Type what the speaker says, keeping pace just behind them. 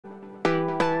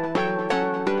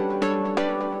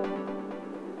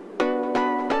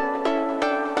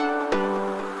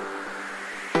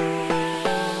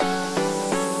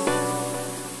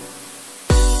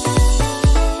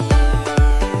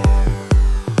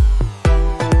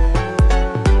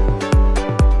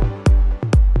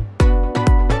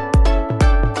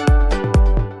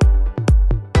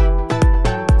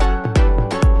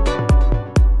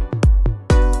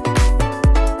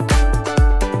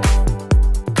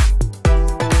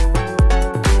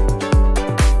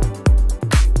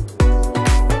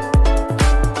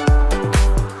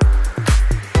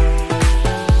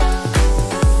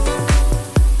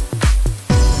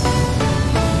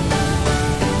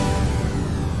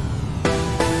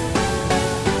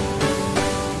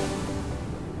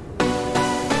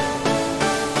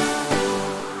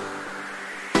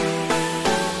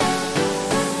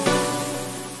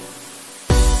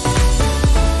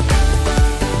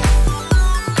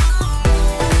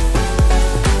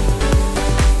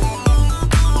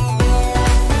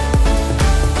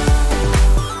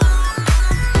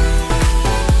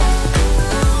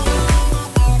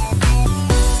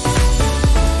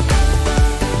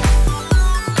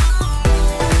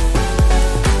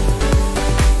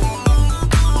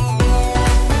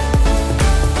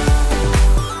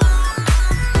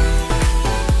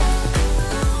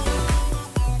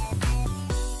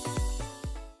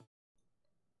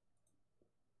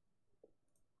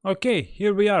Okay,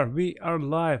 here we are. We are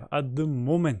live at the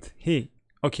moment. Hey,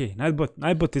 okay,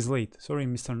 Nightbot is late. Sorry,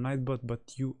 Mr. Nightbot,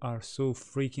 but you are so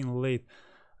freaking late.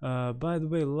 By the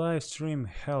way, live stream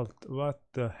health. What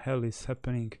the hell is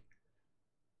happening?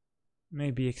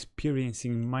 Maybe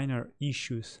experiencing minor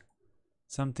issues.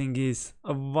 Something is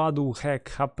a voodoo hack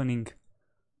happening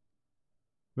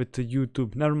with the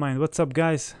YouTube. Never mind. What's up,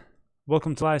 guys?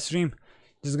 Welcome to live stream.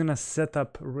 Just gonna set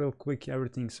up real quick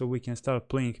everything so we can start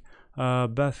playing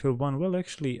Battlefield 1. Well,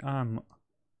 actually, I'm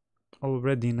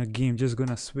already in a game. Just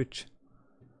gonna switch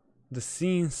the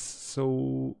scenes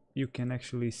so you can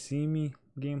actually see me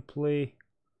gameplay.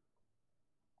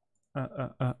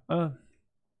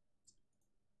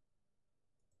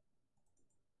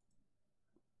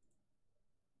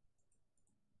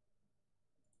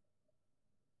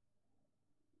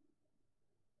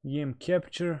 Game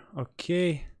capture.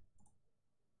 Okay.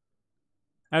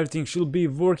 Everything should be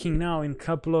working now in a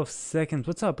couple of seconds.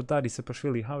 What's up, Atari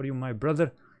Sepashvili? How are you, my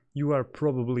brother? You are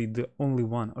probably the only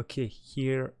one. Okay,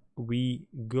 here we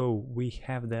go. We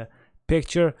have the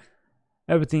picture.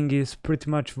 Everything is pretty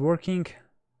much working,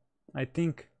 I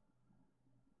think.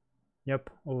 Yep,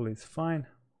 all is fine.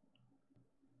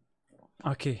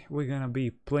 Okay, we're gonna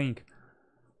be playing.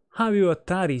 How are you,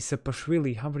 Atari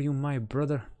Sepashvili? How are you, my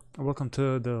brother? Welcome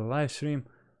to the live stream.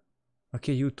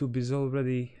 Okay, YouTube is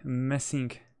already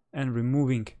messing and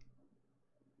removing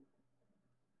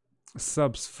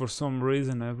subs for some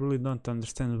reason. I really don't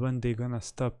understand when they're gonna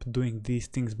stop doing these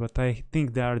things, but I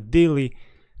think they are daily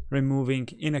removing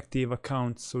inactive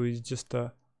accounts, so it's just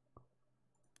a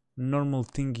normal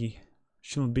thingy.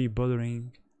 Shouldn't be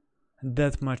bothering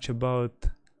that much about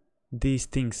these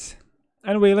things.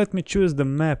 Anyway, let me choose the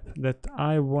map that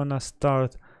I wanna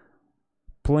start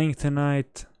playing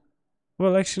tonight.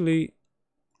 Well, actually,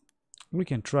 we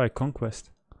can try Conquest.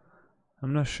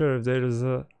 I'm not sure if there is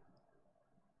a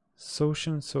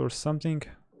Socians or something.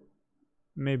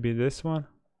 Maybe this one.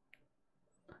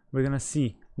 We're gonna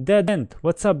see. Dead End.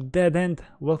 What's up, Dead End?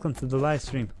 Welcome to the live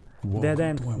stream. Dead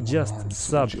End just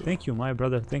sub. Thank you, my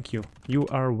brother. Thank you. You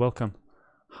are welcome.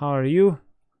 How are you?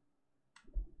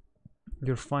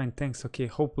 You're fine, thanks. Okay,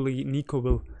 hopefully Nico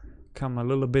will come a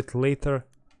little bit later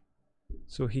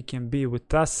so he can be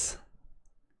with us.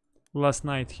 Last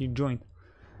night he joined.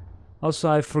 Also,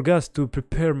 I forgot to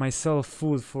prepare myself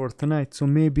food for tonight, so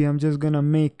maybe I'm just gonna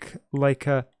make like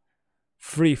a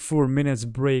 3-4 minutes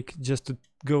break just to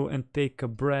go and take a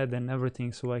bread and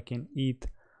everything so I can eat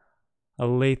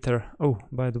later. Oh,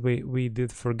 by the way, we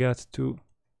did forget to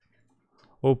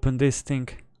open this thing.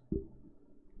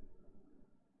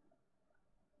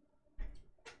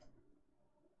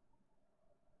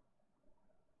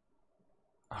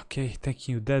 Okay, thank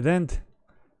you, Dead End.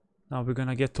 Now we're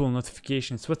gonna get all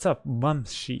notifications. What's up,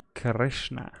 Vamshi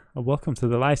Krishna? Welcome to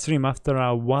the live stream after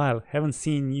a while. Haven't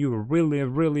seen you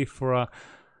really for a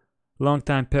long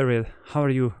time period. How are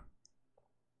you?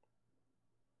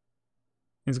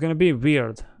 It's gonna be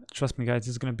weird. Trust me, guys,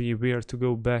 it's gonna be weird to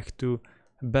go back to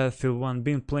Battlefield 1.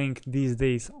 Been playing these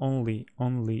days only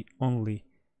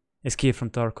Escape from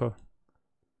Tarkov.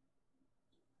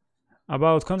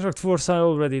 About Contract Force, I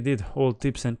already did all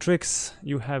tips and tricks.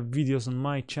 You have videos on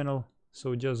my channel,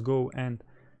 so just go and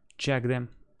check them.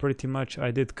 Pretty much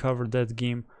I did cover that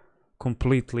game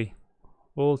completely.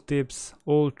 All tips,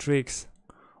 all tricks,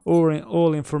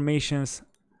 all informations.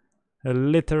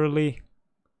 Literally,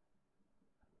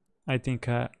 I think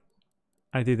I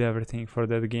did everything for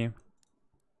that game.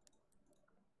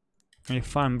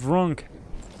 If I'm wrong,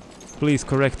 please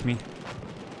correct me.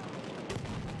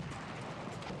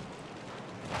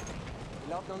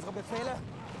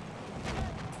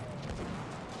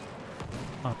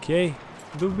 Okay,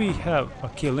 do we have...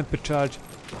 Okay, limpet charge.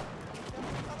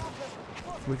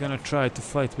 We're gonna try to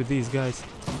fight with these guys.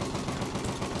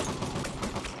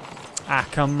 Ah,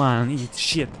 come on, eat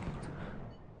shit.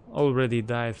 Already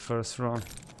died first round.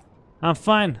 I'm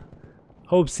fine.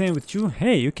 Hope same with you.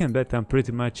 Hey, you can bet I'm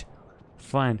pretty much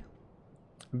fine.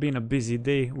 Been a busy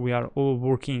day. We are all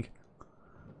working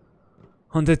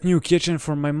on that new kitchen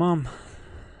for my mom.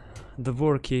 The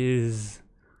work is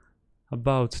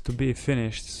about to be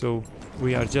finished, so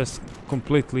we are just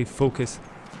completely focused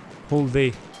whole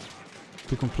day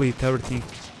to complete everything.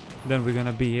 Then we're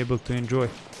gonna be able to enjoy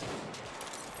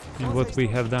in what we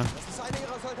have done.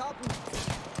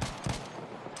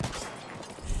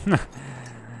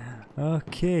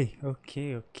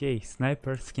 Okay.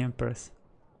 Snipers, campers.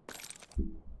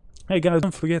 Hey guys,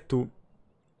 don't forget to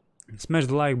smash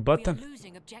the like button.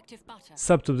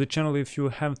 Sub to the channel if you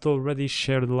haven't already.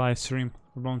 Share the live stream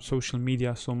around social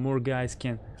media so more guys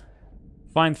can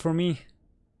find for me.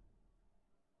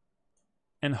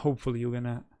 And hopefully you're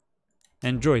gonna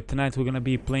Enjoy. Tonight we're gonna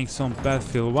be playing some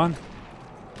Battlefield 1.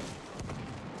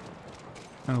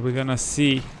 And we're gonna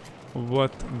see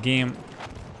what game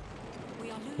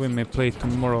we may play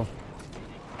tomorrow.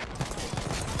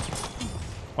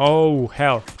 Oh,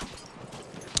 hell.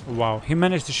 Wow, he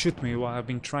managed to shoot me while I've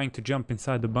been trying to jump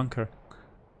inside the bunker.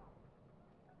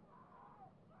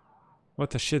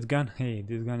 What a shit gun. Hey,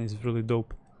 this gun is really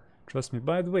dope. Trust me.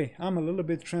 By the way, I'm a little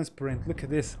bit transparent. Look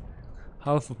at this.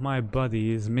 Half of my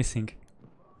body is missing.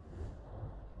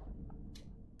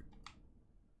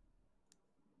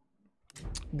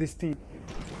 This team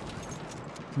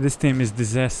is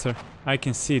disaster. I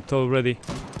can see it already.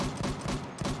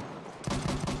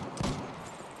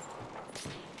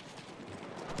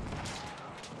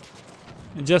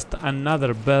 Just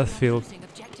another battlefield.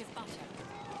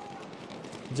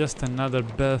 Just another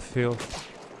battlefield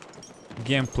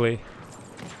gameplay.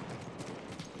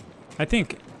 I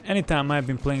think anytime I've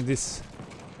been playing this,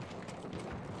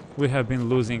 we have been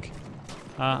losing.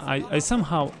 I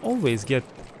somehow always get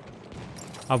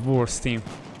a worse team.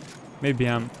 Maybe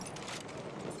I'm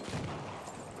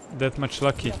that much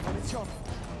lucky.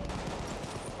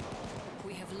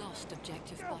 We have lost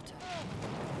objective butter.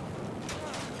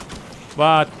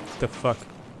 What the fuck?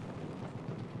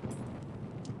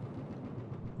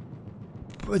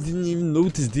 I didn't even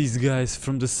notice these guys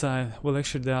from the side. Well,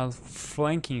 actually they are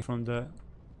flanking from the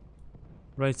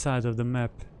right side of the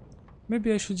map.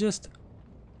 Maybe I should just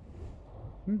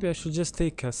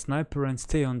take a sniper and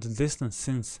stay on the distance,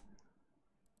 since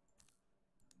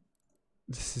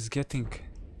this is getting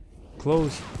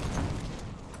close.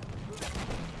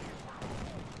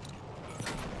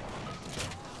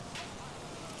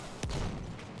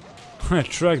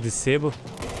 Truck disabled.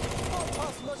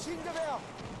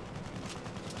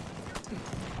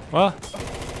 What?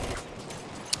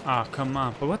 Ah, come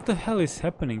on. But what the hell is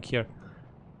happening here?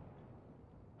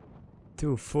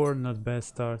 2-4, not bad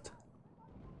start.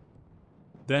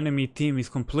 The enemy team is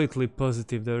completely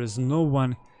positive. There is no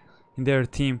one in their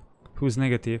team who's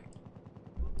negative.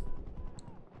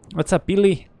 What's up,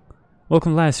 Illy?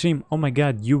 Welcome live stream. Oh my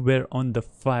god, you were on the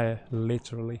fire,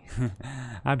 literally.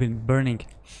 I've been burning.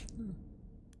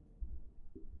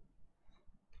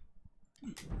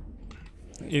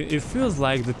 It feels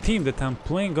like the team that I'm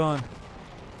playing on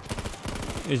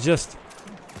is just...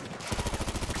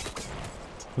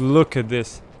 Look at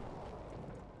this.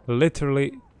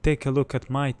 Literally, take a look at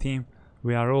my team.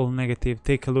 We are all negative.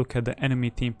 Take a look at the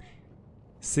enemy team.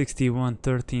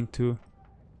 61-13-2.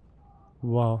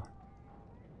 Wow.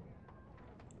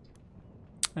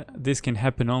 This can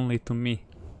happen only to me.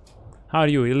 How are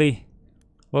you, Illy?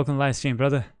 Welcome live stream,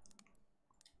 brother.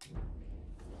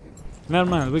 Never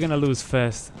mind, we're gonna lose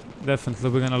fast.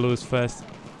 Definitely we're gonna lose fast.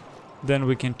 Then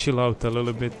we can chill out a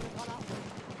little bit.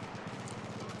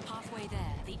 Halfway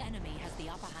there, the enemy has the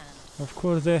upper hand. Of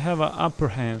course they have an upper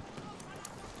hand.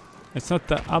 It's not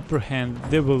the upper hand,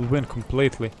 they will win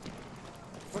completely.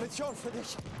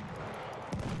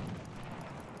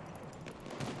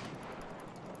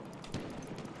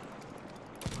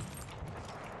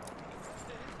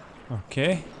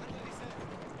 Okay.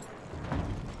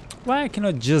 Why I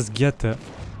cannot just get a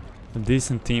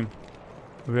decent team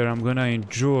where I'm gonna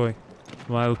enjoy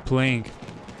while playing?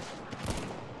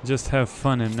 Just have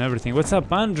fun and everything. What's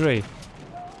up, Andre?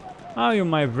 How are you,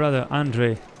 my brother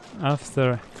Andre?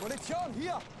 After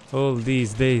all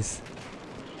these days.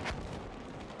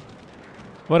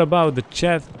 What about the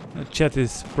chat? The chat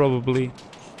is probably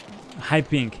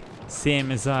hyping,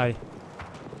 same as I,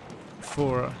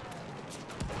 for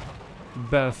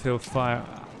Battlefield 5.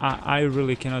 I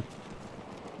really cannot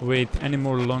wait any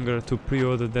more longer to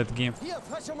pre-order that game.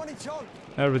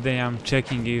 Every day I'm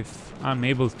checking if I'm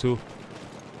able to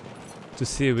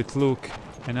see with Luke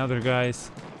and other guys,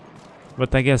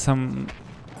 but I guess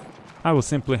I will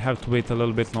simply have to wait a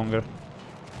little bit longer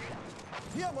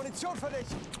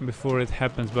before it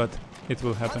happens, but it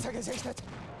will happen.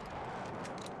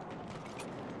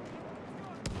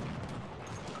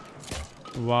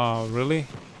 Wow, really?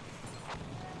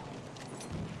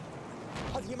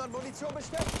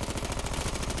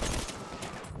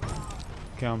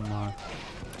 Come on.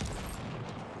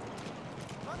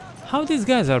 How these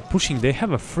guys are pushing? They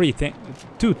have a free tank,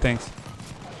 2 tanks.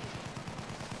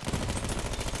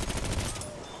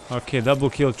 Okay, double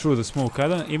kill through the smoke. I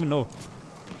don't even know.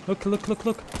 Look, look, look,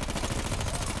 look.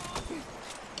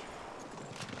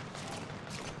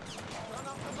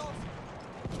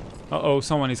 Uh-oh,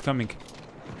 someone is coming.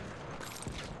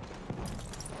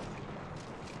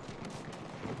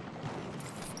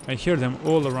 I hear them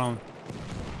all around.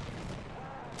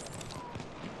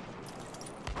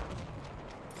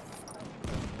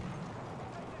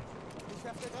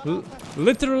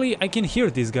 Literally, I can hear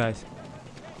these guys.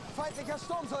 Feindlicher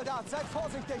Sturmsoldat, seid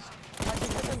vorsichtig!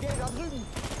 Feindliches MG da drüben!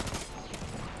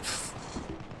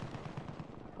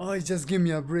 Oh, just give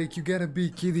me a break, you gotta be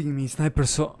kidding me.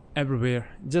 Snipers so everywhere.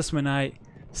 Just when I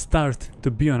start to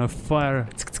be on a fire,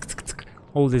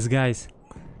 all these guys.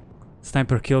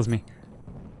 Sniper kills me.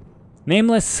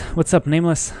 Nameless, what's up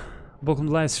Nameless? Welcome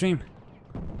to live stream.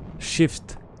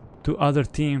 Shift to other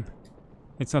team.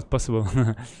 It's not possible.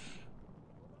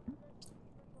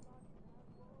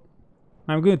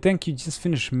 I'm good, thank you. Just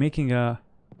finished making a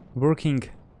working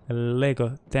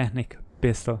Lego Technic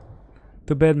pistol.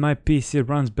 Too bad my PC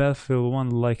runs Battlefield 1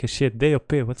 like a shit.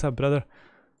 DOP, what's up brother?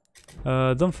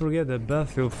 Don't forget that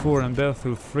Battlefield 4 and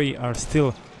Battlefield 3 are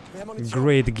still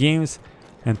great games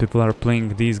and people are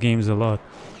playing these games a lot.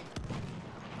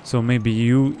 So maybe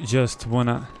you just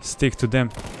wanna stick to them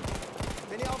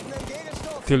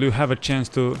till you have a chance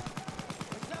to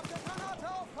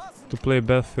play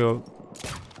Battlefield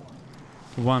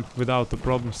 1 without the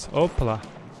problems. Opala.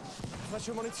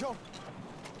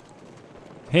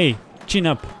 Hey, chin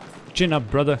up,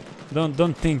 brother.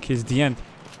 Don't think it's the end.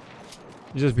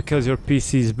 Just because your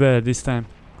PC is bad this time,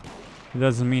 it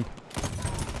doesn't mean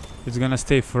it's gonna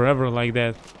stay forever like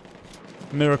that.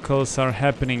 Miracles are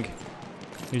happening.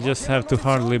 You just have to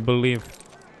hardly believe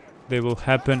they will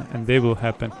happen, and they will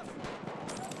happen.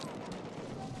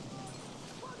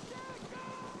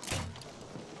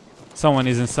 Someone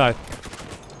is inside.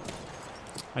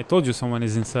 I told you someone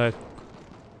is inside.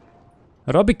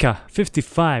 Robica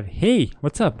 55. Hey,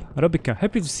 what's up, Robica?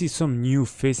 Happy to see some new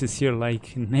faces here,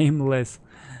 like Nameless.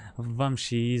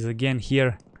 Vamshi is again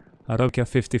here. Robica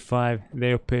 55.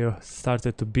 They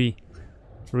started to be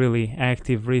really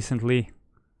active recently.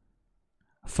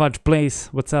 Fudge Place,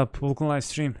 what's up? Welcome live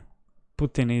stream.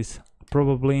 Putin is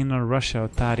probably in Russia.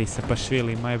 Tari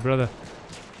Sepashvili, my brother.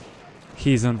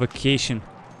 He's on vacation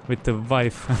with the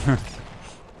wife.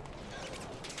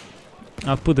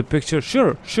 I'll put the picture.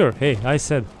 Sure. Hey, I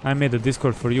said I made a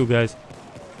Discord for you guys.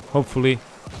 Hopefully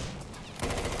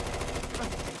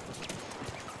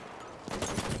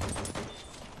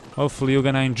you're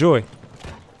gonna enjoy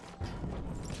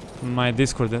my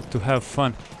Discord to have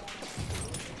fun.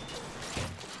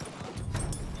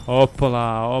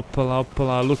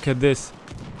 Opala, look at this.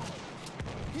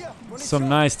 Some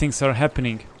nice things are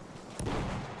happening.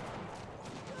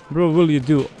 Bro, will you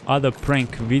do other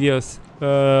prank videos?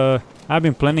 I've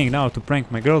been planning now to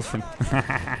prank my girlfriend.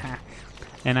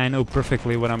 And I know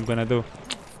perfectly what I'm gonna do.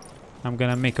 I'm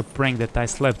gonna make a prank that I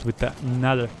slept with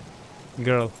another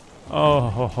girl. Oh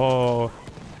ho ho.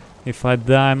 If I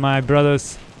die, my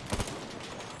brothers,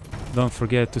 don't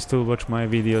forget to still watch my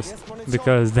videos,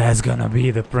 because that's gonna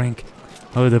be the prank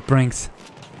of the pranks.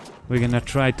 We're gonna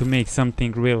try to make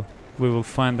something real. We will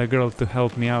find a girl to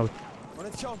help me out.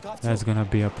 That's gonna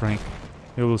be a prank.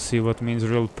 You will see what means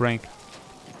real prank.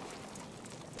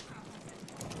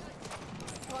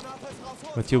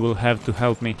 But you will have to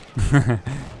help me.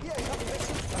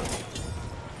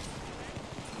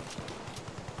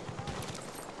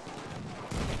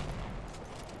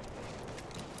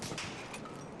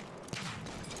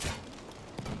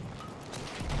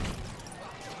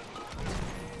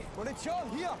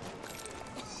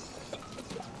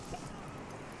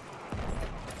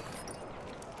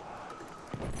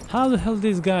 How the hell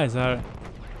these guys are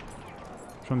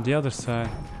from the other side?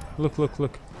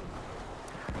 Look.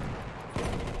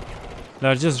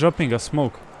 They're just dropping a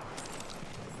smoke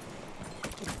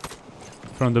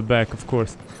from the back, of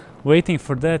course. Waiting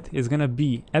for that is gonna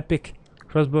be epic.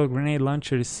 Crossbow grenade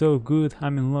launcher is so good.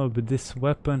 I'm in love with this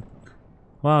weapon.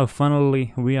 Wow,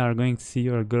 finally we are going to see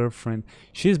your girlfriend.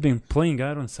 She's been playing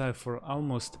Ironside for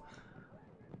almost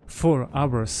 4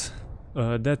 hours.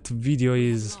 That video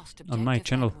is on my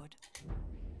channel.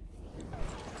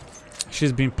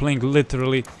 She's been playing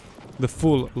literally the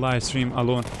full live stream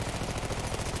alone.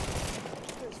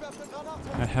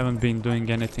 I haven't been doing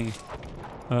anything.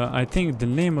 I think the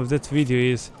name of that video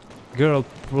is Girl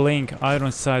Playing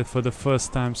Ironside for the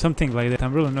First Time, something like that.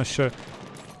 I'm really not sure,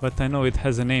 but I know it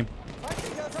has a name.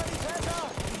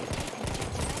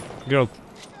 Girl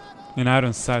in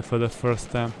Ironside for the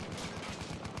first time.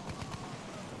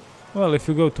 Well, if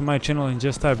you go to my channel and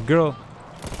just type girl,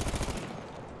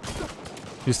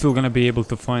 you're still gonna be able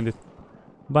to find it.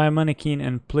 Buy a mannequin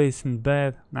and place in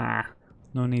bed. Nah,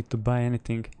 no need to buy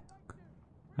anything.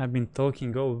 I've been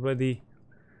talking already,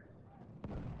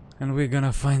 and we're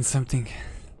gonna find something.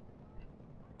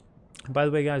 By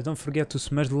the way, guys, don't forget to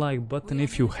smash the like button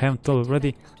if you haven't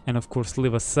already, and of course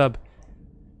leave a sub.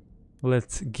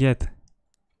 Let's get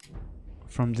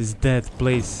from this dead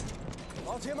place.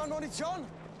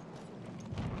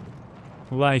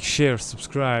 Like, share,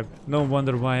 subscribe. No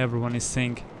wonder why everyone is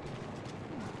saying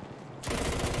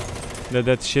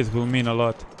that shit will mean a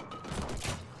lot.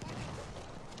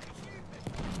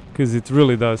 Cause it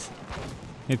really does.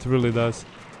 It really does.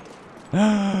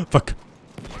 Fuck!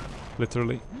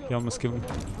 Literally, he almost killed me.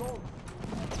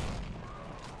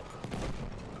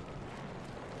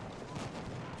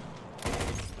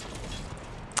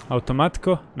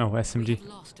 Automatico? No, SMG.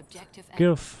 Lost objective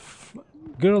A.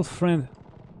 Girlfriend.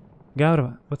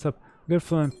 Gavra, what's up?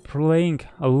 Girlfriend playing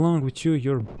along with you.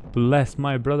 You're blessed,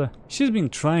 my brother. She's been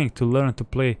trying to learn to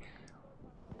play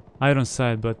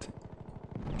Ironside, but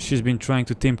she's been trying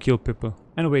to team kill people.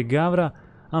 Anyway, Gavra,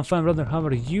 I'm fine, brother. How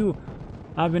are you?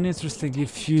 I've been interested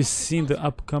if you've seen the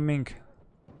upcoming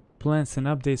plans and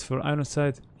updates for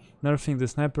Ironside, nerfing the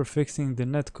sniper, fixing the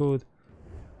netcode.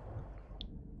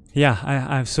 Yeah,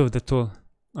 I saw that all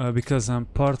because I'm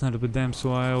partnered with them,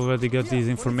 so I already got these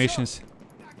informations.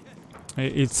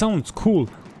 It sounds cool.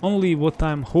 Only what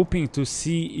I'm hoping to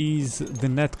see is the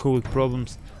netcode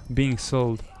problems being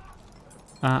solved.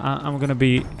 I'm gonna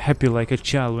be happy like a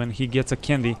child when he gets a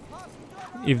candy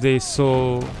if they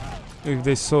solve.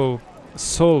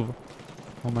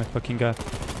 Oh my fucking god!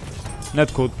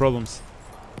 Netcode problems.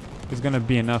 It's gonna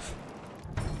be enough.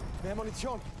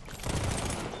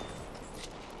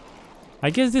 I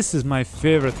guess this is my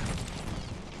favorite.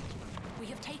 We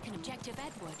have taken objective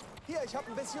Edward. Hier, ich hab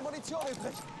ein bisschen Munition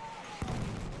übrig.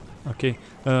 Okay,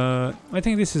 I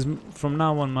think this is from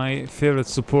now on my favorite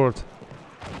support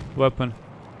weapon.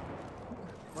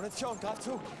 Munition, greif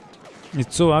zu.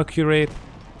 It's so accurate.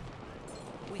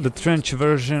 The trench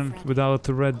version without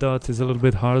the red dot is a little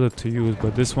bit harder to use,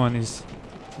 but this one is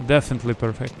definitely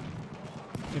perfect.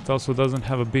 It also doesn't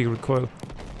have a big recoil.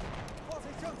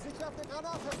 Vorsicht, Jungs, ich werf eine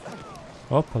Granate.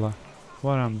 Hoppala,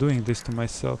 why I'm doing this to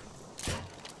myself?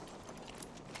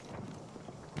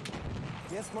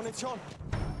 Hier ist Munition.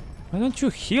 Why don't you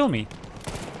heal me?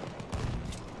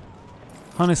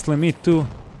 Honestly, me too.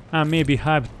 I may be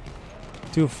hyped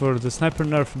too for the sniper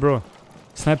nerf, bro.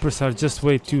 Snipers are just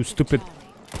way too stupid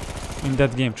in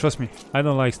that game, trust me. I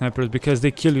don't like snipers because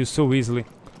they kill you so easily.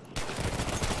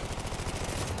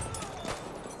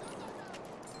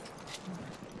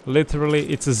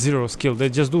 Literally, it's a zero skill. They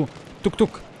just do tuk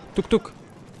tuk, tuk tuk.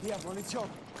 Hier, Munition.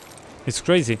 It's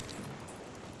crazy.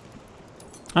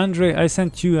 Andre, I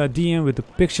sent you a DM with a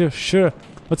picture. Sure.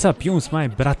 What's up, Yuns, my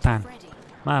bratan?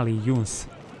 Mali Yuns.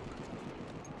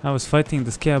 I was fighting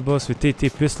the scare boss with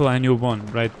TT pistol and you won,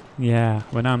 right? Yeah,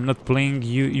 when I'm not playing,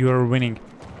 you are winning.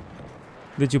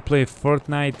 Did you play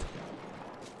Fortnite?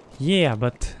 Yeah,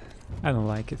 but I don't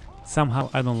like it. Somehow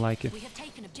I don't like it. We have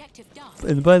taken objective Duff.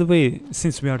 And by the way,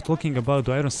 since we are talking about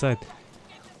the Ironside,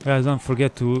 guys, don't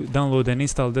forget to download and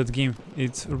install that game.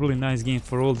 It's a really nice game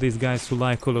for all these guys who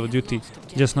like Call of Duty,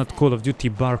 just not Call of Duty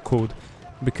barcode,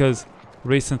 because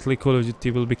recently Call of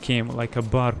Duty will become like a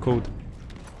barcode.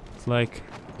 It's like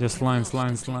just lines,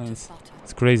 lines, lines.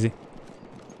 It's crazy.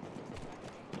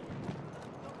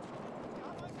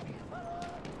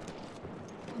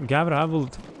 Gabra,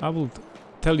 I will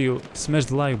tell you smash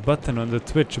the like button on the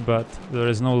Twitch, but there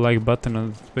is no like button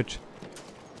on the Twitch.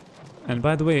 And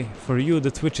by the way, for you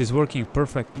the Twitch is working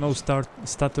perfect. No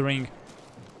stuttering,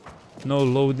 no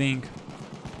loading.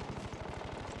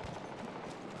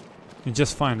 It's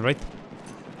just fine, right?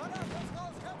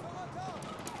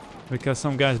 Because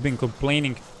some guys been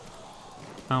complaining.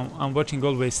 I'm watching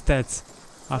always stats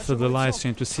after the live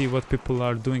stream to see what people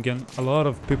are doing, and a lot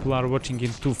of people are watching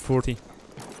in 240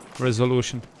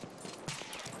 resolution.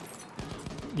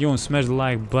 You smash the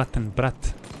like button,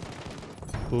 brat.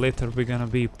 Later we're gonna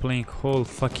be playing whole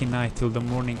fucking night till the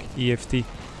morning EFT.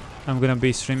 I'm gonna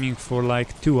be streaming for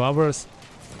like 2 hours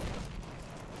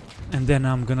and then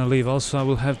I'm gonna leave. Also I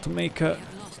will have to make a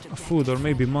food, or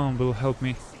maybe mom will help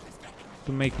me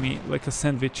to make me like a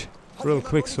sandwich real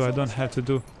quick so I don't have to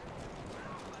do.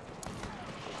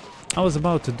 I was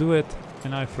about to do it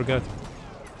and I forgot.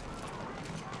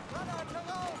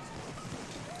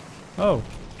 Oh.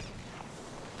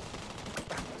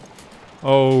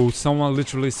 Oh, someone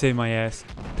literally saved my ass.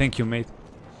 Thank you, mate.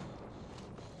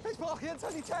 Ich brauche hier einen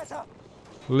Sanitäter.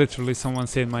 Literally someone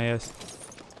saved my ass.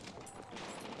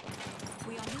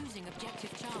 We are losing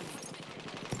objective Charlie.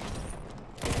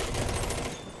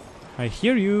 I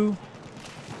hear you.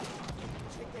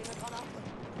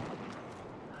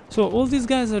 So all these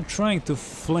guys are trying to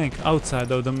flank outside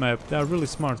of the map. They are really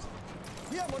smart.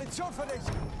 Hier, Munition für dich.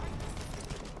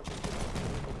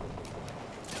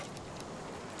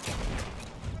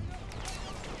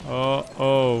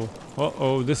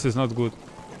 Oh, this is not good.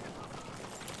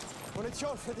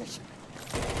 Munition für dich.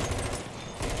 We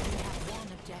have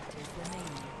one objective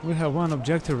remaining. We have one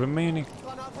objective remaining.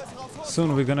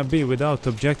 Soon we're gonna be without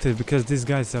objective because these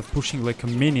guys are pushing like a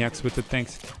maniacs with the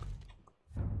tanks.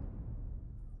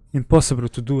 Impossible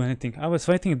to do anything. I was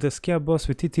fighting the Scab boss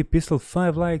with TT pistol,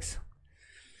 5 likes.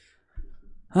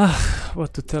 Ah,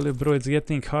 what to tell you, bro, it's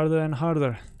getting harder and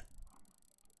harder.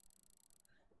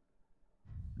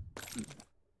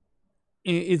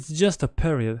 It's just a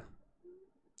period.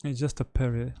 It's just a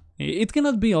period. It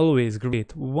cannot be always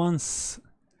great. Once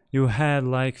you had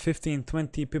like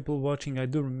 15-20 people watching, I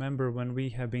do remember when we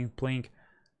have been playing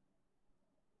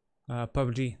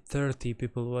PUBG, 30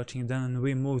 people watching, then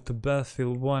we moved to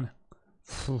Battlefield 1.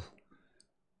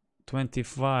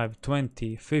 25,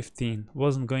 20, 15,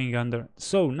 wasn't going under.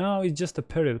 So now it's just a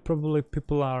period. Probably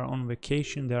people are on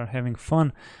vacation, they are having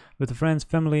fun with friends,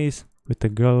 families, with the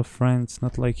girlfriends,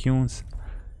 not like humans.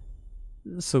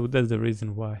 So that's the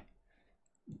reason why.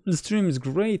 The stream is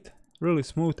great, really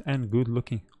smooth and good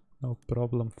looking. No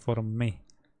problem for me.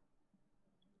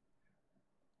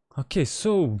 Okay,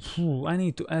 so I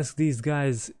need to ask these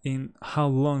guys in how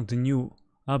long the new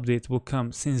update will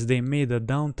come, since they made a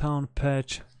downtown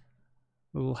patch.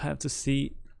 We will have to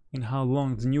see in how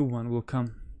long the new one will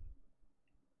come.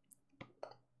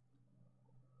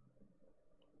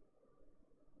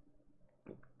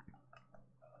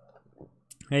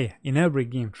 Hey, in every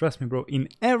game, trust me bro, in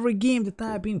every game that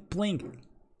I've been playing,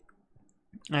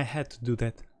 I had to do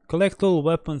that. Collect all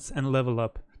weapons and level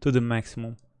up to the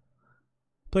maximum.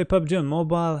 Play PUBG on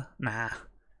mobile? Nah,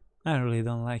 I really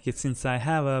don't like it. Since I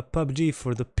have a PUBG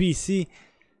for the PC,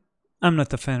 I'm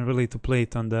not a fan really to play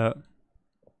it on the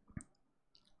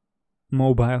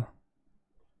mobile.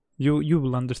 You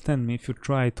will understand me if you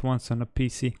try it once on a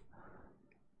PC.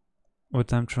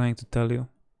 What I'm trying to tell you.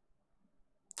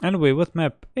 Anyway, what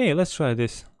map? Hey, let's try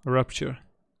this. Rupture.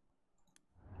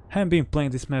 Haven't been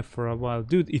playing this map for a while.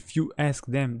 Dude, if you ask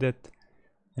them that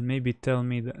and maybe tell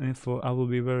me the info, I will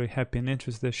be very happy and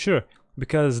interested. Sure,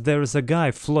 because there is a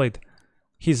guy, Floyd.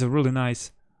 He's a really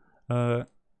nice. I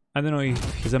don't know if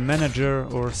he's a manager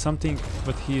or something,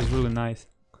 but he is really nice.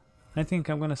 I think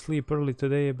I'm gonna sleep early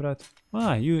today, brat.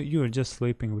 Ah, you're just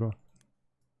sleeping, bro.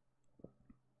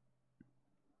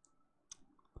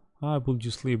 Why would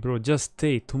you sleep, bro? Just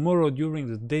stay. Tomorrow during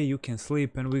the day you can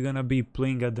sleep and we're gonna be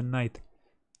playing at the night.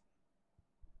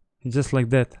 Just like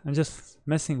that. I'm just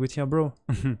messing with you, bro.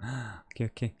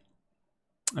 Okay.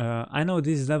 I know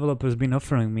this developer's been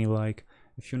offering me, like,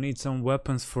 if you need some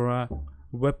weapons for a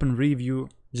weapon review,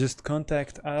 just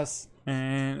contact us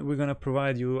and we're gonna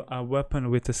provide you a weapon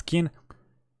with a skin.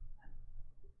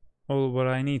 All what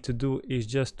I need to do is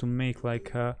just to make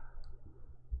like a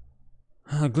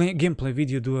gameplay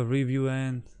video, do a review,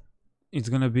 and it's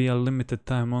gonna be a limited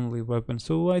time only weapon.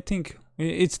 So I think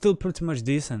it's still pretty much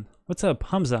decent. What's up,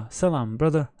 Hamza? Salam,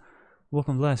 brother.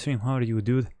 Welcome to live stream. How are you,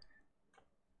 dude?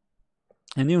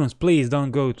 And Yunus, please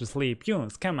don't go to sleep.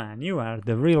 Yunus, come on, you are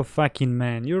the real fucking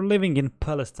man. You're living in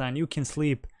Palestine. You can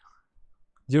sleep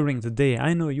during the day.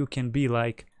 I know you can be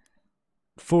like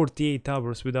 48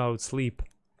 hours without sleep.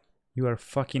 You are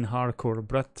fucking hardcore,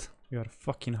 brat. You are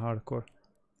fucking hardcore.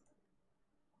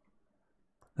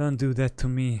 Don't do that to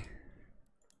me.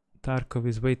 Tarkov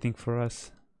is waiting for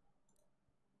us.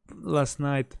 Last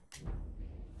night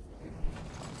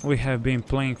we have been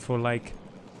playing for like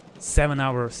 7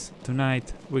 hours.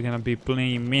 Tonight we're gonna be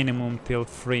playing minimum till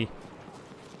 3.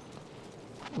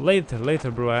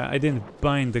 Later bro, I didn't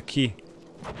bind the key.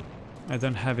 I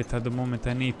don't have it at the moment.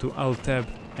 I need to alt tab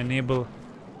enable.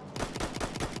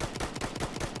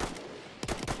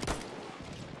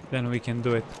 Then we can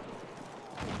do it.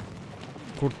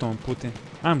 Kurton Putin.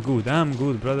 I'm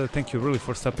good brother. Thank you really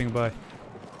for stopping by.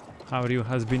 How are you?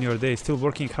 How's been your day? Still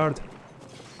working hard?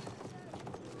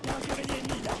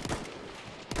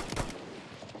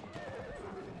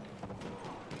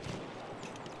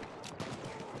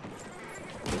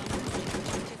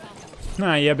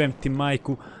 Nah, jebem ti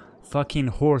majku. Fucking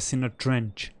horse in a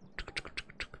trench.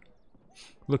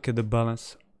 Look at the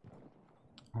balance.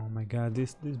 Oh my god,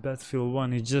 this Battlefield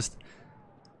 1 is just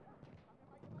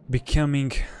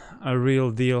becoming a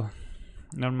real deal.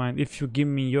 Never mind, if you give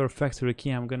me your factory key,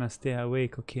 I'm gonna stay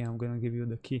awake. Okay, I'm gonna give you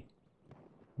the key.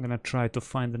 I'm gonna try to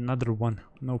find another one,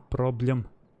 no problem.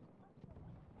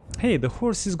 Hey, the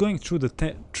horse is going through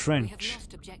the trench.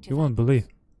 You won't believe.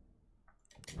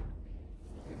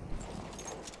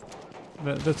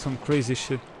 That's some crazy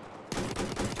shit.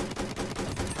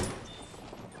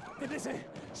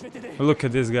 Look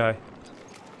at this guy.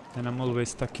 And I'm always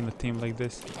stuck in a team like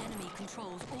this.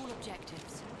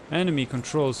 Enemy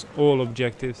controls all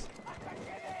objectives.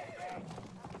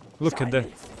 Look at that.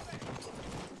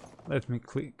 Let me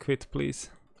quit, please.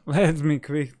 Let me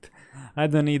quit. I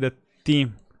don't need a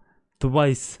team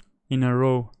twice in a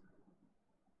row.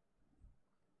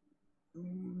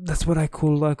 That's what I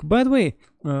call luck. By the way,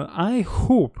 I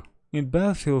hope in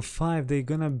Battlefield 5 they're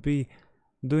gonna be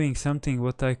doing something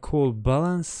what I call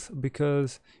balance,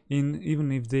 because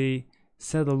even if they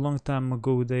said a long time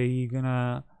ago they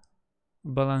gonna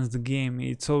balance the game,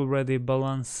 it's already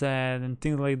balanced and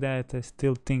things like that. I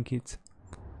still think it's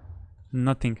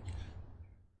nothing.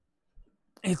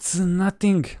 It's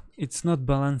nothing. It's not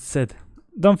balanced.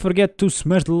 Don't forget to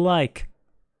smash the like,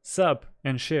 sub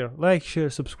and share. Like, share,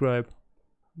 subscribe.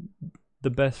 The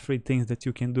best 3 things that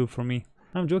you can do for me.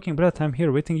 I'm joking, Brett. I'm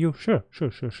here waiting you. Sure.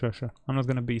 I'm not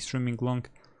gonna be streaming long.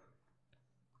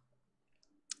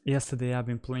 Yesterday I've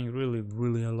been playing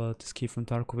really a lot Escape from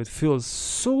Tarkov. It feels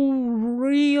so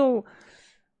real.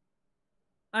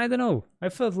 I don't know. I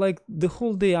felt like the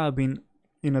whole day I've been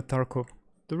in a Tarkov.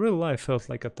 The real life felt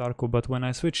like a Tarkov, but when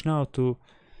I switch now to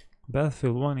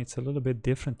Battlefield 1, it's a little bit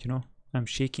different, you know. I'm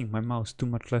shaking my mouse too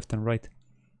much left and right.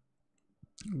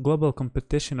 Global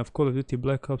competition of Call of Duty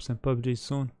Black Ops and PUBG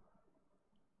soon.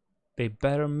 They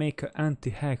better make an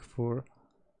anti-hack for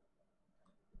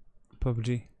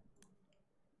PUBG.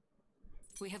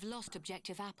 We have lost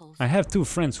objective apples. I have 2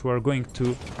 friends who are going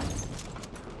to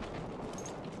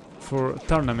for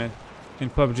tournament in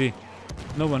PUBG.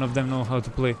 No one of them know how to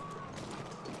play.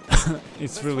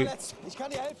 It's really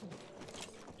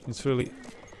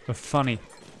funny.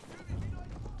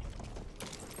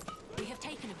 We have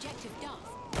taken objective Duff.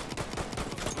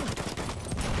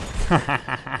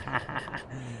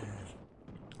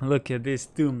 Look at these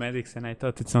 2 medics and I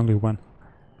thought it's only 1.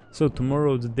 So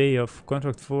tomorrow, the day of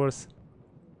contract force.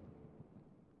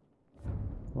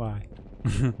 Why?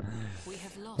 We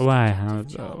have lost Why?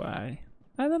 objective Charlie. Why?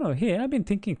 I don't know. Hey, I've been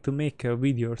thinking to make a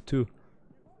video or 2.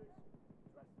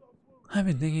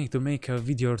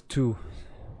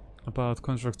 About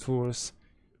contract force.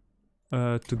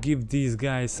 To give these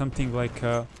guys something like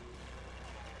I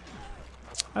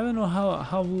don't know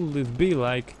how will it be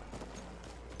like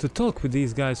to talk with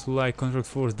these guys who like contract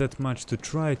force that much, to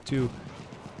try to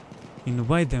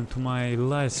invite them to my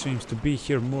live streams, to be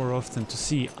here more often, to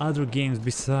see other games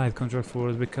beside contract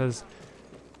force, because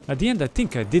at the end I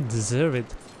think I did deserve it.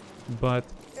 But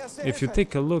if you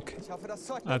take a look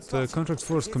at the contract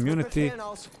force community,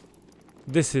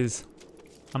 this is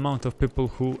amount of people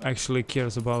who actually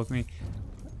cares about me.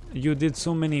 You did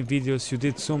so many videos, you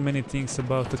did so many things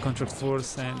about the contract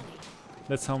force, and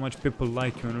that's how much people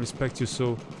like you and respect you.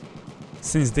 So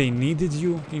since they needed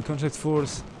you in contract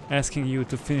force, asking you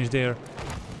to finish their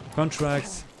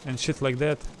contracts and shit like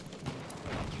that,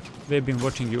 they've been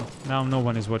watching you. Now no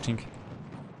one is watching.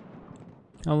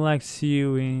 I'd like to see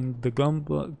you in the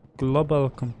global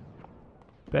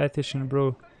competition,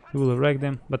 bro. You will wreck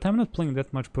them. But I'm not playing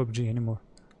that much PUBG anymore.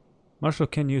 Marshall,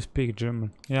 can you speak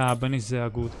German? Ja, aber nicht sehr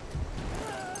gut.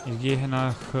 Ich gehe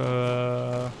nach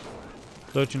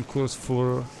deutschen Kurs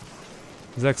für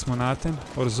 6 Monaten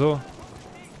oder so.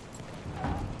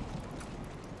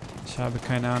 Ich habe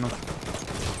keine Ahnung.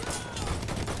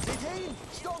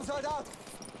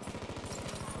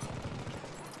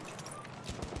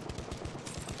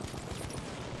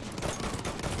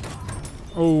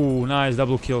 Oh, nice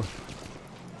double kill.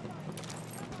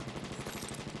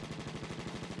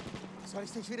 Soll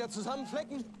ich dich wieder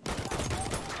zusammenflecken?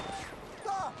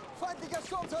 Da! Feindlicher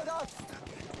Sturmsoldat!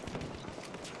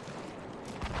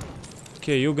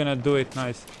 Okay, you're gonna do it,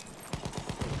 nice.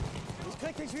 Ich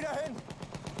krieg dich wieder hin!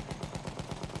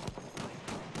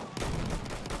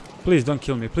 Please don't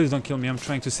kill me, please don't kill me. I'm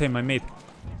trying to save my mate.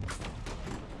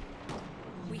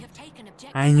 We have taken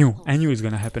objective I knew apples. it's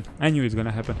gonna happen. I knew it's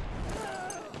gonna happen.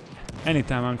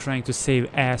 Anytime I'm trying to save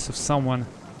ass of someone,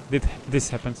 this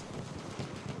happens.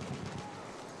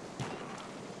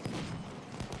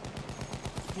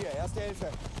 Hier, erste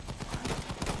Hilfe.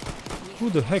 Who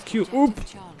the heck you? Objective Oop!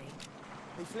 Charlie.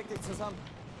 Ich flick dich zusammen.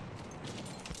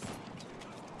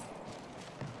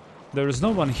 There is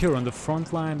no one here on the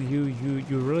front line. You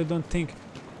really don't think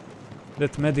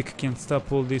that medic can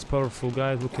stop all these powerful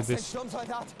guys? Look at Das ist ein this.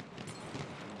 Sturmsoldat.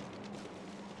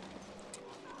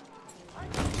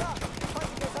 Da!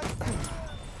 Feindlicher Sand.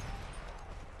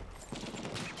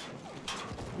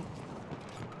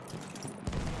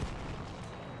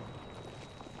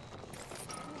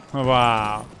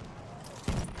 Wow.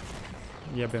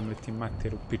 Jebem li ti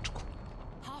mater u pičku.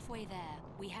 Halfway there,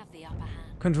 we have the upper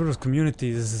hand. Controllers community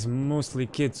is mostly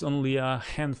kids, only a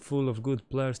handful of good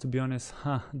players, to be honest.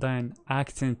 Dein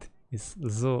accent is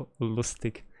so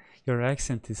lustig. Your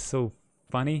accent is so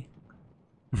funny.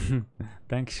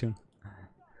 Dankeschön.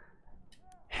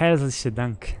 Herzlichen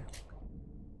Dank.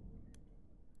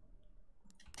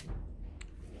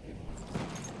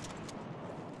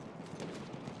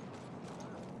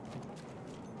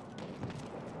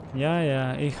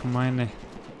 Ja, ich meine,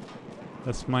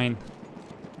 dass mein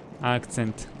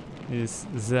Akzent ist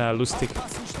sehr lustig,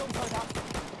 Aufpassen, Sturmsoldat!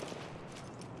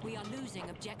 We are losing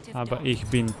objective aber Dolla. ich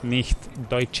bin nicht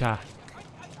Deutscher.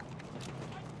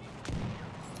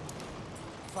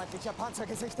 Feindlicher Panzer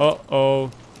gesichtet! Oh oh,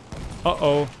 oh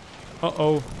oh, oh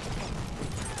oh,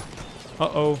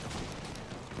 oh oh.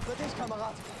 Für dich,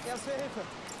 Kamerad! Erste Hilfe!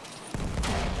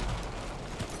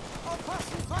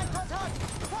 Aufpassen! Feindkontakt!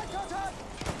 Feindkontakt!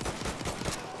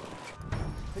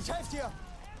 Ich helfe dir!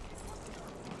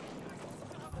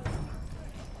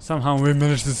 Somehow we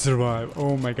managed to survive.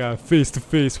 Oh my god, face to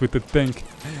face with the tank.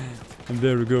 And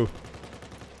there we go.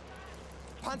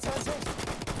 Panzer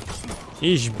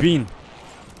in Sicht!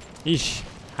 Ich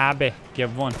habe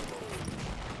gewonnen.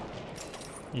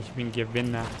 Ich bin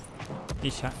Gewinner.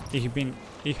 Ich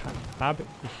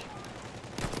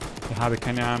habe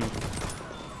keine Ahnung.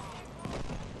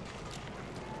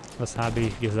 Was habe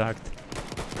ich gesagt?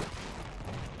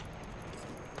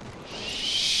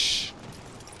 Shh.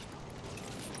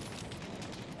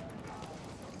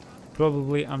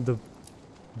 Probably I'm the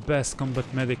best combat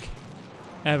medic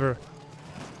ever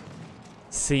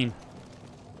seen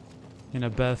in a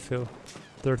Battlefield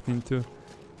 13.2.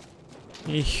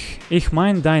 Ich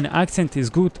meine, dein Akzent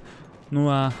ist gut,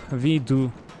 nur wie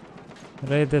du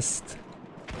redest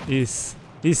ist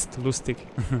lustig.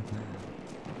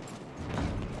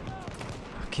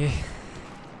 Okay.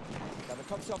 Damit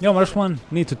kommst du auf Yo, Marshman,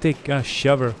 need to take a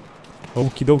shower.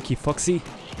 Okie dokie, Foxy.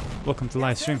 Welcome to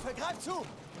live stream. Hilfe! Greif zu!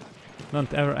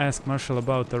 Don't ever ask Marshall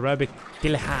about Arabic.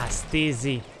 Tilhas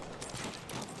tizi.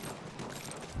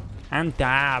 أنت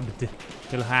عبد.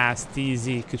 tilhas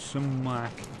tizi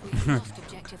كسمك. We lost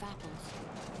objective apples.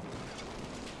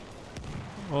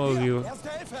 All you Erste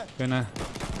Hilfe! gonna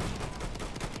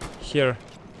hear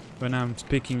when I'm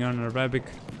speaking on Arabic.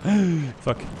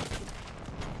 Fuck.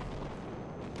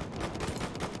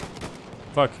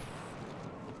 Fuck.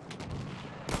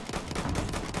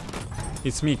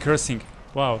 It's me cursing.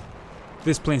 Wow.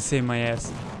 This plane saved my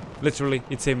ass. Literally,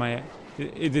 it saved my ass.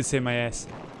 It did save my ass.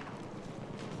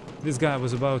 This guy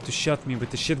was about to shoot me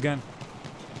with the shotgun,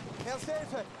 Erste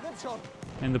Hilfe! Nimm schon!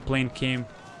 and the plane came,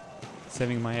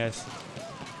 saving my ass.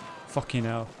 Fucking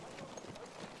hell.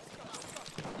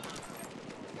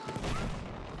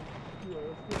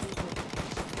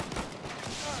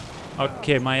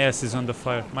 Okay, my ass is on the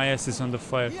fire. My ass is on the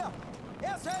fire. Hier!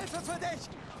 Erste Hilfe für dich!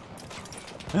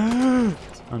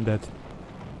 I'm dead.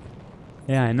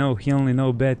 Yeah, I know. He only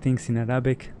knows bad things in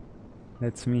Arabic.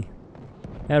 That's me.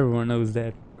 Everyone knows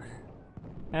that.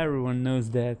 Everyone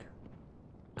knows that.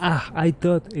 Ah, I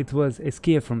thought it was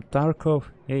Escape from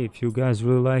Tarkov. Hey, if you guys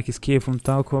really like Escape from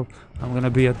Tarkov, I'm gonna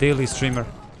be a daily streamer.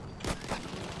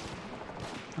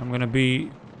 I'm gonna be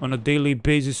on a daily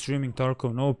basis streaming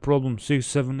Tarkov. No problem. 6,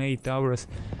 7, 8 hours.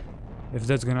 If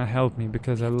that's gonna help me,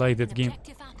 because I like that game.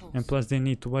 Objective apples. And plus they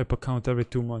need to wipe account every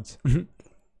 2 months.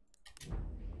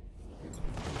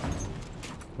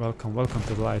 Welcome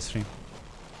to the live stream.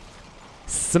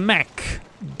 Smack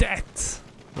that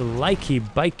likey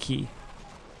bikey.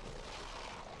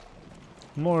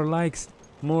 More likes,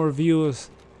 more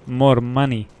views, more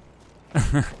money.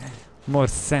 More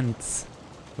cents.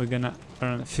 We're gonna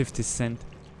earn 50 cents.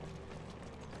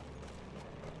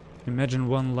 Imagine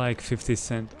 1 like, 50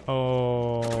 cents.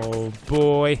 Oh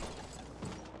boy.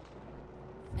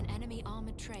 An enemy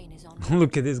armored train is on.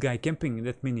 Look at this guy camping in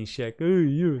that mini shack. Oh,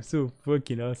 you're so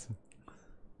fucking awesome.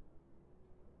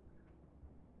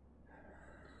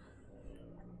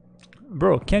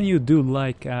 Bro, can you do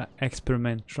like a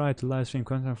experiment? Try to live stream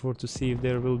Content 4 to see if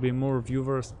there will be more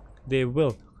viewers. They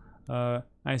will.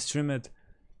 I streamed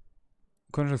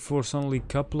Content Force only a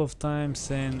couple of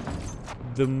times and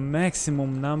the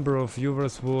maximum number of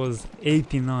viewers was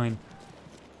 89.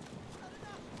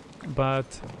 But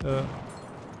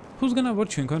who's gonna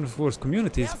watch you in Content Force?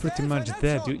 Community is pretty much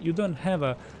dead. You don't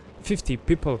have 50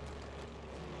 people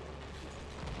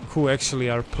who actually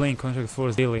are playing Content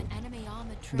Force daily. Enemy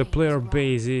armored train The player is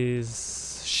base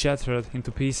is shattered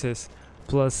into pieces.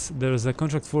 Plus there's a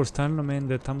Contract Force tournament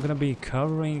that I'm gonna be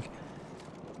covering,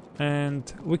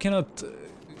 and we cannot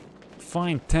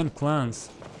find 10 clans.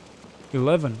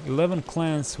 11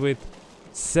 clans with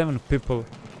 7 people,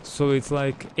 so it's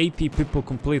like 80 people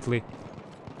completely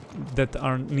that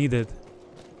are needed,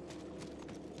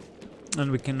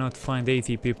 and we cannot find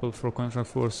 80 people for Contract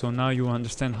Force. So now you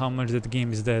understand how much that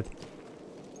game is dead.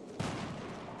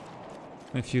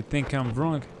 If you think I'm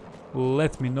wrong,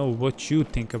 let me know what you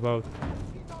think about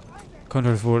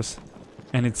Contract Force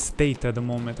and its state at the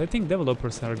moment. I think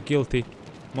developers are guilty,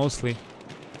 mostly,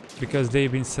 because they've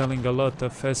been selling a lot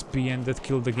of SP and that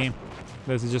killed the game.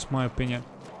 That's just my opinion.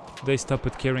 they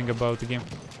stopped caring about the game.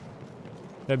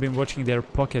 They've been watching their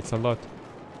pockets a lot.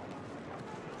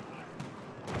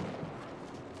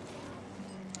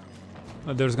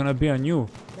 There's gonna be a new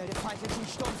Melde feindlichen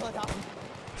Sturmsoldaten.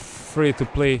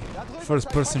 free-to-play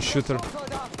first-person shooter.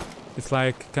 It's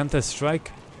like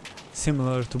Counter-Strike,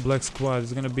 similar to Black Squad.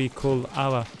 It's gonna be called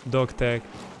holla dog tag.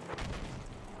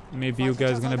 Maybe you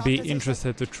guys gonna be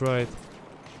interested to try it.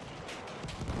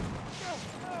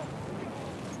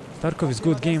 Tarkov is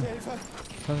good game.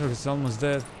 Tarkov is almost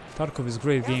dead. Tarkov is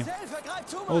great game.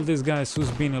 All these guys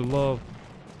who's been in love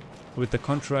with the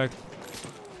contract,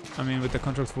 I mean with the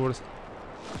contract force,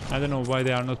 I don't know why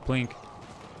they are not playing.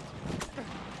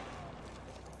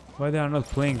 Why they are not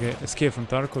playing Escape from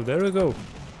Tarkov. There we go.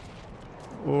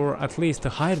 Or at least the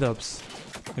hideouts,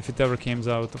 if it ever comes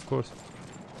out, of course.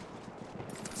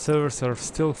 Servers are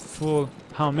still full.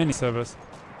 How many servers?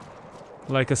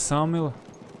 Like a sawmill.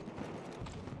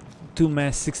 Two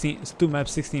maps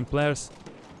 16 players.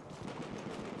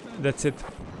 That's it.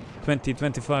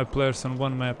 20-25 players on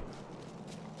one map.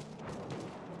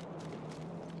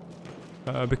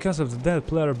 Because of the dead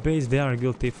player base, they are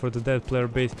guilty for the dead player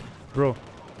base. Bro,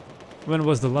 when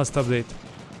was the last update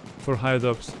for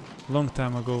hideouts? Long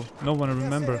time ago. No one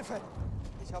remember.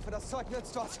 Ich hoffe, das Zeug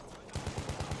nützt was.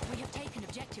 We have taken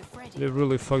objective Freddy. They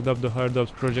really fucked up the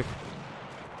hideouts project.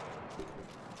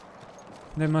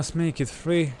 They must make it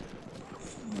free.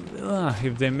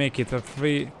 If they make it a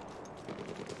free,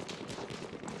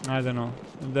 I don't know.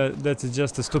 That's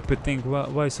just a stupid thing.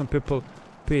 Why some people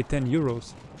pay 10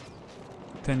 euros?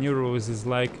 10 euros is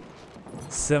like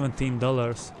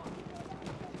 $17.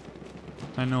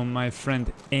 I know my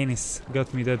friend Ennis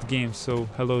got me that game, so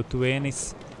hello to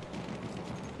Ennis.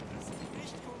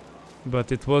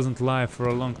 But it wasn't live for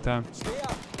a long time.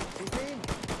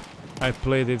 I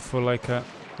played it for like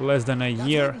less than a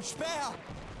year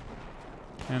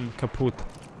and kaput.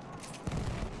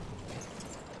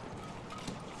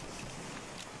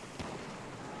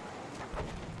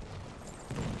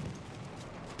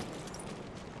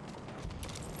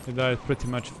 He died pretty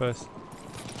much fast.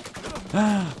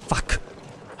 Ah, fuck!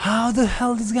 How the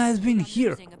hell this guy has been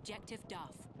here?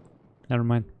 Never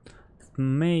mind.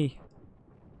 May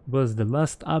was the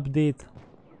last update.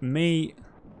 May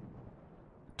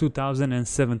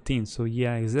 2017. So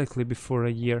yeah, exactly before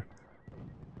a year.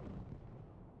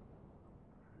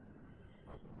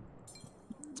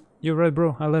 You're right,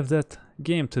 bro. I left that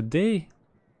game today.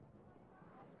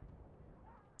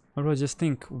 Alright, just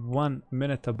think 1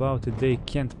 minute about it. They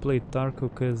can't play Tarkov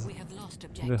because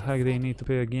the heck they need to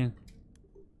play again.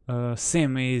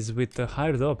 Same is with the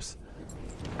hired ops.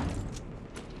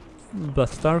 But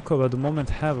Tarkov at the moment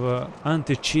have a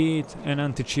anti-cheat, and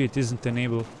anti-cheat isn't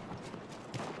enabled.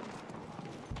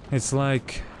 It's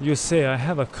like you say I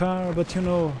have a car, but you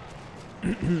know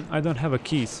I don't have a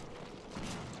keys.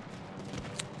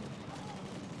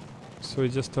 So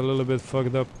it's just a little bit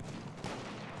fucked up.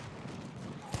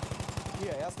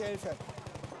 Hier, erste Hilfe.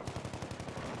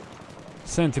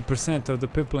 70% of the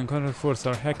people in Contract Force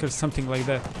are hackers, something like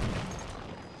that.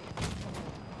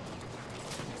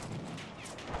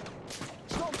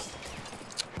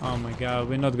 Oh my god,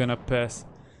 we're not gonna pass.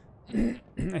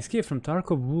 Escape from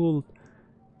Tarkov would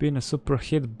be a super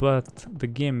hit, but the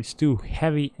game is too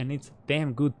heavy and it's a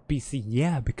damn good PC.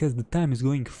 Yeah, because the time is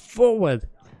going forward,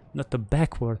 not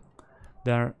backward.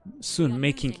 They are soon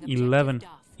making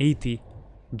 1180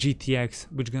 GTX,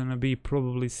 which gonna be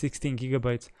probably 16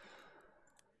 gigabytes.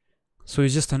 So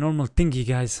it's just a normal thingy,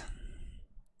 guys.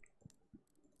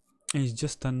 It's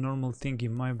just a normal thingy,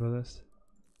 my brothers.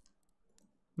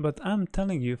 But I'm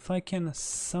telling you, if I can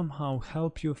somehow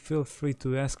help you, feel free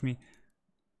to ask me.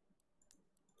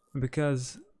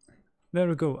 Because there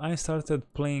we go, I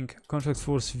started playing Contract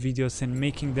Force videos and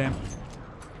making them,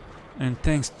 and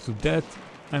thanks to that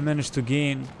I managed to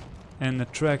gain and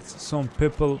attract some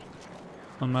people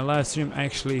on my live stream.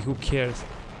 Actually, who cares?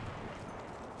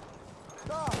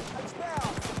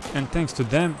 And thanks to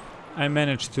them I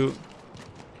managed to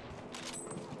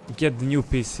get the new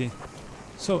PC.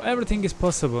 So everything is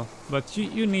possible, but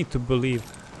you need to believe.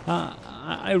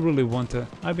 I really want to.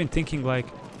 I've been thinking like,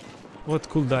 what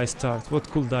could I start? What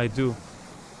could I do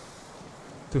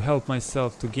to help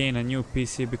myself to gain a new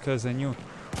PC, because I knew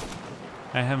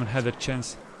I haven't had a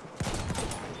chance.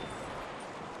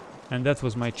 And that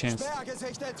was my chance.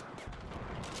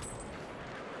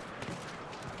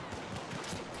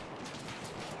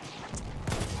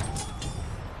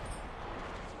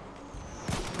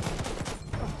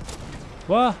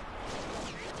 What?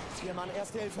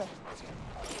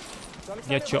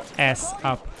 Get your ass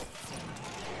up.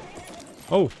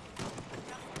 Oh.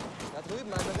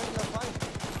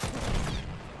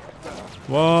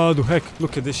 What the heck?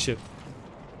 Look at this shit.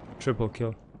 Triple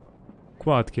kill.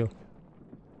 Quad kill.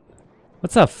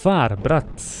 What's up, far, brat?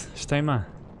 Šta ima?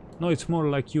 No, it's more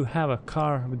like you have a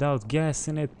car without gas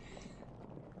in it.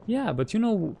 Yeah, but you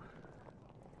know,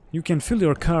 you can fill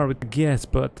your car with gas,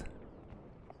 but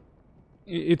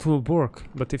it will work.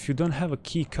 But if you don't have a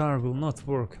key, car will not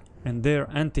work. And their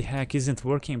anti-hack isn't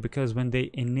working because when they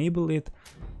enable it,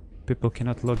 people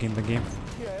cannot log in the game.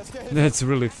 That's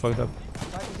really fucked up.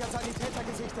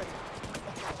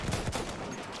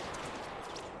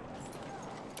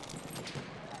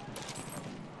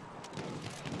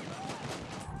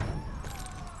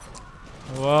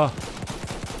 Whoa.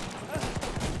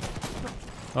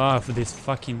 Off this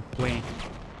fucking plane.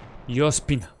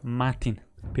 Jospin Matin.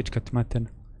 Pičkat maten.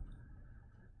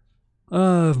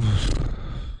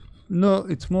 No,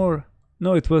 it's more.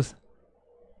 No, it was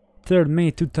 3rd May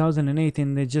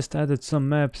 2018. They just added some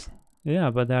maps.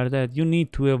 Yeah, but are that you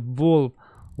need to evolve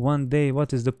one day.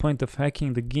 What is the point of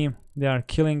hacking the game? They are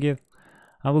killing it.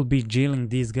 I will be jailing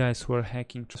these guys who are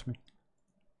hacking. Trust me.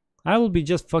 I will be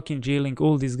just fucking jailing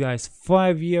all these guys.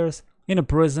 5 years in a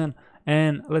prison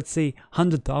and let's say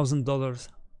 $100,000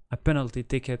 a penalty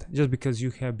ticket just because you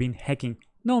have been hacking.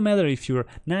 No matter if you're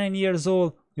 9 years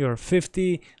old, you're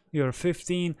 50, you're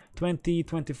 15, 20,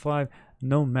 25,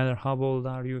 no matter how old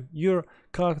are you, you're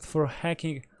caught for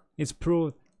hacking. It's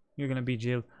proved, you're gonna be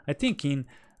jailed. I think in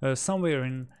somewhere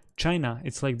in China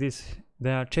it's like this.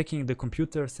 They are checking the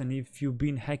computers, and if you've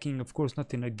been hacking, of course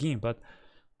not in a game but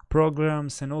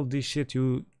programs and all this shit,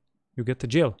 you get to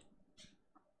jail.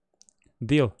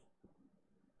 Deal.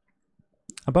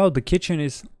 About the kitchen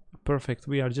is perfect.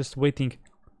 We are just waiting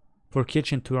for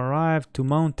kitchen to arrive, to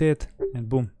mount it, and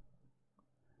boom,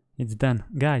 it's done.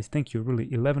 Guys, thank you.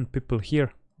 Really, 11 people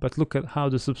here, but look at how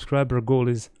the subscriber goal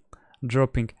is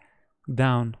dropping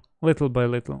down little by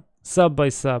little, sub by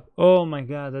sub. Oh my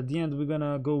god, at the end we're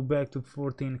gonna go back to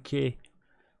 14k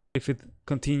if it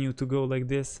continue to go like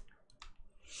this.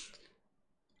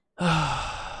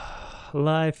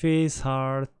 Life is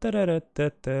hard.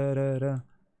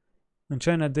 In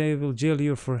China they will jail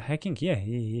you for hacking. Yeah,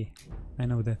 I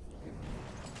know that.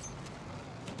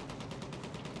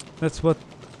 That's what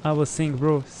I was saying,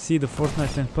 bro. See, the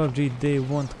Fortnite and PUBG, they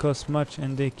won't cost much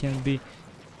and they can be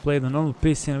played on normal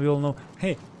PC, and we all know.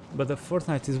 Hey, but the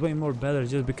Fortnite is way more better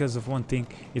just because of one thing.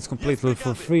 It's completely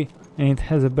for free and it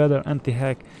has a better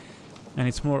anti-hack and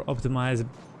it's more optimized,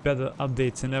 better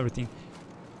updates and everything.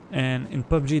 And in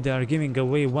PUBG they are giving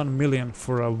away 1 million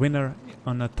for a winner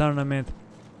on a tournament,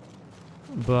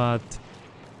 but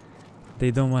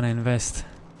they don't want to invest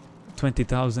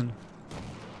 20,000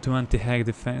 to anti-hack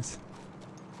defense.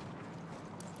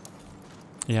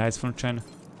 Yeah, it's from China.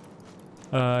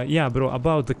 Yeah, bro,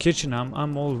 about the kitchen,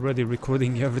 I'm already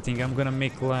recording everything. I'm gonna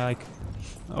make like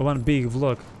one big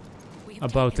vlog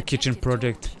about the kitchen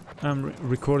project. I'm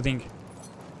recording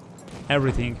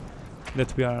everything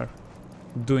that we are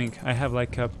doing. I have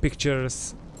like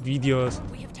pictures, videos,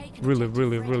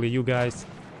 really you guys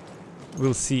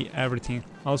will see everything.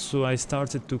 Also, I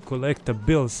started to collect the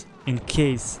bills in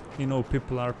case, you know,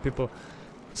 people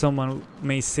someone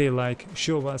may say like,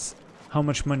 show us how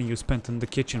much money you spent on the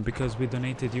kitchen because we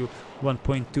donated you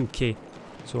 1.2k.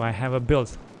 So I have a bill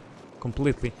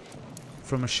completely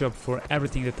from a shop for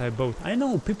everything that I bought. I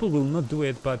know people will not do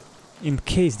it, but in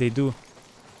case they do,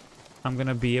 I'm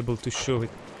gonna be able to show it.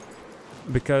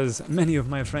 Because many of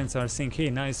my friends are saying, hey,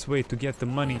 nice way to get the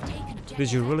money.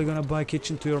 Did you really gonna buy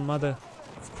kitchen to your mother?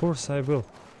 Of course I will.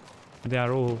 They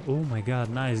are all, oh my god,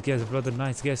 nice guess, brother,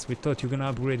 nice guess. We thought you're gonna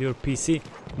upgrade your PC,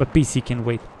 but PC can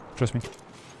wait, trust me.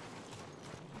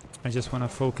 I just wanna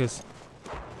focus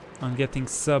on getting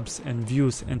subs and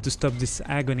views and to stop this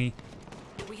agony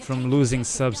from losing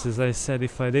subs. As I said,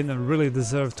 if I didn't really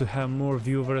deserve to have more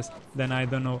viewers, then I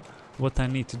don't know what I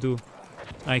need to do.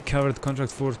 I covered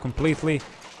Contract Force completely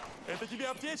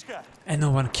and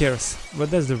no one cares, but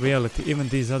that's the reality. Even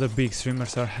these other big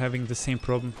streamers are having the same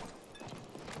problem.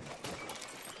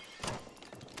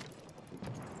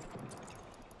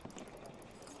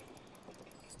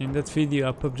 In that video,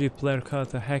 a PUBG player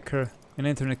caught a hacker in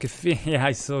internet cafe. Yeah,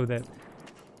 I saw that.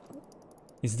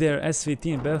 Is there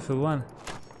SVT in Battlefield 1?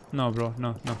 No, bro,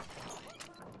 no.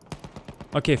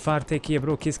 Okay, far, take care,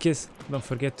 bro. Kiss. Don't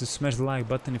forget to smash the like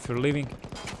button if you're leaving.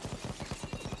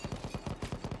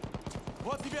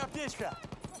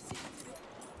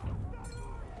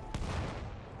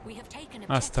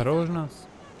 Осторожно.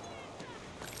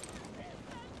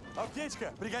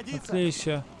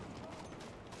 Отлично.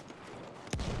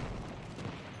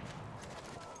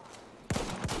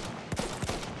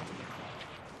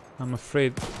 I'm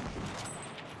afraid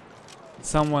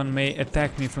Someone may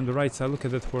attack me from the right side. Look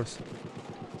at that horse.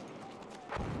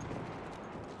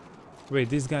 Wait,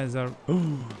 these guys are...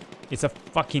 Ooh, it's a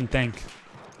fucking tank.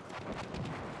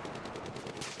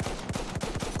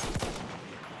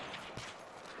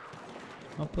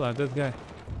 Opla, that guy.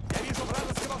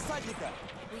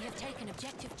 We have taken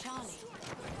objective Charlie.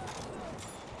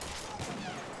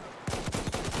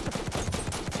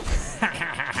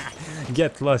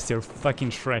 Get lost, you're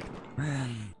fucking Shrek.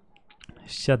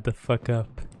 Shut the fuck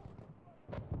up.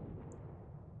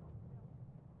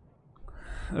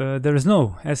 There is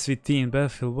no SVT in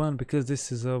Battlefield 1 because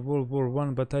this is a World War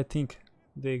 1, but I think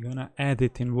they're gonna add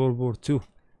it in World War 2.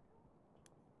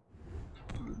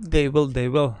 They will.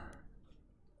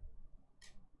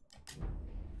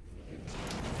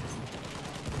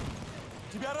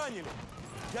 Тебя ранили.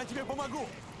 Я тебе помогу.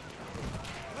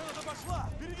 Граната пошла.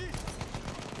 Берегись.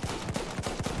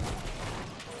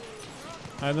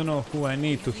 I don't know who I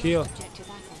need to heal. Objective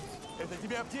apples. Это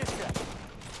тебе аптечка.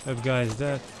 That guy is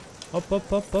dead. Up.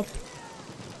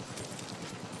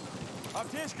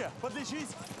 Аптечка, подлечись.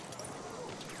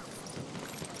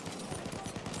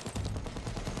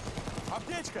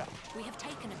 Аптечка. We have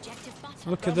taken objective butter.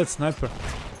 Look at that sniper.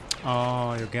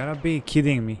 Oh, you gotta be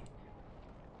kidding me.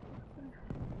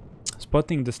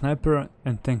 Spotting the sniper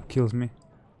and tank kills me.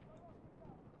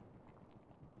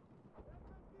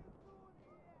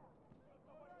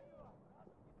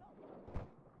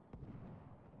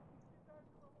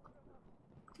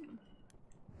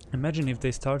 Imagine if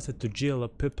they started to jail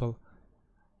people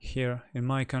here in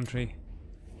my country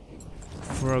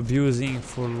for abusing,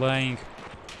 for lying,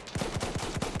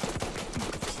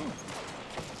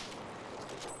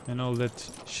 and all that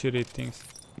shitty things.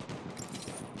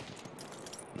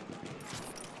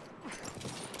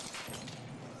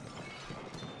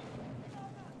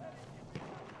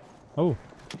 Oh,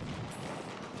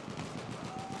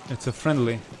 it's a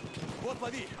friendly. Вот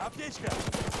лови, аптечка.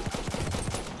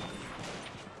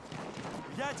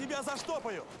 Я тебя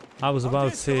заштопаю. I was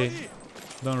about to Аптечка, say, лови.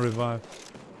 don't revive.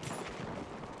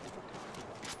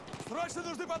 Срочно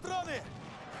нужны патроны.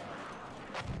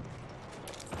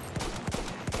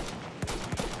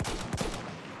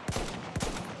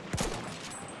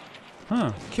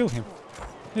 Huh, kill him.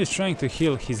 He's trying to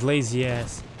heal his lazy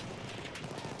ass.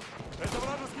 Это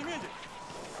вражеский медик.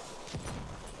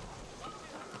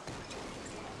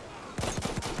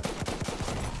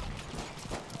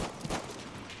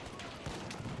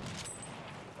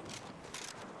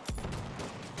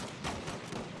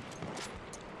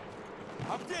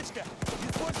 Аптечка.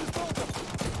 Используй столком.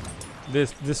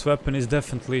 This weapon is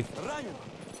definitely Ранен.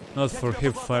 not for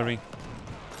hip firing.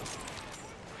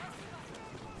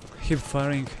 Hip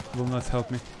firing will not help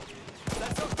me.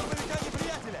 Засек штурмовика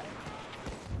неприятеля.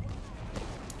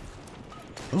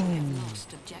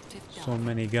 Lost objective So done.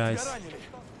 many Тебя guys. ранили.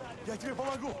 Я тебе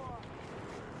помогу.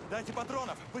 Дайте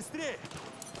патронов. Быстрее.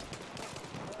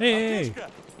 Hey, Аптечка.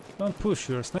 don't push,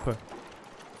 you're a sniper.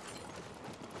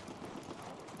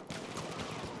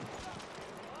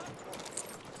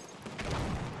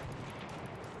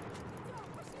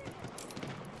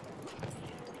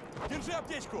 Держи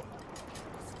аптечку.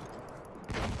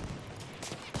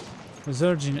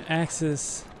 Surgeon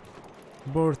access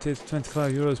aborted,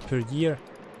 25 euros per year.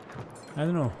 I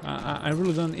don't know. I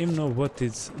really don't even know what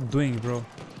it's doing, bro.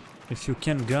 If you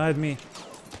can guide me,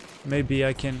 maybe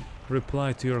I can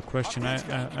reply to your question.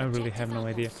 I really have no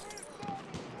idea.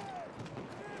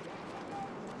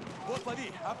 Вот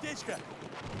лови. Аптечка.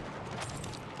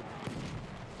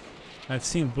 I've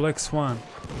seen Black Swan,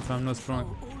 if I'm not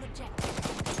wrong. All objectives.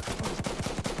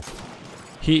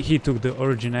 He took the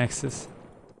origin access.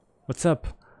 What's up,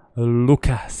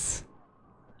 Lucas?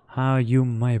 How are you,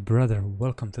 my brother?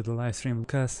 Welcome to the live stream,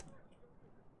 Lucas.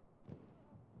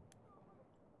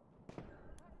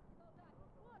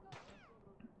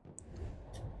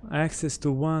 Access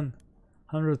to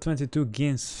 122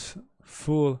 games,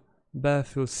 full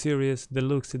Battlefield Series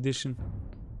Deluxe Edition.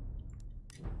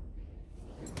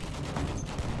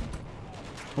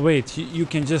 Wait, you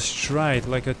can just try it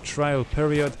like a trial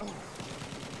period,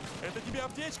 Это тебе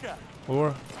аптечка.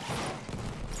 or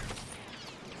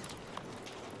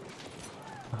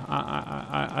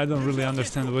I don't really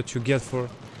understand what you get for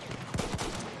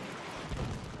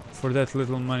that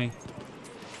little money.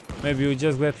 Maybe you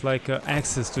just get like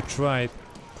access to try it,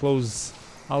 close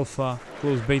alpha,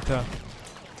 close beta,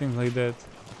 things like that.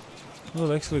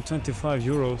 Well, actually 25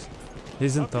 euros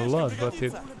isn't a lot, but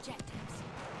it All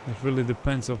objectives. really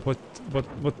depends on what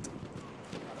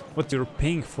you're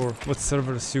paying for, what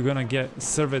servers you're gonna get,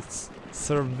 service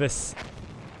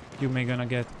you may gonna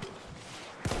get.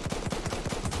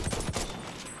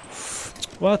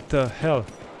 What the hell?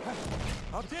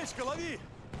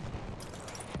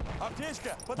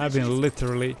 I've been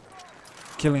literally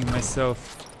killing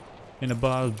myself in a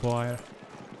barbed wire.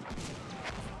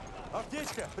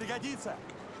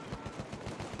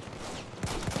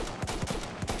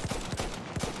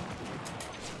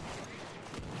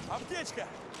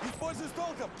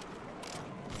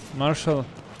 Marshall,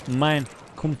 mein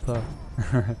Kumpel.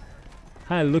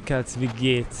 Hi, Lukas, wie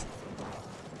geht's?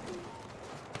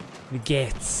 Wie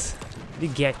geht's? Wie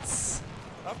geht's?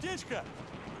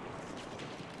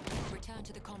 Return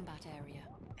to the combat area.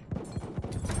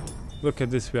 Look at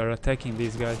this, we are attacking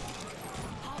these guys.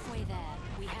 Halfway there,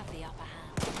 we have the upper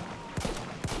hand.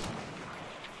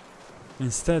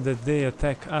 Instead that they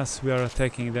attack us, we are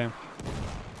attacking them.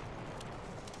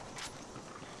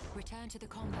 Return to the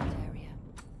combat area.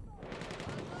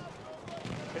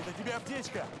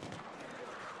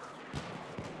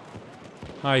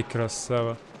 Ай,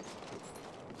 красава.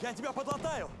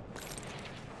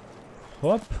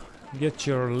 Hop, get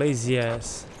your lazy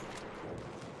ass.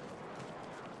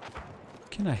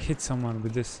 Can I hit someone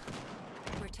with this?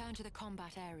 Return to the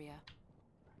combat area.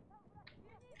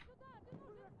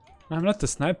 I'm not a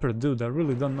sniper, dude. I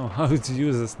really don't know how to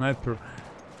use a sniper.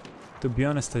 To be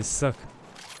honest, I suck.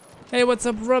 Hey, what's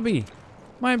up, Robbie?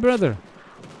 My brother.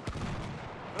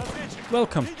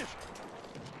 Welcome.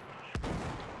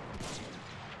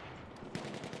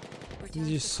 Return You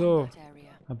to the saw combat area.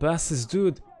 a bastard,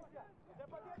 dude.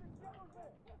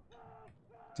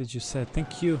 Did you say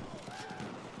thank you?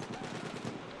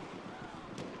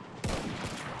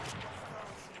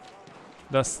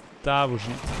 Das da уже.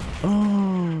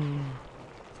 Oh,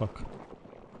 fuck.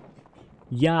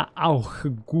 Ja auch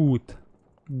gut.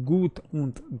 Gut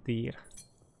und dir.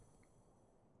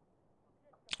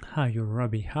 How you,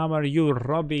 Robbie? How are you,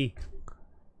 Robbie?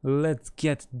 Let's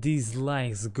get these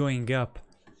likes going up.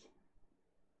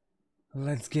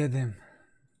 Let's get them.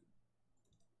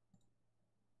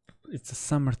 It's a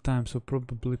summertime, so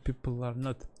probably people are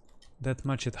not that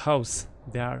much at house.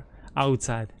 They are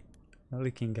outside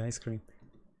licking ice cream.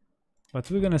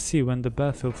 But we're gonna see when the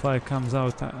Battlefield 5 comes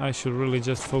out. I should really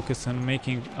just focus on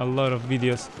making a lot of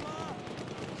videos.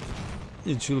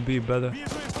 It should be better.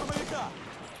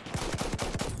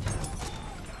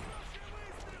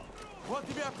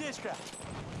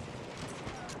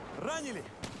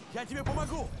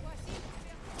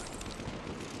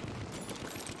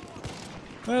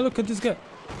 Hey, look at this guy.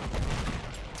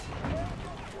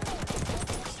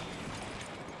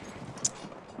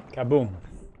 Kaboom.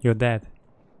 You're dead.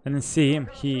 I didn't see him.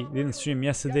 He didn't stream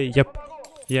yesterday. Yep.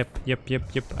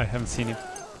 I haven't seen him.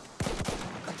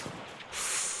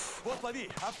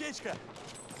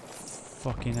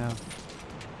 Fucking hell.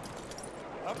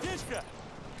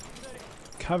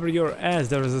 Cover your ass.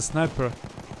 There is a sniper.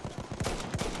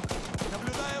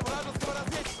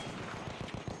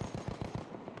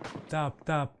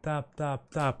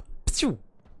 Tap. Psiu.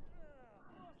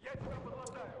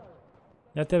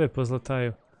 Ja tebe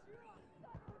pozlataju.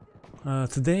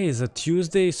 Today is a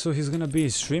Tuesday, so he's gonna be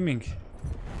streaming.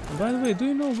 By the way, do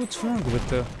you know what's wrong with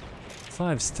the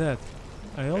 5 stat?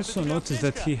 I also noticed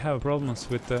that he have problems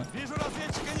with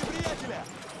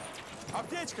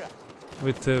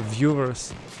the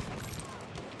viewers.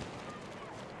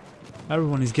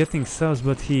 Everyone is getting subs,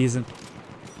 but he isn't.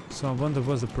 So I wonder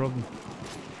what's the problem.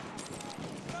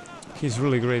 He's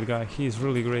really great guy. He's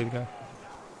really great guy.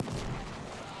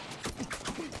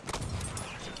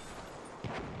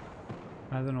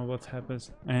 I don't know what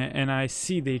happens. And I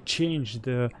see they changed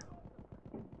the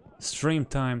stream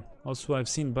time. Also, I've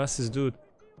seen buses do it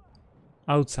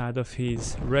outside of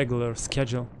his regular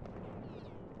schedule.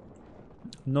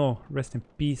 No, rest in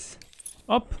peace.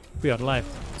 Up, we are live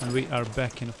and we are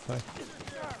back in a fight.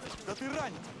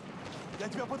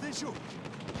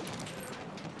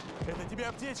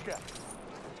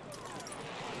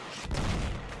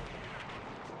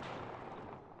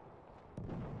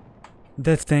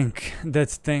 That tank.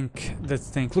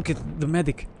 Look at the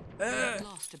medic.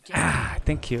 Lost objective.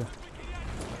 Thank you.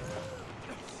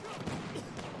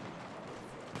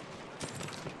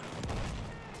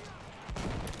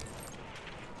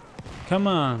 Come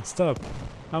on, stop.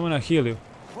 I wanna heal you.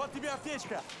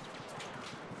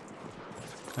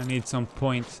 I need some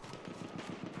points.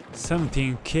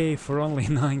 17k for only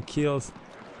 9 kills.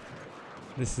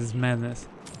 This is madness.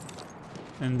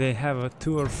 And they have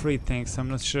 2 or 3 tanks, I'm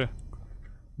not sure.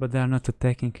 But they are not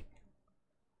attacking.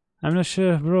 I'm not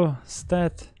sure, bro.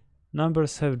 Stat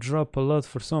numbers have dropped a lot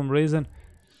for some reason.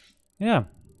 Yeah,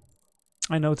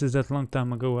 I noticed that long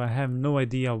time ago. I have no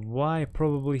idea why.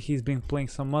 Probably he's been playing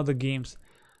some other games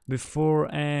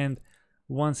before, and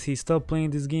once he stopped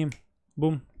playing this game,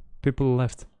 boom, people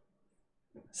left.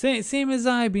 Same as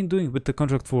I've been doing with the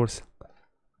contract force.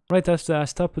 Right after I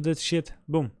stopped with that shit,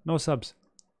 boom, no subs.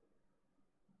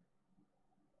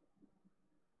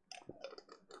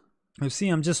 You see,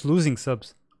 I'm just losing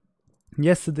subs.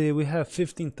 Yesterday we have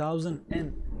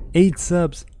 15,008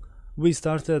 subs. We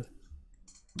started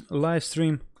a live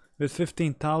stream with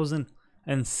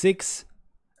 15,006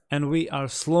 and we are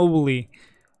slowly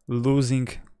losing.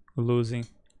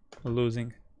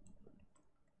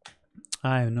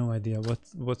 I have no idea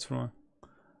what's wrong.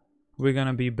 We're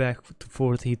gonna be back to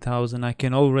 40,000. I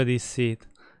can already see it.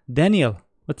 Daniel,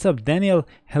 what's up, Daniel?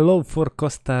 Hello for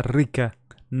Costa Rica.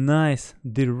 Nice,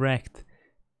 direct.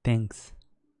 Thanks.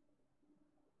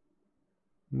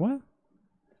 What?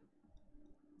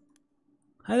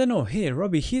 I don't know. Hey,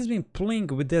 Robbie, he's been playing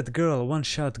with that girl, One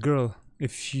Shot Girl.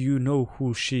 If you know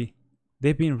who she.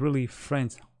 They've been really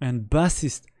friends. And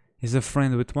Bassist is a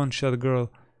friend with One Shot Girl.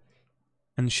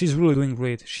 And she's really doing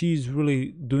great. She's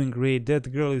really doing great.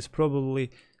 That girl is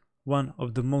probably one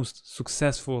of the most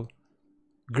successful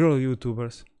girl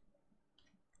YouTubers.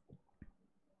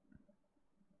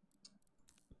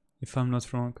 If I'm not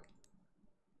wrong.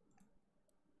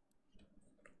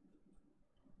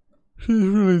 She's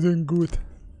really doing good.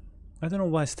 I don't know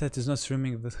why Stat is not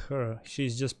streaming with her.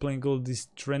 She's just playing all these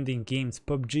trending games.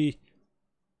 PUBG,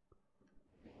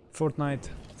 Fortnite,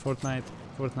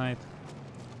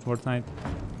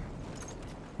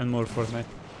 and more Fortnite.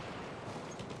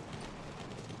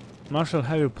 Marshall,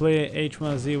 have you played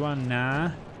H1Z1?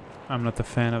 Nah, I'm not a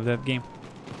fan of that game.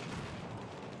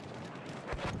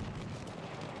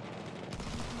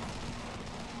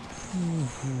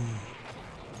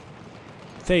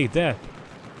 Take that.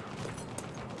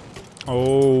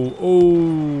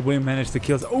 Oh, we managed to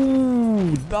kill.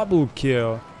 Oh, double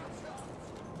kill.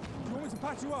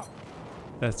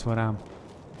 That's what I'm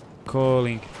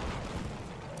calling.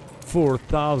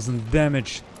 4,000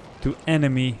 damage to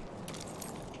enemy.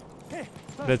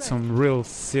 That's some real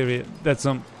serious. That's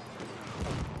some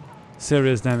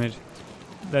serious damage.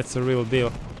 That's a real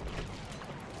deal.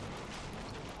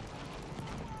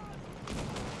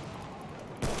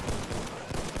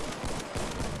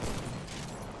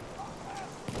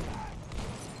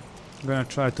 I'm gonna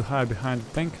try to hide behind the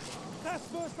tank. That's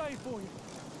first aid for you.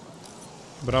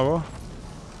 Bravo.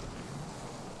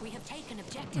 We have taken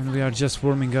objective. And we are just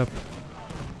warming up.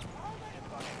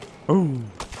 Oh,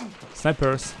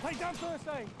 snipers. Take down first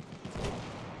aid.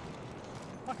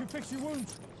 I can fix your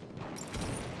wounds.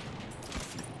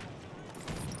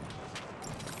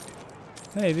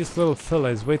 Hey, this little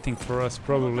fella is waiting for us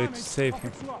probably to save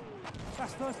him.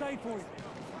 That's first aid for you.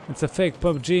 It's a fake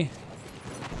PUBG.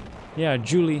 Yeah,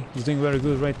 Julie is doing very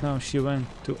good right now. She went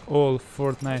to all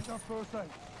Fortnite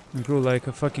and grew like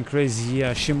a fucking crazy.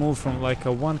 Yeah, she moved from like a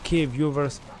 1k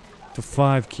viewers to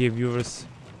 5k viewers.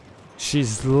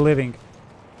 She's living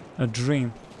a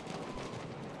dream.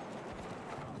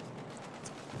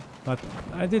 But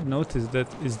I did notice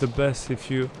that it's the best if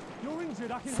you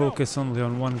focus only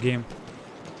on one game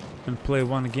and play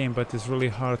one game, but it's really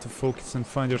hard to focus and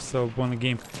find yourself one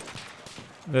game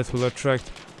that will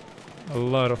attract a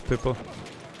lot of people.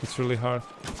 It's really hard.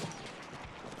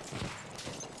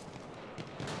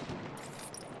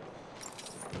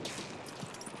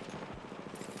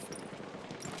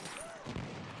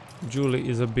 Julie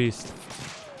is a beast.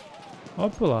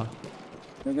 Opala,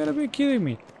 you gotta be kidding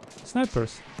me.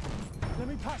 Snipers. Let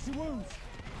me patch your wounds.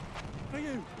 For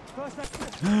you. First aid.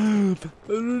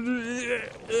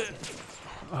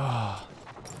 Ah.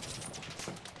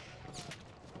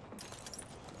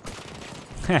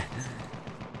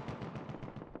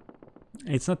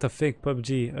 It's not a fake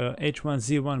PUBG.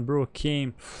 H1Z1 bro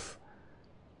came,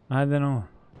 I don't know,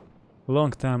 a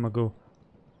long time ago.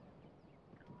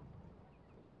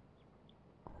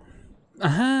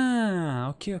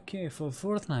 Aha, okay, for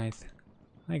Fortnite.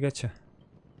 I gotcha.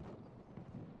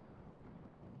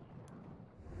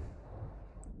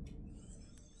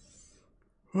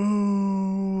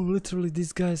 Oh, literally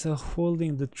these guys are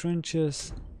holding the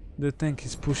trenches. The tank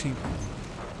is pushing.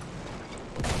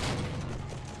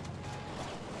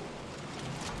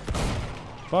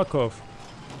 Fuck off.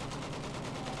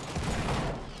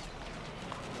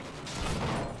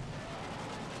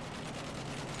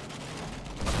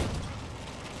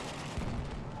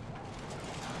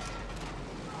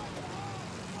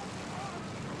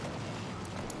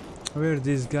 Where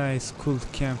these guys could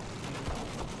camp?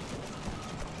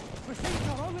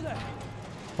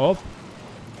 Up.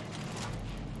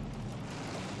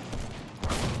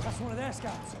 That's one of their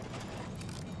scouts.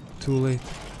 Too late.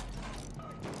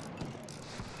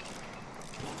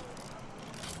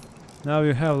 Now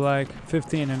you have like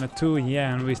 15 and a 2,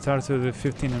 yeah, and we started with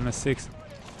 15 and a 6.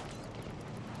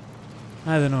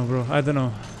 I don't know, bro, I don't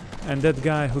know. And that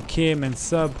guy who came and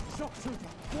sub,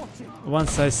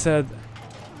 once I said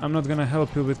I'm not gonna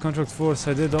help you with Contract Force,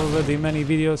 I did already many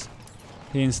videos,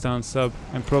 he instant sub.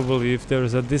 And probably if there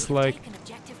is a dislike,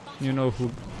 you know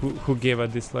who gave a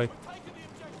dislike.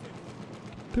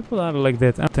 People are like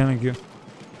that, I'm telling you.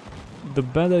 The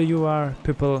better you are,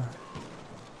 people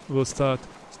will start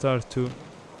to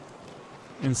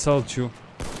insult you.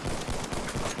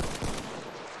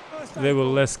 They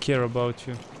will less care about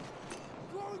you.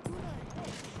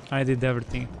 I did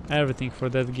everything for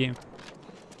that game.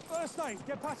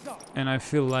 And I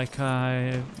feel like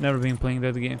I've never been playing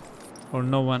that game. Or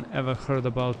no one ever heard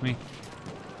about me.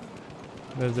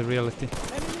 That's the reality.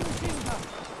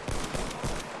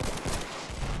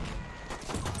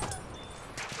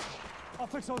 I'll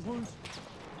fix those wounds.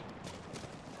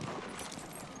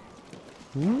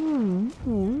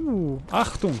 Ooh,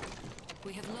 Achtung!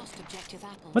 We have lost objective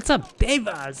Apple. What's up,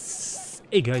 Devas?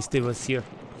 Hey guys, Devas here.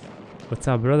 What's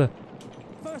up, brother?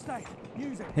 First aid,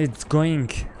 use it. It's going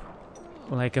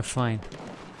like a fine.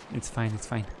 It's fine, it's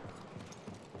fine.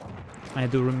 I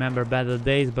do remember better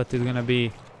days, but it's gonna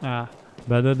be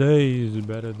better days,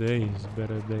 better days,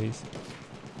 better days.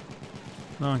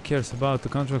 No one cares about the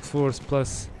Contract Force,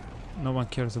 plus no one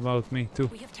cares about me too.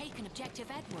 We have taken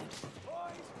objective Edward.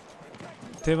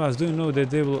 Tevas, do you know that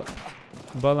they will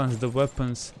balance the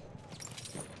weapons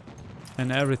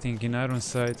and everything in Iron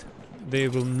Sight? They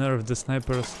will nerf the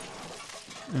snipers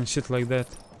and shit like that.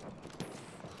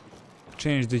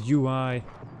 Change the UI,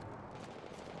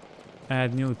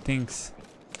 add new things,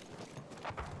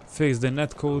 fix the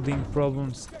netcoding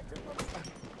problems.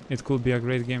 It could be a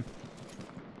great game.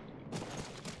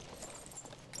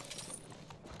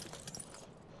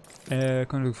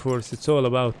 Contract Force, it's all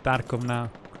about Tarkov now.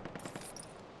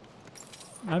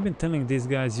 I've been telling these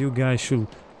guys, you guys should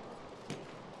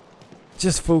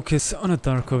just focus on a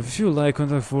Tarkov. If you like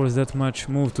Contract Force that much,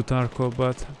 move to Tarkov,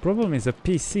 but problem is a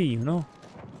PC, you know?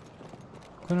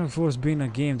 Contract Force being a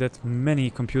game that many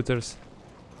computers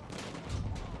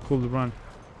could run.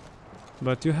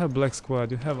 But you have Black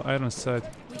Squad, you have Iron Sight,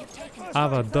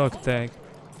 Ava Dog Tag.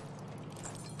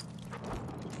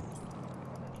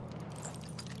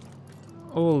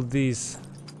 All these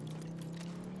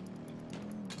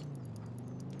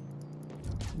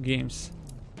games,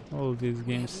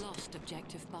 Lost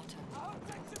objective butter.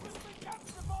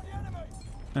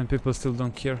 and people still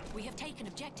don't care. We have taken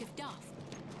objective Duff.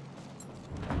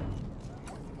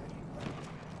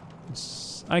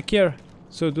 I care,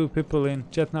 so do people in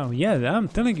chat now. Yeah, I'm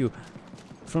telling you,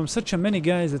 from such a many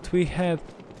guys that we had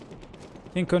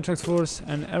in Contract Force,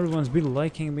 and everyone's been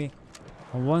liking me.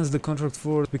 And once the Contract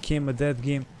Force became a dead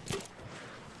game,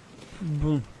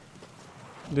 boom,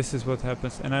 this is what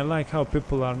happens. And I like how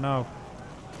people are now,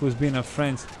 who's been a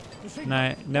friend, and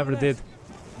I never did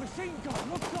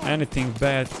anything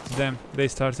bad to them. They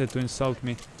started to insult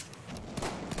me,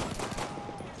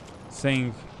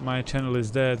 saying my channel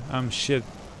is dead, I'm shit.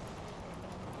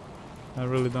 I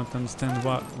really don't understand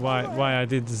why I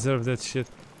did deserve that shit,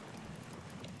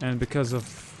 and because of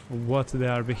what they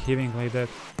are behaving like that.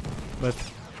 But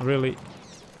really,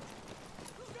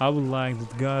 I would like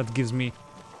that God gives me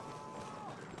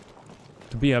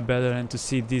to be a better and to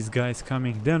see these guys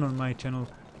coming down on my channel,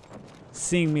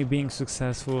 seeing me being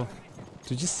successful,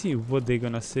 to just see what they're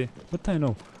gonna say. But I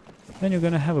know, then you're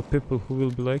gonna have a people who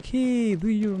will be like, hey, do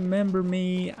you remember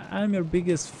me? I'm your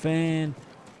biggest fan.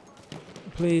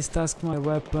 Please task my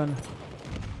weapon.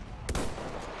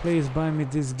 Please buy me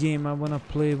this game, I wanna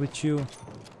play with you.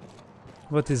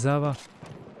 What is Ava?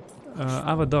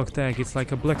 Ava Dog Tag, it's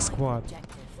like a Black Squad.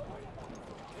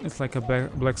 It's like a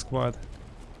Black Squad.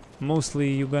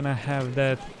 Mostly you're gonna have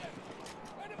that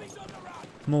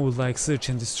mode like Search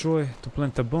and Destroy to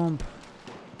plant a bomb.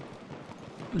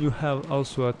 You have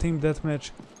also a team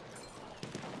deathmatch.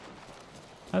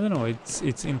 I don't know,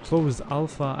 it's in closed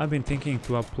alpha. I've been thinking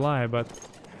to apply, but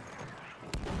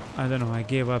I don't know, I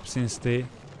gave up since they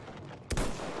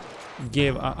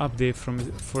gave an update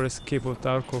for Escape of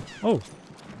Tarkov. Oh!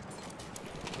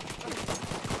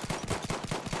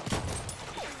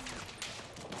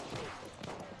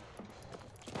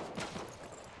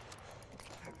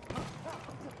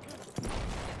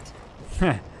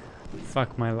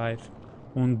 Fuck my life.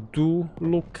 Und du,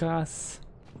 Lukas,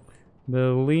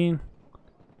 Berlin,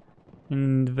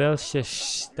 in welche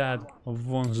Stadt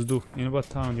wohnst du? In what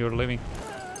town you're living?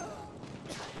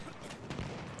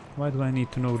 Why do I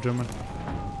need to know German?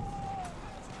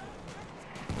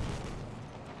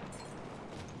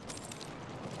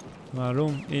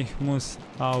 Warum ich muss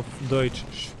auf Deutsch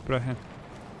sprechen?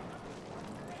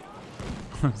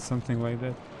 Something like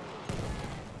that.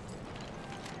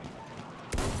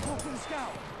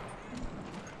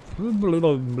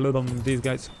 These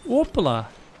guys. Opala!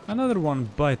 Another one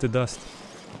bite the dust.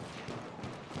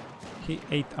 He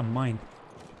ate a mine.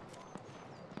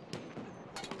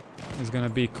 It's gonna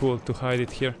be cool to hide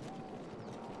it here.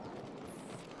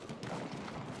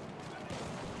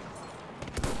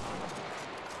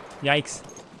 Yikes!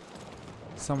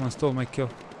 Someone stole my kill.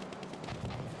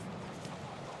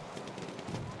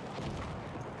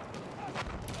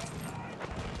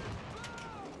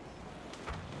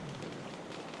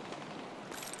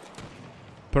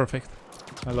 Perfect.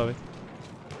 I love it.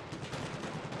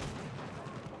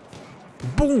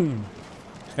 Boom!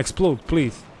 Explode,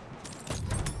 please.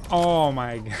 Oh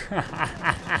my god.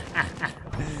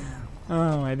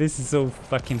 Oh my, this is so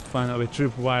fucking fun with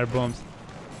tripwire bombs.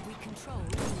 We control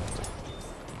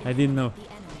I didn't know. the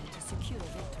enemy to secure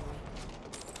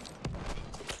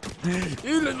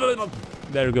victory.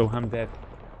 There you go, I'm dead.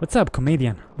 What's up,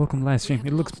 comedian? Welcome live stream.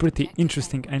 It looks pretty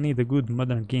interesting. I need a good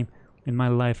modern game in my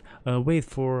life. Wait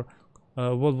for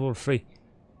World War 3.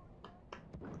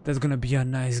 That's gonna be a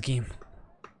nice game.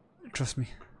 Trust me.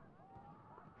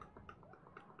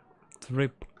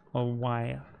 Trip a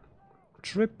wire.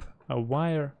 Trip a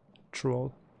wire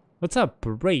troll. What's up,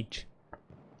 Rage?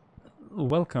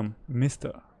 Welcome,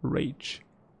 Mr. Rage.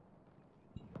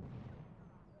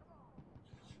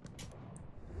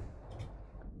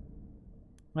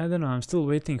 I don't know, I'm still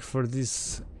waiting for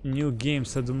these new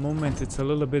games. At the moment it's a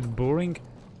little bit boring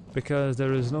because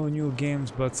there is no new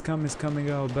games, but Scum is coming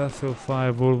out, Battlefield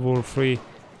 5, World War 3.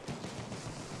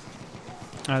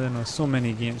 I don't know, so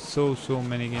many games, so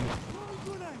many games.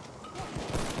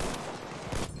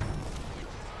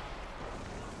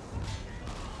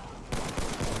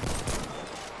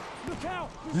 Look out!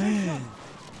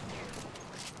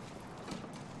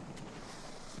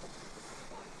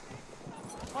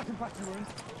 I can patch you in.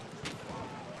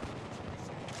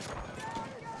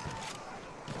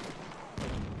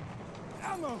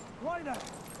 Ammo! Right there!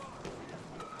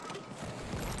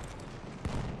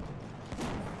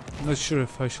 Not sure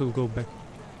if I should go back.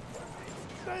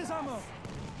 There's ammo!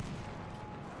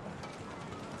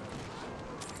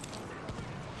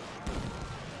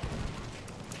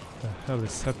 The hell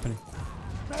is happening?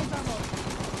 There's ammo!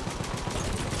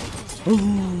 Oh,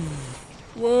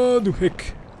 what the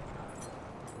heck?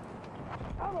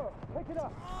 Ammo! Pick it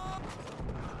up!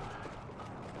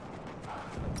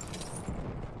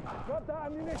 Grab that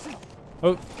ammunition!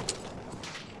 Oh.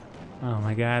 Oh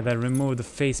my god, I removed the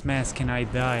face mask and I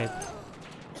died.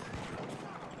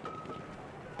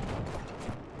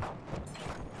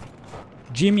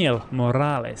 Jimiel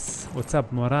Morales. What's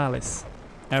up, Morales?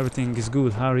 Everything is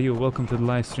good. How are you? Welcome to the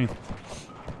live stream.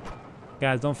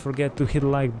 Guys, don't forget to hit the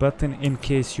like button in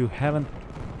case you haven't.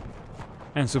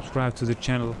 And subscribe to the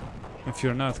channel. If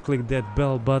you're not, click that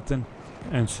bell button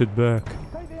and sit back.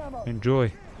 Take the ammo!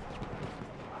 Enjoy.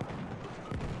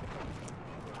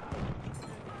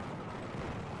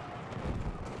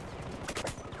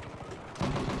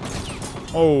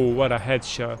 Oh, what a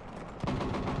headshot.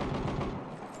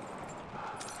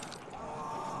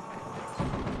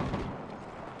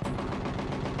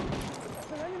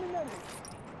 That's an enemy medic!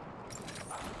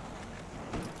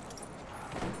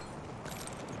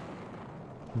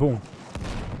 Boom.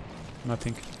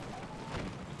 Nothing.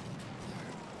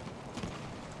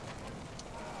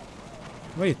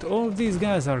 Wait, all these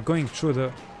guys are going through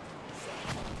the...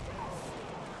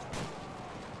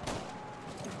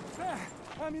 There!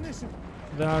 Ammunition!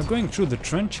 They are going through the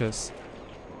trenches.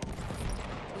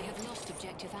 We have lost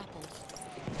objective apples.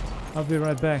 I'll be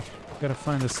right back. Gotta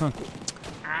find the song.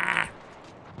 Ah!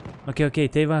 Okay,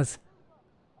 Tevaz.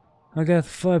 I got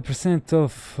 5%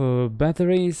 of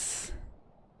batteries.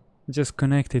 Just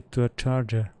connected to a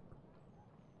charger.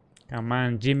 Come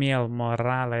on, Jimiel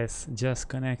Morales. Just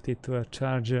connected to a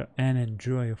charger and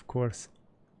enjoy, of course.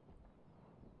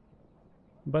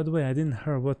 By the way, I didn't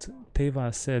hear what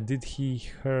Teva said. Did he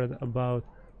heard about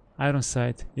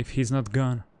Ironside if he's not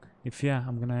gone? If yeah,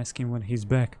 I'm gonna ask him when he's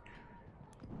back.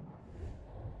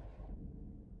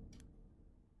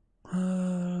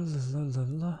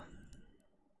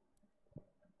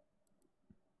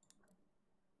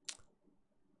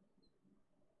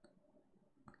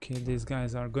 Okay, these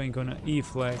guys are going on an E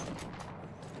flag.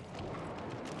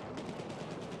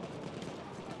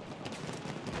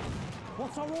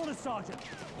 What's our order, Sergeant?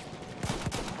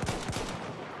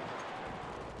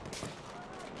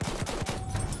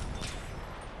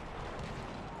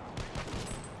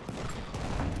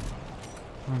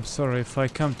 I'm sorry, if I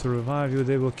come to revive you,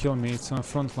 they will kill me. It's on the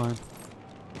front line.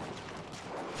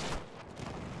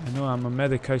 I know I'm a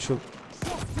medic, I should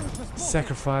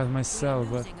sacrifice myself,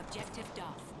 but... Losing objective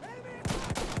Duff.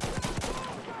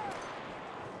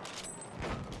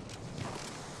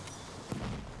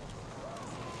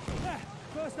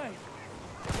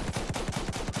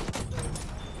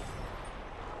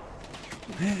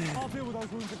 I'll deal with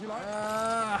those wounds if you like.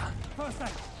 First aid.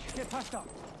 Get patched up.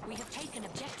 We have taken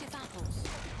objective apples.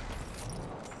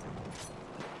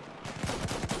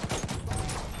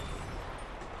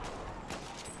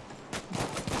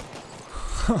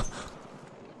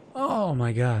 Oh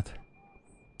my god.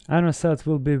 Iron Set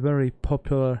will be very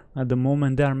popular at the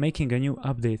moment. They are making a new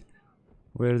update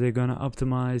where they're gonna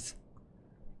optimize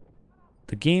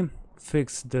the game,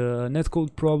 fix the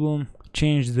netcode problem,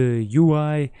 change the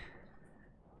UI,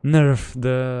 nerf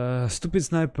the stupid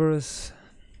snipers.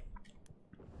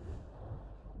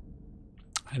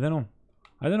 I don't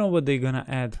know what they're gonna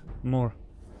add more.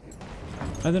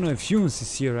 I don't know if Funes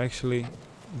is here actually.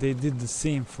 They did the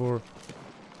same for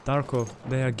Tarkov.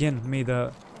 They again made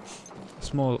a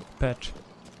small patch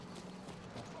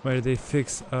where they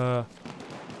fix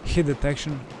hit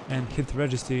detection and hit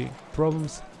registry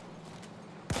problems.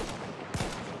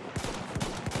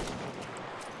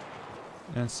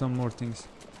 And some more things.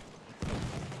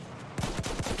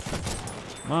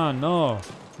 Man, no.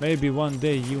 Maybe one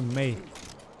day you may.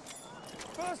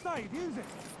 First aid, use it.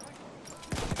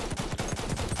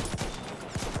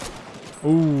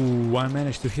 Ooh, I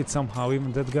managed to hit somehow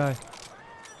even that guy.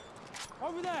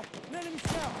 Over there, let him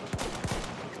scout.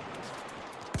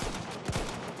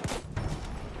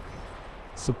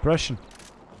 Suppression.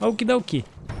 Okie dokie.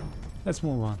 Let's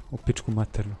move on. U pičku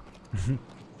maternu.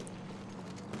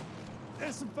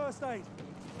 There's some first aid.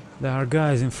 There are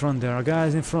guys in front, there are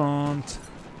guys in front.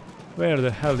 Where the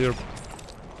hell you're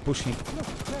pushing? Look,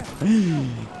 there.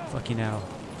 Fucking hell.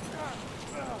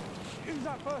 Use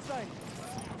that first aid.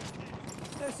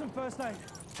 There's some first aid.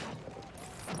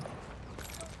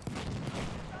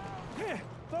 Here,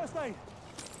 first aid.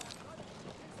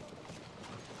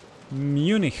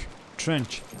 Munich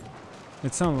trench.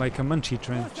 It sounds like a Munchie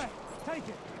trench. First aid. Take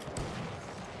it.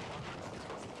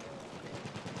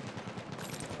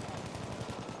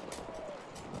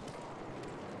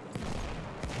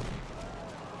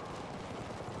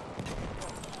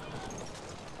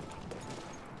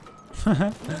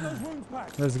 Get those wounds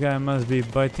back. This guy must be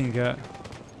biting a...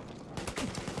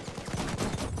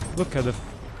 Look at the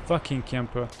fucking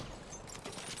camper.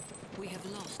 We have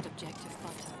lost objective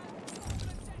butter.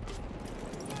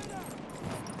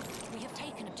 We have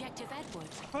taken objective Edward.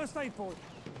 First aid for you.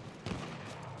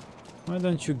 Why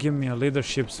don't you give me a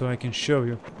leadership so I can show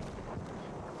you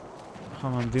how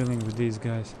I'm dealing with these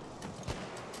guys?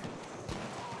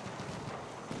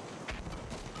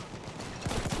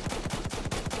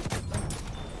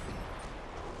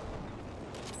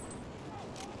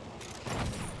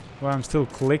 Why I'm still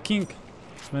clicking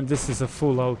when this is a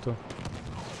full auto.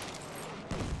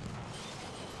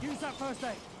 Use that first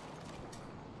aid.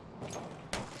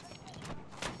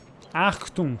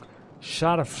 Achtung!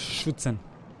 Scharfschützen.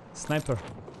 Sniper.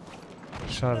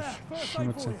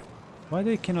 Scharfschützen. Why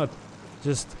they cannot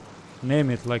just name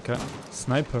it like a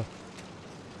sniper?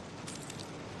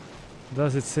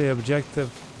 Does it say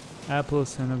objective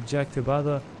apples and objective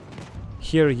other?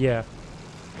 Here, yeah.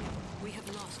 We have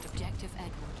lost objective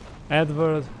Edward.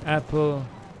 Edward, apple.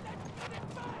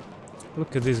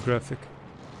 Look at this graphic.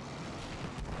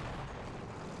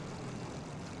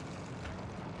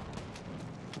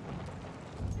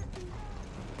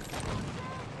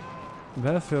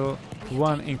 Battlefield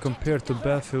 1 in compared to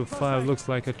Battlefield 5 looks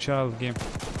like a child game. The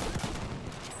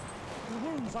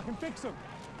wounds, I can fix them.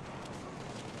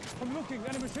 I'm looking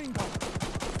at a machine gun.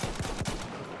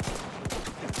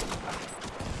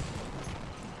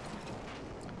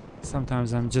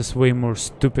 Sometimes I'm just way more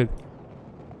stupid.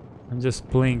 I'm just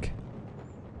playing.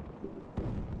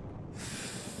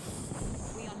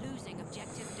 We are losing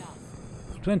objective Duff.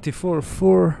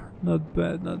 24-4. Not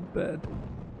bad, not bad.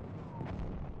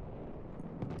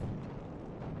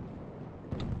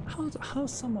 How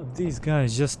some of these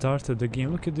guys just started the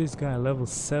game? Look at this guy, level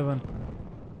 7.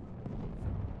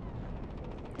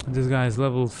 This guy is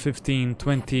level 15,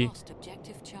 20. Lost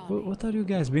objective Charlie. What are you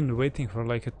guys been waiting for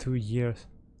like 2 years?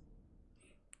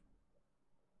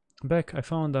 Back, I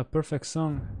found a perfect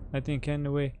song, I think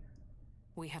anyway.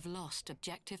 We have lost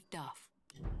objective Duff.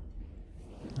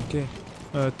 Okay.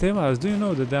 Tevas, do you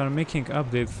know that they are making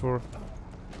update for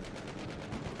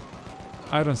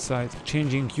Ironside,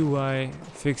 changing UI,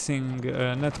 fixing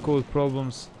netcode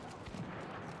problems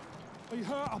Are you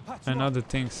hurt? I'll patch and you up. other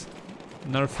things,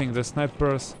 nerfing the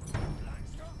snipers.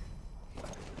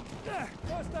 There,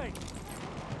 first aid.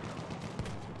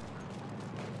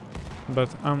 But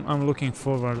I'm looking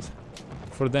forward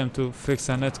for them to fix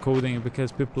a netcoding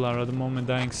because people are at the moment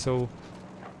dying so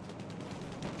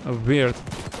weird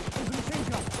There's a machine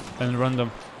gun. and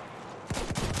random.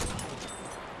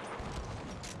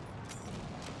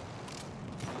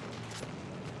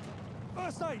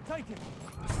 First aid, take it.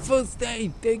 First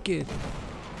aid, take it.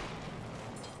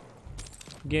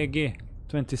 GG.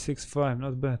 26-5,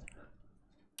 not bad.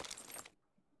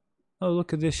 Oh,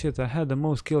 look at this shit. I had the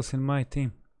most kills in my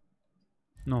team.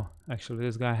 No, actually,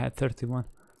 this guy had 31.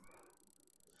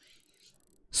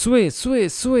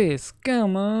 Swiss,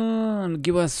 come on,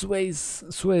 give us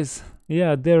Swiss.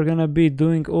 Yeah, they're gonna be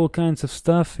doing all kinds of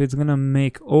stuff. It's gonna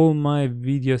make all my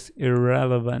videos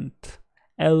irrelevant.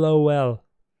 LOL.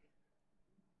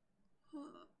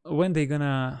 When they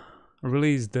gonna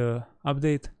release the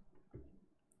update?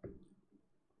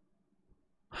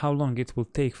 How long it will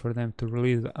take for them to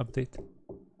release the update?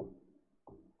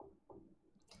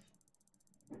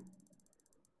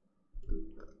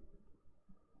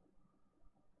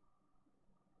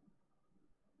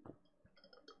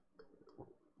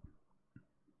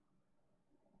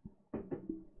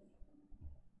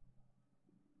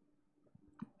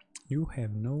 You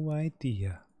have no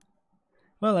idea.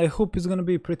 Well, I hope it's gonna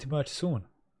be pretty much soon.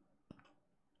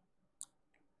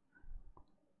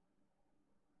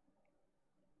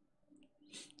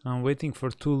 I'm waiting for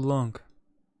too long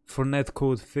for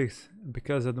netcode fix,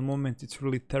 because at the moment it's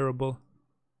really terrible.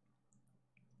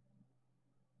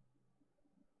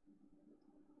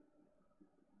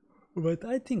 But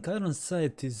I think Iron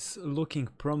Sight is looking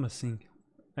promising.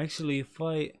 Actually, if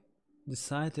I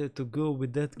decided to go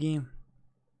with that game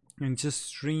and just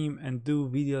stream and do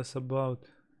videos about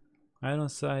Iron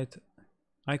Sight,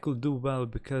 I could do well,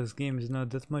 because game is not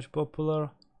that much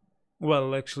popular.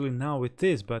 Well, actually now it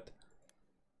is, but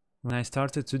when I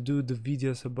started to do the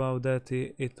videos about that,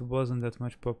 it wasn't that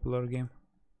much popular game.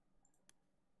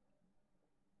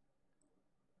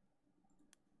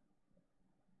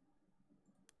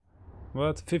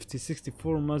 What?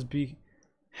 50-64 must be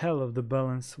hell of the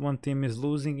balance. One team is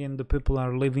losing and the people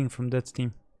are leaving from that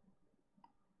team.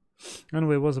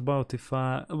 Anyway, was about to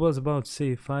say,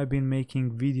 if I've been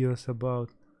making videos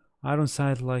about Iron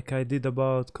Sight like I did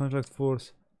about Contract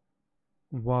Force,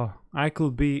 wow, I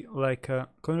could be like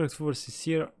Contract Force is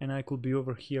here and I could be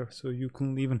over here, so you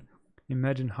can even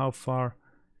imagine how far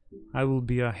I will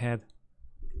be ahead.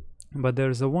 But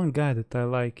there's a one guy that I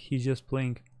like. He's just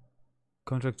playing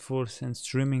Contract Force and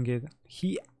streaming it.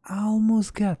 He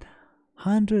almost got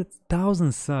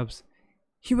 100,000 subs.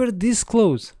 He were this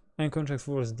close, and Contract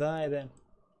Force died, and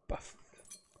puff,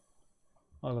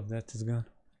 all of that is gone.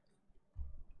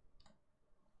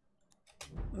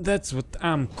 That's what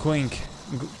I'm calling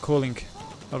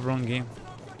a wrong game.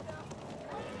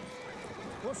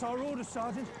 What's our order,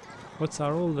 Sergeant? What's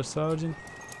our order, Sergeant?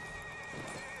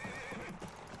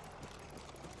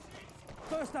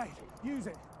 First aid, use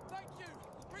it. Thank you.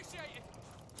 Appreciate it.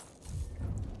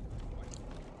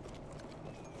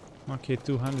 Okay,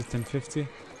 250.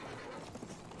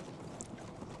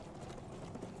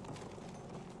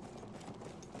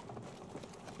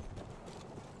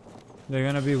 They're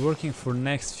gonna be working for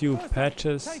next few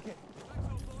patches. Take it.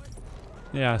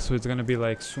 Yeah, so it's gonna be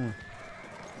like soon.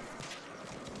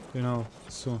 You know,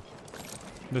 soon.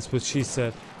 That's what she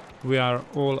said. We are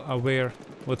all aware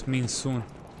what means soon.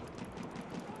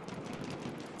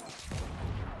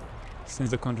 Since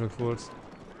the Contract Force.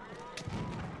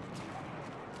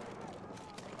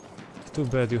 Too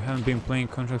bad you haven't been playing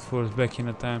Contract Force back in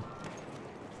a time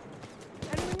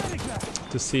Enemy medic there.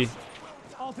 to see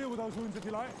I'll deal with those wounds if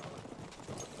you like.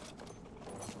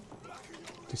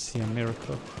 a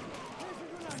miracle.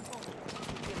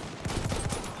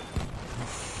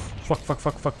 Fuck. First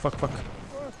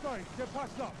aid, get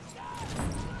packed up.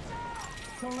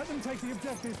 Don't let them take the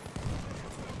objective.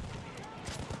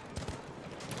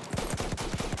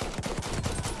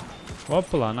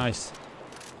 Hoppala, nice.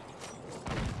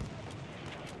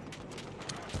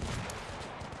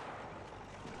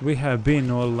 We have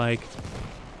been all like,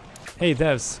 hey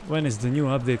devs, when is the new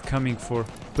update coming for?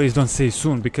 Please don't say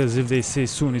soon, because if they say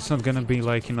soon, it's not gonna be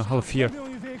like in a half year. Be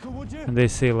on your vehicle, would you? And they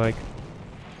say like,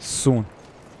 soon.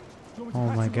 Do you want me to Oh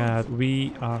patch my you up? god,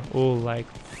 we are all like,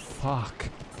 fuck.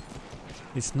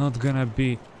 It's not gonna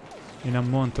be in a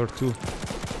month or two.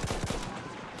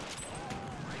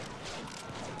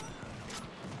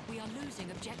 We are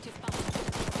losing objective Butter.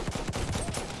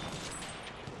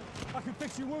 I can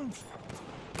fix your wounds.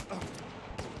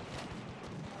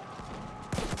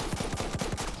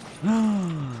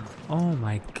 Oh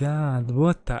my god,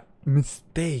 what a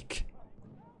mistake.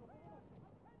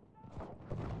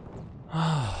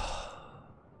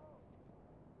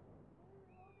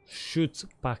 Shoot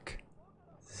pack.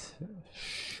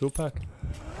 Shoot pack.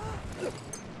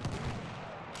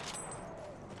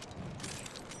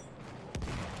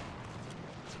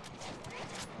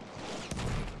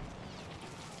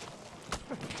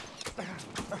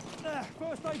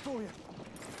 First First aid for you.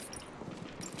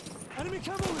 Enemy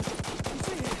cavalry. You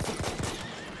see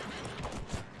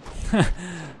it?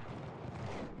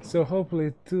 So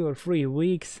hopefully 2 or 3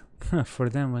 weeks for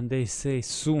them when they say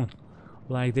soon.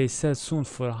 Like they said soon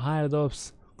for hired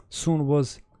ops. Soon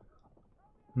was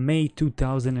May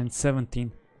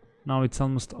 2017. Now it's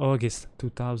almost August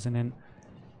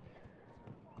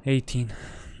 2018.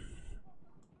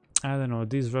 I don't know,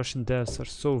 these Russian devs are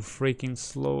so freaking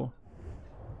slow.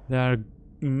 They are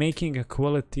making a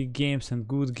quality games and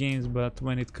good games, but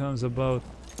when it comes about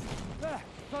There.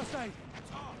 First aid.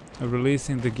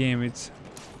 releasing the game, it's,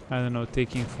 I don't know,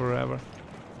 taking forever.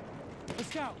 A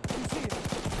scout. You see it?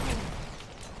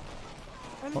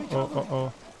 Enemy Oh, cavalry.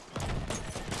 oh.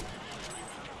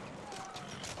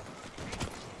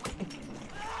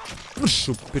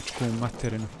 Pršu pičku u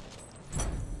materinu.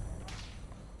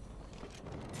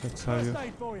 That's how you... First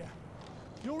aid for you.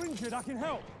 You're injured. I can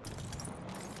help.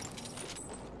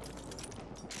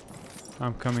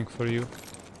 I'm coming for you.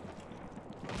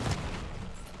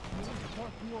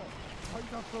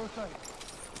 Take that first aid.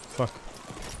 Fuck.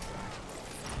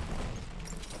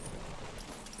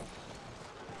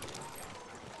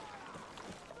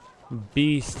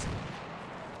 Beast.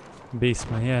 Beast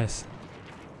my ass.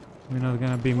 We're not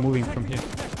gonna be moving from here.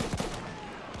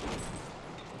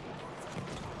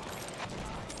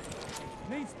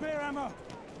 Need spare ammo.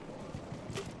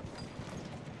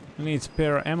 I need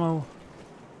spare ammo.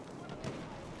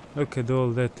 Look at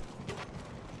all that.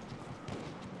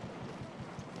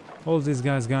 All these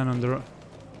guys gone on the road.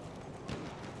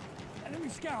 Enemy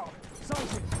scout.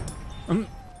 Sighted. Grenade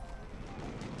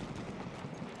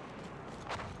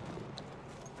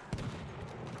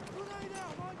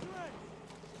out. Mind your head.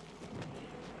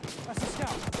 That's a scout.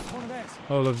 One of theirs.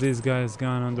 All of these guys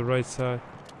gone on the right side.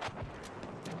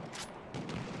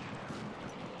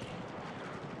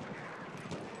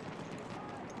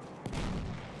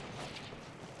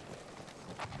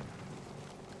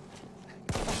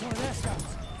 That's one of their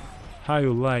scouts. How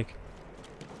you like?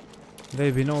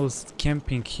 They've been all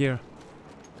camping here.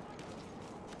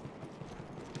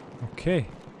 Okay.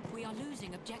 We are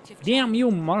losing objective. Damn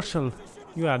you, Marshall!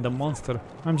 You are the monster.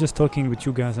 I'm just talking with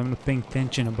you guys. I'm not paying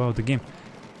attention about the game.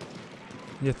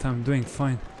 Yet I'm doing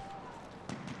fine.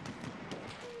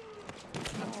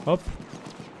 Up.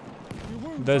 Your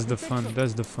wounds, That's I the can fix fun. them.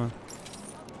 That's the fun.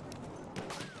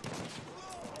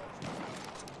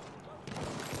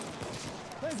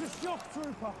 There's a shock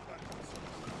trooper.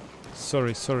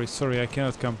 Sorry. I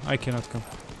cannot come. I cannot come.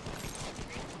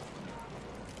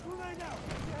 Grenade out.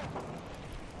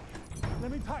 Yeah.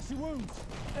 Let me patch your wounds.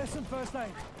 There's some first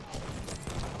aid.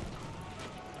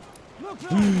 Look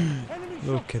there. Enemy shock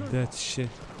Look at trooper. that shit.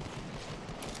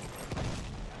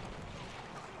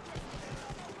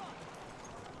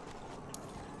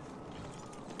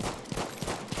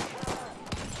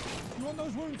 You want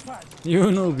those wounds patched? You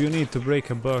noob, you need to break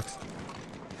a box.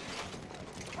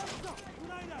 Hands up.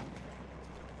 Grenade out.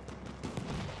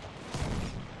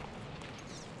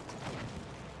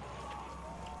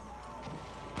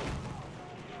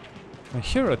 I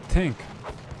hear a tank.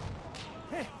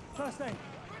 Here, first aid.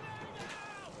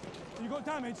 You got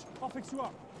damage? I'll fix you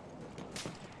up.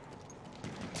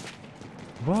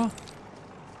 What?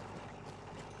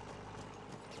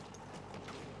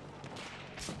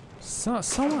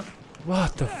 Someone...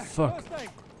 What the There, fuck? First aid.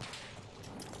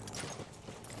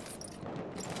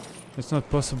 It's not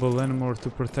possible anymore to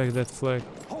protect that flag.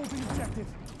 Hold the objective.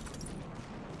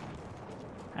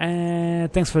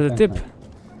 Thanks for the tip.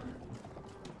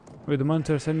 With the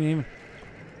monitors, I didn't even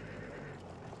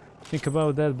think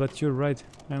about that, but you're right.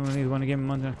 I only need one game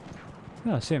monitor.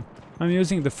 Yeah, same. I'm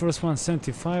using the first one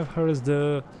 75 Hz,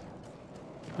 the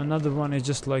another one is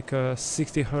just like a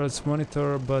 60 Hz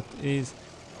monitor, but is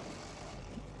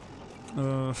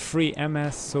 3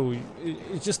 ms, so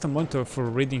it's just a monitor for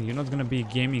reading. You're not gonna be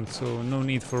gaming, so no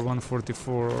need for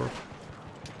 144 or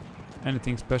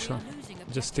anything special.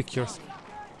 Just stick yours.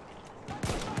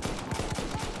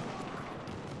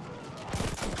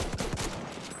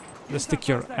 Just stick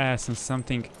your ass in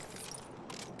something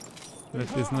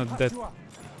that is not that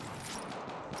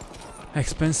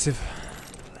expensive.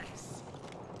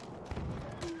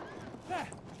 There,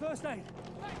 first aid.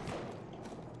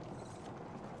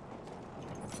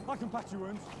 I can patch your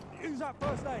wounds. Use that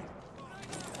first aid.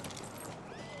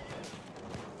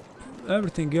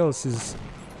 Everything else is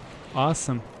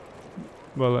awesome.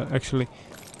 Well, actually,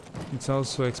 it's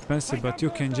also expensive, but you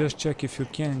can just check if you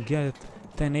can get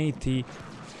 1080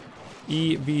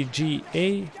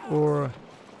 EVGA or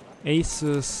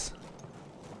Asus.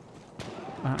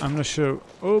 I'm not sure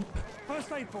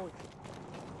First aid for you.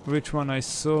 which one I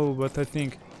saw, but I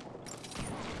think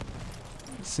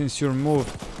since you remove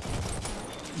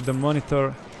the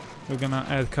monitor, we're gonna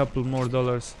add a couple more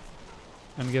dollars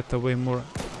and get a way more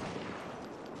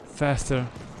faster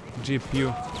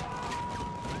GPU.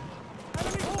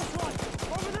 Enemy horse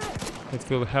rifle! Over there! It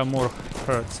will have more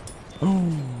hertz. Oh,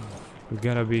 you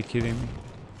gotta be kidding me.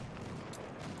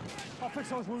 I'll fix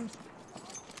those wounds.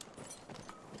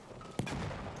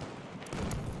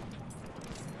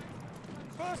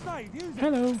 First aid, use it!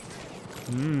 Hello.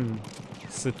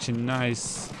 Such a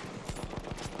nice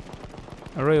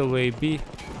railway B.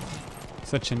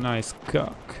 Such a nice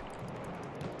cock.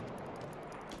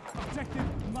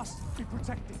 Objective must be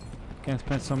protected. Can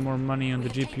spend some more money on the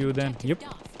GPU then. Yep.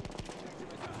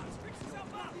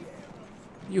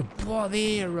 You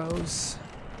bloody heroes.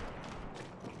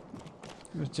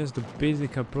 It was just the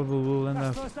basic. I probably will end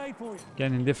That's up first aid for you.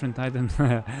 getting different items.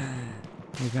 You're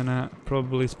gonna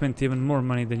probably spend even more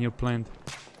money than you planned.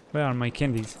 Where are my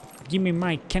candies? Give me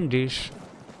my candies.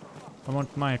 I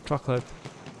want my chocolate.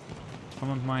 I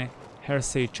want my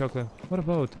Hershey chocolate. What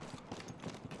about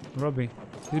Robbie?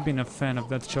 Has he been a fan of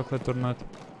that chocolate or not?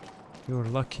 You're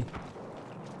lucky.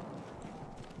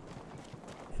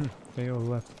 They all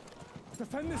left.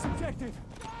 Defend this objective.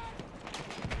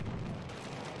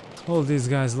 All these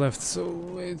guys left,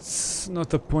 so it's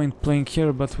not a point playing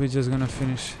here, but we're just gonna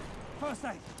finish. First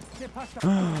aid. Get past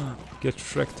that.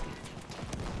 Get wrecked.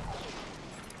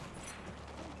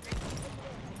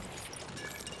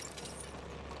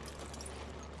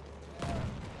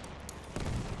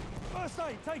 First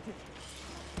aid, take it.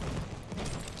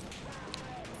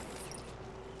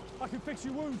 I can fix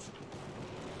your wounds.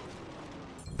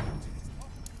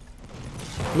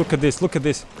 Look at this, look at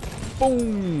this.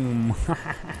 Boom!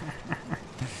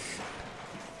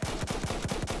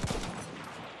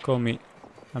 Call me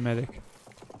a medic.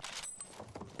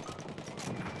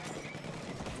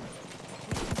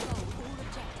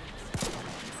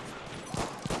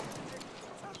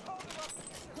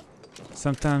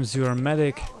 Sometimes you're a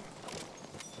medic,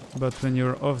 but when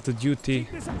you're off the duty,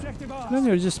 This objective ours. then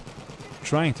you're just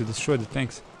trying to destroy the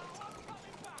tanks.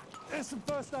 There's some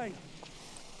first aid.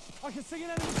 I can see an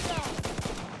enemy scout.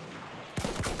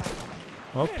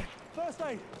 Oh, Here, first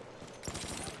aid.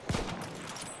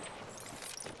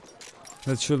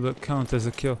 that should count as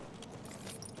a kill.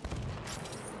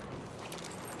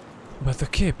 But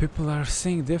okay, people are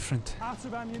saying different. Out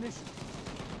of ammunition.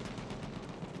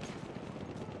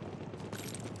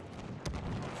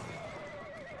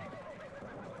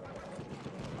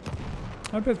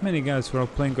 I bet many guys who are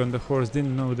playing on the horse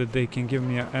didn't know that they can give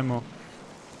me a ammo. Do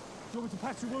you want me to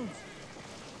patch your wounds?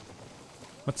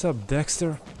 What's up,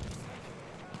 Dexter?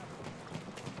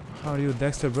 How are you,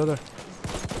 Dexter, brother?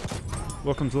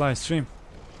 Welcome to live stream.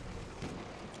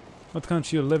 What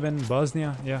country you live in?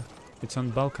 Bosnia? Yeah, it's on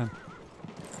Balkan.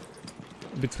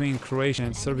 Between Croatia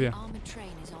and Serbia. Armored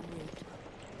train is en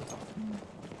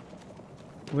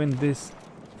route. Win this.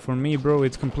 For me, bro,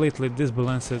 it's completely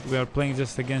disbalanced. We are playing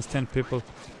just against 10 people.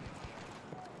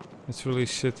 It's really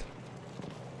shit.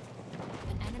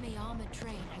 An enemy armored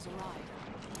train has arrived.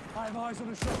 I have eyes on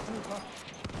a shock trooper.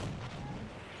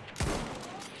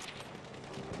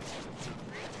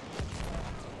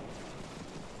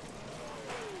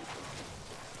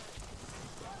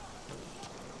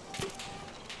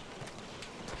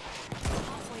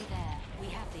 Halfway there, we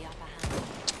have the upper hand.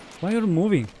 Why are you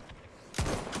moving?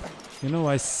 You know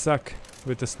I suck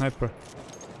with the sniper.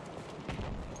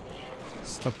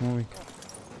 Stop moving.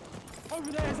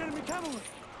 Over there is enemy cavalry.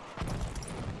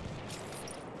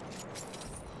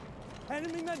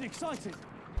 Enemy medic sighted.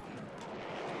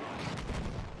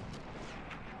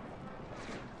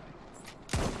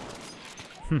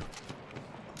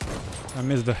 I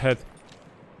missed the head.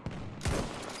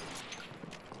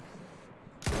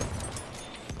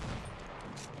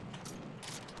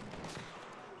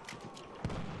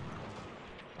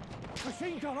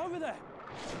 Machine gun over there.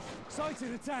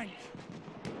 Sighted a tank.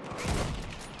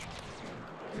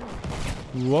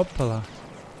 Whoopala.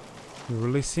 You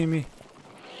really see me?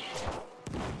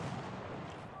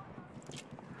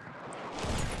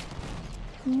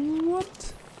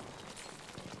 What?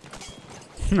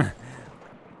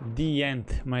 The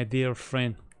end, my dear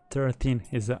friend. 13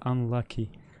 is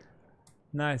unlucky.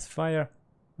 Nice fire.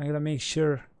 I gotta make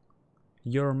sure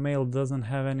your mail doesn't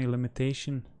have any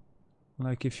limitation.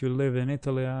 Like if you live in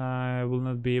Italy, I will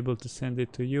not be able to send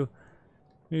it to you.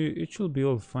 It should be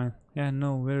all fine. Yeah,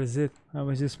 no, where is it? I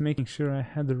was just making sure I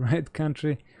had the right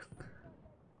country.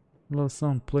 Lost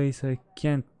some place I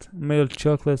can't mail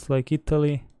chocolates like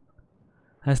Italy.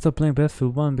 I stopped playing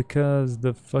Battlefield 1 because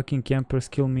the fucking campers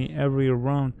kill me every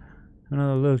round.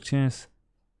 Another little chance.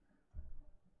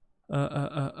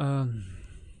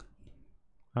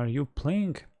 Are you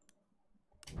playing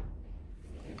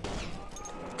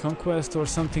Conquest or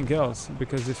something else?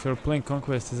 Because if you're playing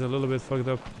Conquest, it's a little bit fucked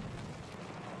up.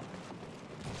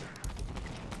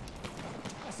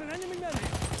 That's an enemy medic.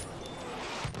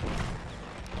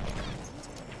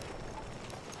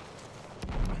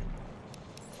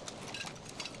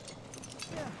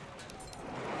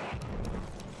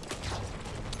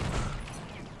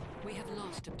 We have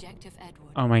lost objective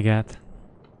Edward. Oh my god.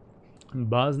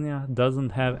 Bosnia doesn't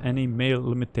have any mail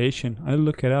limitation. I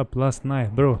looked it up last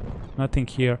night, bro. Nothing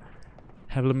here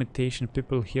have limitation.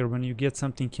 People here, when you get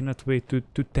something, cannot wait to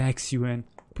tax you and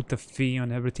put a fee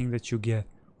on everything that you get.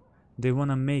 They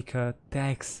wanna make a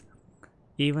tax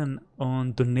even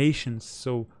on donations.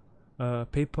 So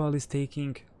PayPal is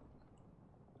taking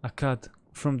a cut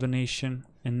from donation,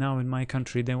 and now in my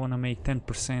country they wanna make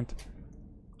 10%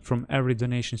 from every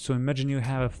donation. So imagine you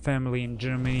have a family in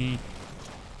Germany,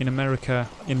 in America,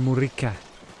 in Murica,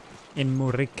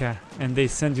 and they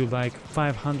send you like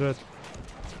 $500.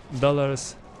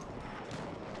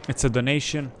 It's a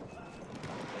donation,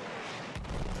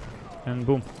 and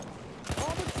boom,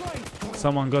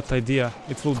 someone got idea.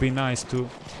 It will be nice to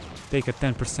take a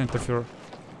 10% of your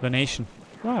donation.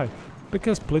 Why?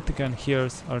 Because politicians here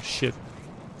are shit.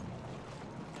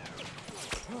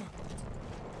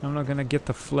 I'm not gonna get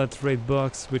a flat rate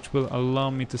box which will allow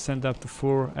me to send up to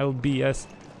 4 LBS.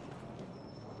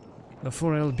 The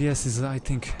 4 LBS is, I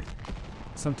think,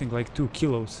 something like 2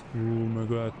 kilos. Oh my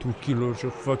god, 2 kilos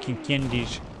of fucking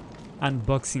candies.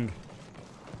 Unboxing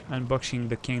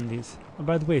the candies.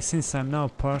 By the way, since I'm now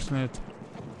partnered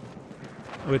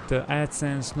with the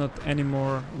AdSense, not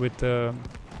anymore with the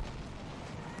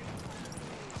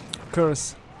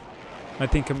Curse, I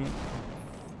think I'm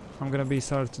gonna be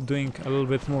start doing a little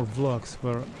bit more vlogs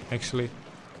where actually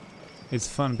it's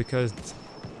fun, because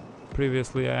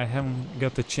previously I haven't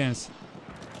got the chance.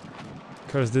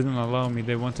 Curse didn't allow me.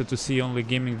 They wanted to see only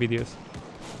gaming videos.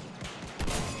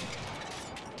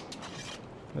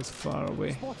 That's far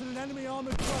away. Spotted an enemy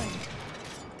armored plane.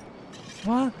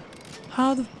 What?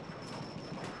 How the...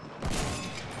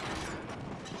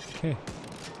 Okay.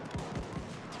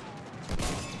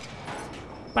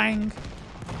 Bang!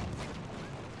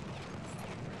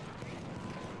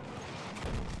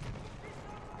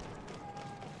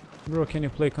 Bro, can you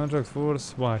play Contract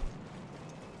Force? Why?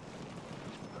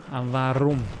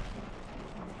 Varum.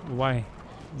 Why?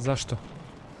 Zašto?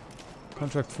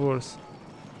 Contract Force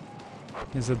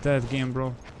is a dead game,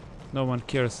 bro. No one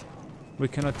cares. We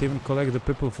cannot even collect the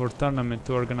people for tournament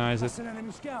to organize it. That's an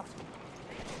enemy scout.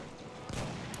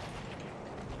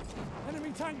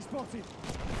 Enemy tank spotted.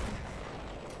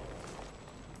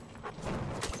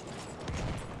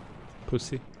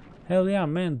 Pussy. Hell yeah,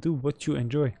 man, do what you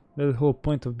enjoy. That's the whole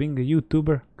point of being a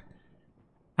YouTuber.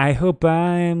 I hope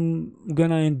I'm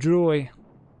gonna enjoy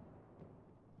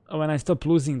when I stop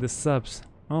losing the subs.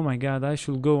 Oh my god, I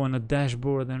should go on a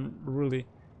dashboard and really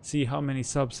see how many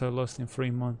subs I lost in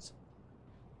 3 months.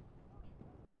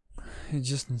 It's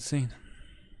just insane.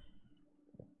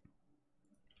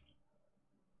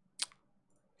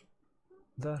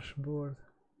 Dashboard.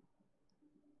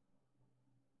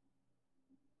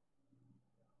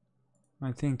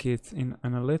 I think it's in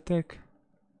analytic.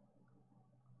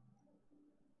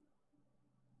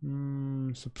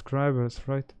 Subscribers,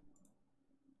 right?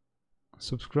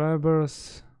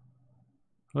 Subscribers.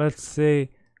 Let's say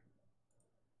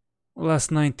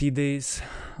last 90 days.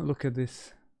 Look at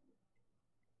this.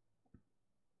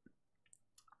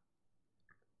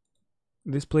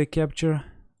 Display capture.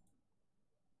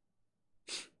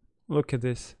 Look at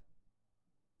this.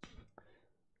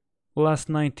 Last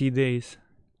 90 days.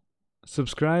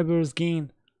 Subscribers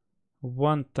gained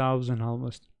 1000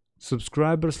 almost.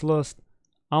 Subscribers lost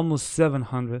almost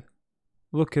 700.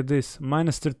 Look at this.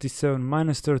 Minus 37,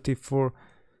 minus 34,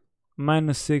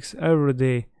 minus 6 every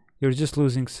day. You're just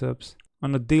losing subs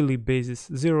on a daily basis.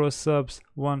 0 subs,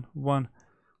 1, 1.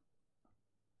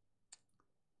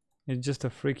 It's just a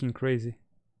freaking crazy.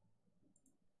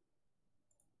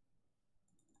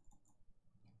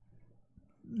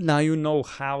 Now you know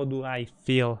how do I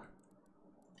feel.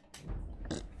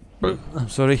 I'm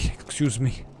sorry, excuse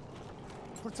me.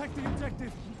 Protect the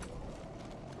objective.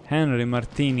 Henry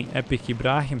Martini, Epic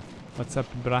Ibrahim. What's up,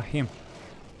 Ibrahim?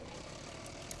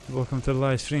 Welcome to the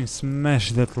live stream.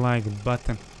 Smash that like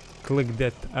button. Click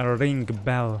that ring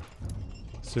bell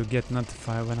so you get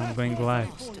notified when I'm going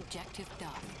live. Lost objective done.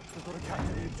 We've got to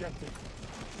capture the objective.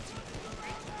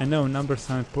 I know numbers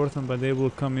are important, but they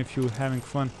will come if you're having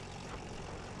fun.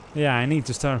 Yeah, I need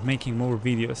to start making more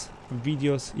videos.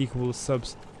 Videos equals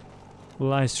subs.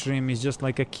 Live stream is just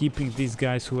like a keeping these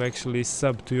guys who actually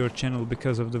sub to your channel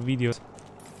because of the videos.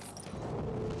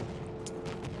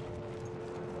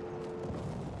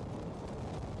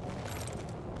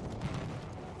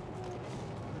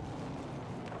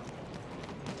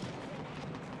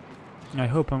 I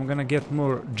hope I'm gonna get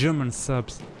more German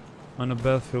subs on a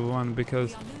Battlefield 1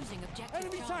 because We are losing objective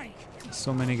Enemy Charlie. tank!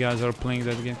 so many guys are playing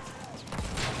that game.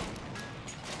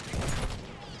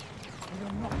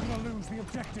 We're not gonna lose the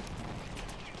objective.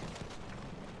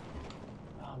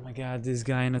 Oh my god, this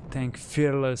guy in a tank,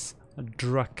 fearless, a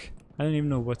druck. I don't even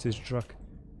know what is druck.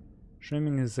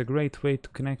 Streaming is a great way to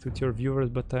connect with your viewers,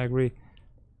 but I agree.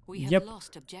 We have Yep.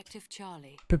 lost objective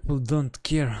Charlie. People don't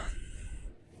care.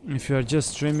 If you are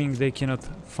just streaming, they cannot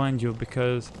find you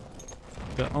because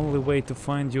the only way to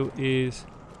find you is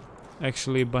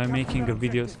actually by making a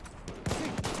videos.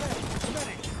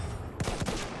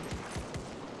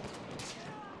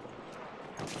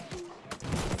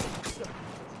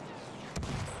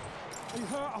 Are you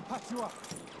hurt? I'll patch you up.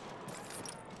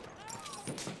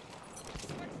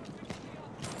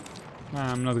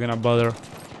 I'm not gonna bother.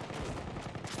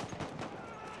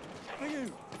 For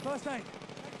you, first aid.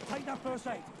 Take that first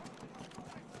aid.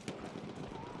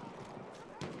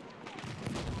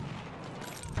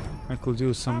 I could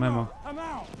use some ammo. I'm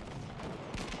out.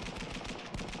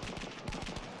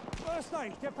 First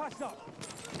aid, get patched up.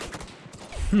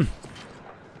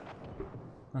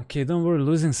 Okay, don't worry,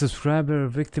 losing subscriber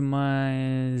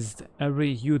victimized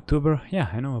every YouTuber. Yeah,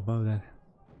 I know about that.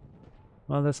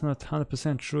 Well, that's not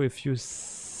 100% true. If you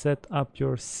set up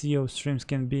your CO, streams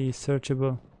can be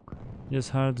searchable. Just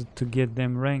hard to get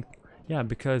them ranked. Yeah,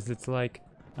 because it's like,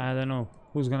 I don't know,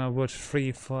 who's gonna watch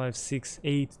 3, 5, 6,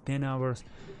 8, 10 hours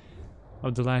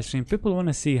of the live stream. People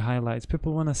wanna see highlights.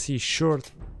 People wanna see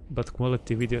short but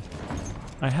quality videos.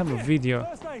 I have a video,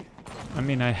 First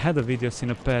aid. I had a videos in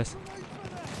the past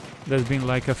that's been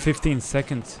like a 15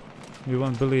 seconds. You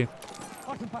won't believe.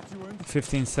 I can patch you wound.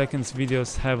 15 seconds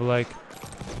videos have like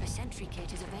A sentry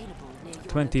kit is available near your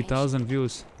 20,000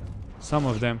 views. Some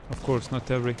of them, of course,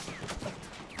 not every.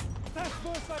 That's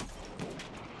first aid.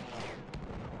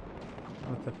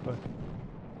 What the fuck?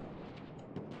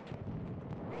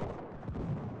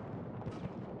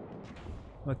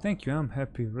 Well, thank you, I'm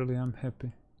happy, really, I'm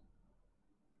happy.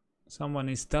 Someone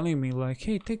is telling me like,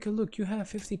 hey, take a look, you have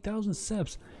 50,000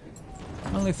 subs.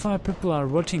 Only 5 people are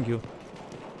watching you.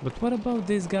 But what about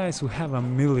these guys who have a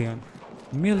million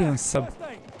sub First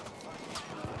aid.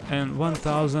 and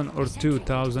 1,000 or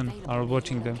 2,000 are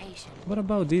watching them? What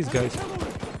about these guys?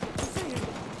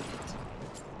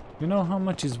 You know how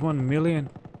much is 1 million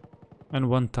and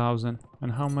 1,000,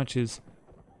 and how much is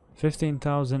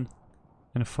 15,000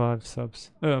 and 5 subs,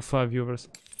 5 viewers?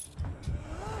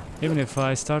 Even if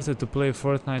I started to play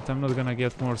Fortnite, I'm not gonna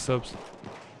get more subs.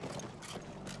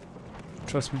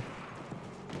 Trust me.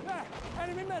 There,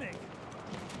 enemy medic.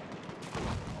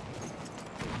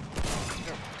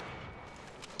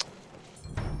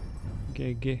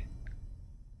 GG.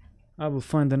 I will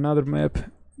find another map.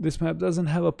 This map doesn't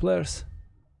have a players.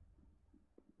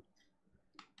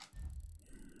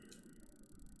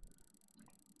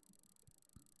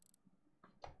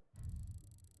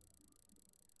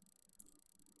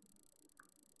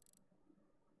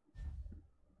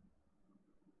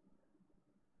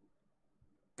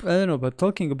 I don't know, but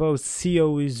talking about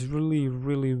CO is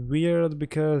really weird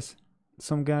because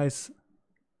some guys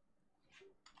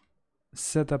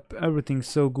set up everything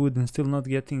so good and still not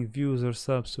getting views or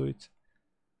subs, so it's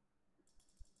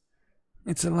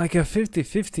like a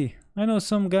 50-50. I know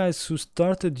some guys who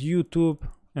started YouTube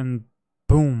and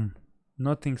boom,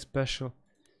 nothing special.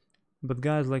 But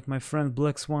guys like my friend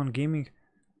Black Swan Gaming,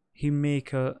 he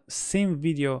make a same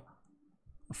video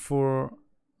for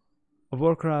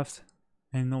Warcraft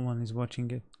and no one is watching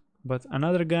it. But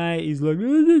another guy is like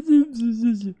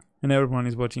and everyone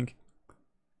is watching.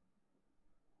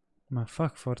 Man,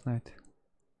 fuck Fortnite.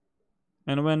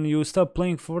 And when you stop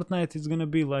playing Fortnite, it's gonna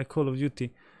be like Call of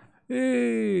Duty.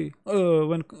 Hey,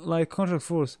 when like Contract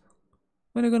Force.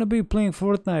 When are you gonna be playing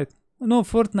Fortnite? No,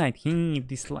 Fortnite.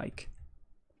 Dislike.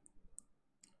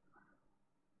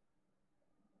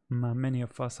 Man, many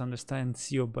of us understand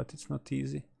CO, but it's not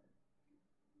easy.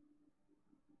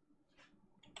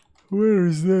 Where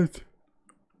is that?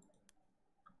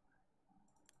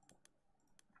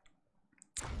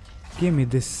 Give me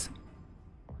this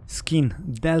skin.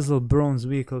 Dazzle bronze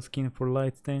vehicle skin for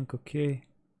light tank, okay.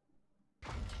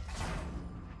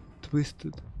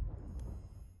 Twisted.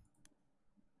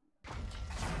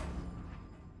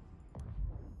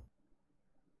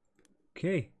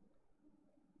 Okay.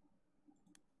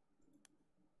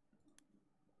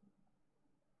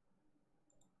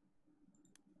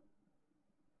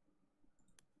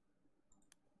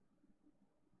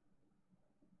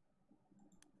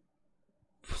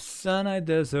 Sinai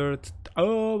Desert.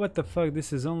 Oh, what the fuck?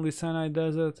 This is only Sinai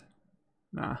Desert?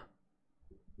 Nah.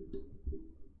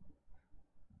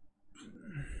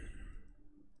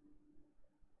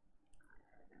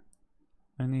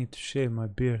 I need to shave my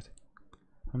beard.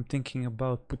 I'm thinking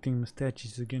about putting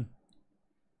mustaches again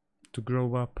to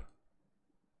grow up.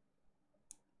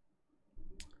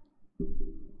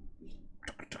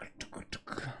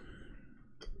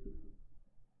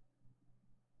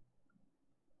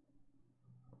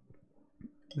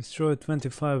 Destroy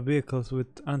 25 vehicles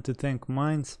with anti-tank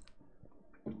mines.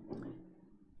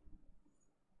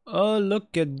 Oh,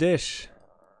 look at this.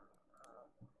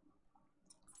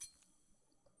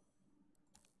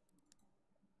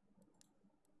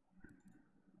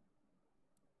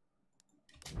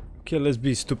 Okay, let's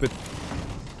be stupid.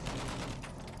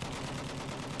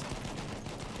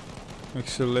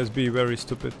 Actually, let's be very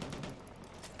stupid.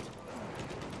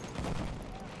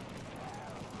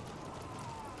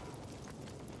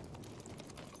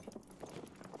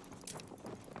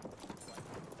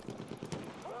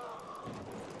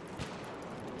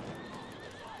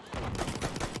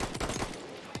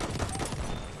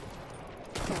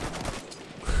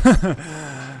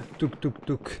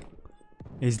 Tuk.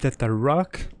 Is that a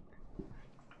rock?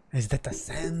 Is that a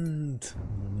sand?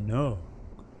 No.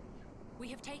 We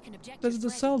have taken objective That's the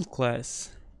Freddy. assault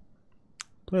class.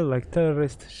 Play like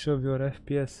terrorist, show your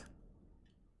FPS.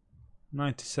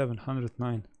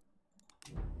 9709.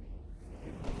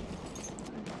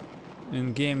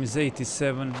 In game is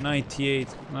 87, 98,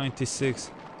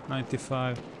 96,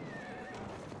 95,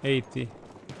 80.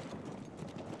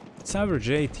 It's average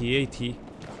 80, 80.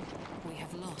 We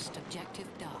have lost objective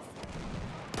Duff.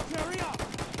 Hurry up!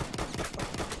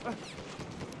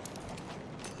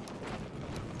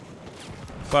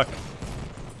 Fuck.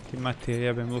 Kimati,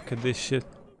 jebem, look at this shit.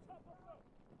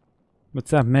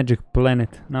 What's up, Magic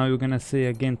Planet? Now you're gonna say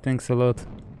again thanks a lot.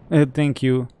 Thank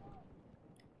you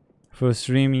for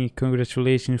streaming.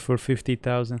 Congratulations for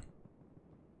 50,000.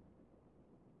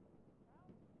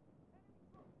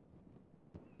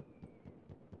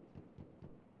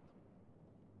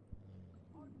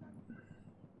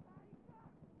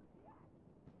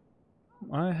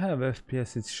 I have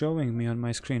FPS, it's showing me on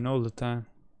my screen all the time.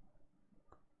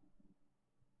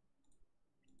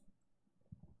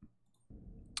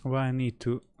 Why I need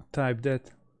to type that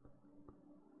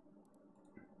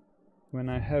when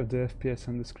I have the FPS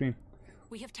on the screen?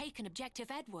 We have taken objective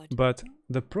Edward. But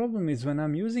the problem is when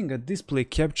I'm using a display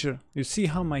capture, you see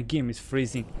how my game is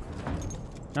freezing.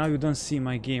 Now you don't see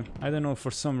my game. I don't know, for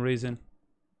some reason.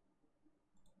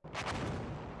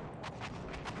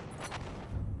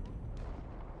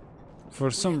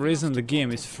 For some reason the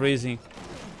game is freezing.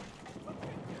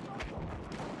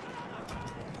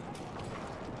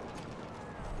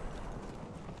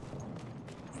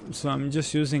 So I'm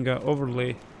just using an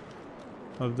overlay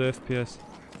of the FPS.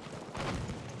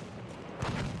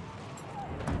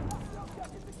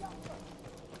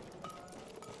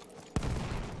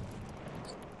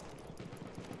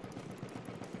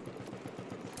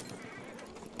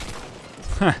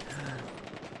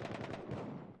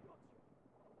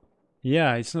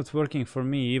 Yeah, it's not working for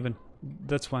me even.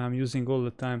 That's why I'm using all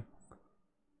the time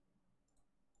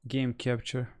game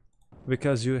capture.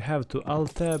 Because you have to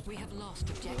alt tab. We have lost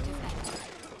objective Edward.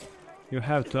 You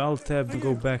have to alt tab to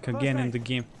go back again in the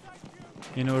game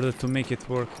in order to make it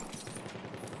work.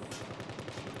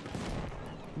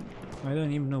 I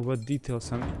don't even know what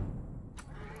details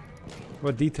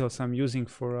I'm using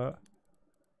for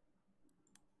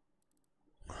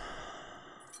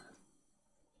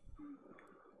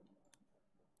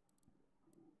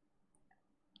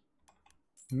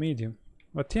medium.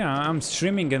 But yeah, I'm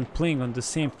streaming and playing on the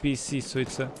same PC, so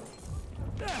it's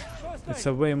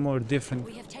a way more different.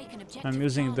 We have taken objective I'm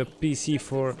using the Charlie.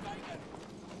 PC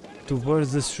to watch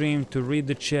the stream, to read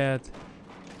the chat,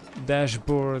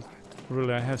 dashboard.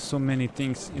 Really, I have so many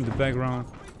things in the background,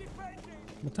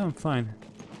 but I'm fine.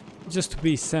 Just to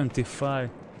be 75,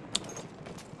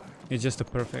 it's just a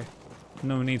perfect.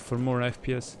 No need for more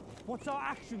FPS. What's our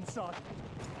action, son?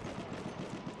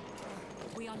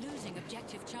 We are losing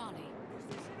objective Charlie.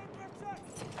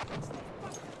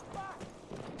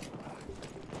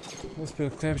 Display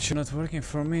capture not working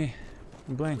for me.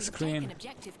 Blank We have screen. taken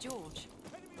objective George.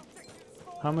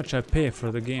 How much I pay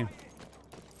for the game?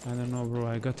 I don't know, bro.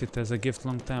 I got it as a gift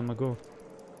long time ago.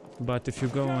 But if you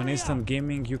go on instant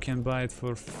gaming, you can buy it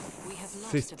for We have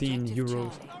lost 15 objective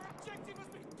euros. Charlie. Our objective has been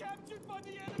captured by the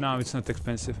enemy. No, it's not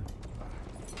expensive.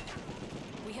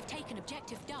 We have taken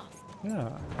objective Duff. Yeah,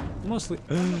 mostly.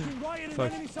 Looking right at an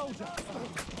Fuck. enemy soldier.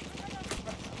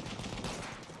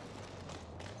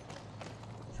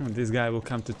 This guy will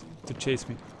come to chase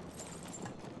me.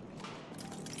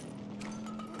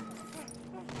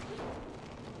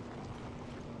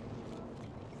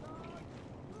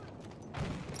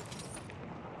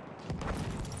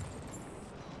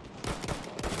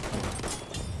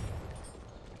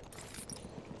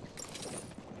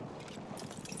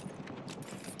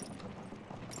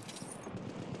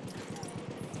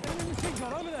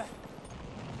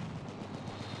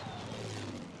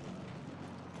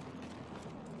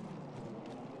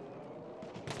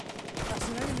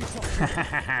 an enemy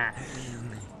shot.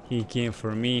 He came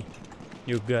for me.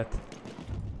 You got.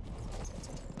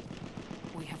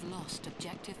 We have lost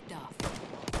objective Duff.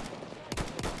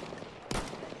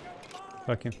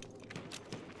 Fuck him.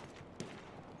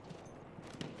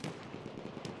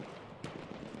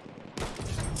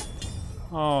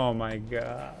 Oh my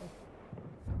god.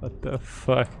 What the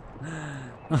fuck?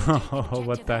 Oh,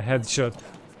 what a headshot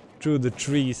through the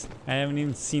trees. I haven't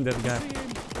even seen that guy. See him,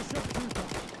 the shot trooper.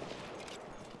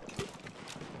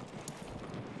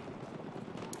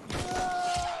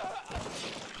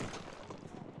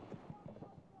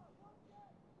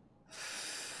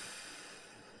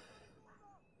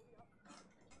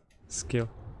 Skill.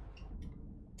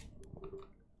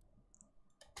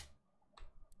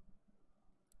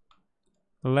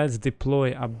 Let's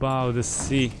deploy above the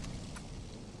sea.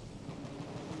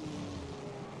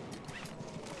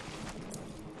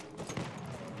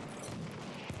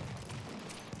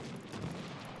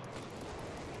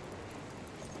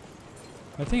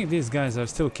 I think these guys are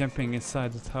still camping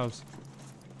inside the house.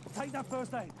 Take that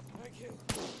first aid. Thank you.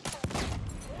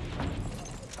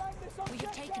 We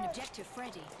have taken objective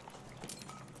Freddy.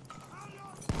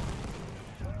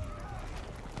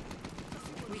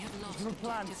 We have lost Good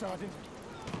plan, objective Sergeant.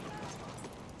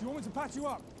 Do you want me to patch you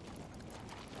up?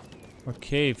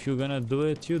 Okay, if you're gonna do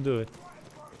it, you do it.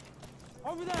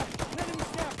 Over there, an enemy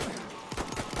scout.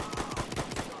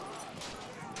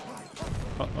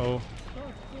 Uh-oh.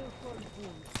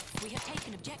 We have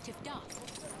taken objective Duff.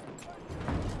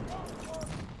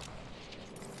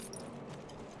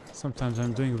 Sometimes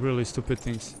I'm doing really stupid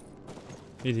things.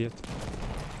 Idiot.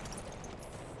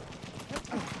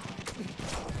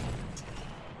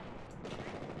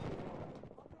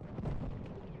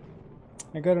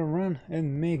 I gotta run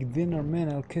and make dinner,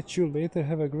 man. I'll catch you later.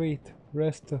 Have a great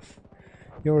rest of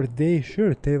your day.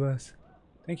 Sure, Tevas.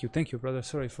 Thank you, brother.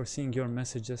 Sorry for seeing your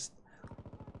messages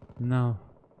now.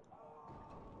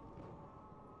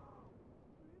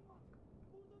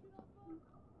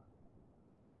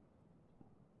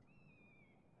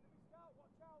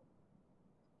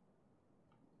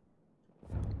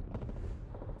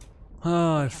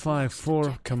 Ah,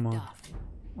 5-4. Come on.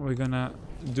 We're gonna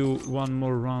do one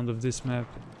more round of this map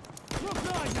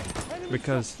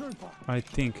because I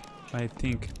think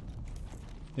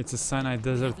it's a Sinai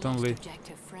desert only.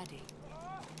 Objective Freddy.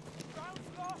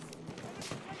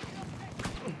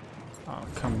 Oh,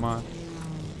 come on.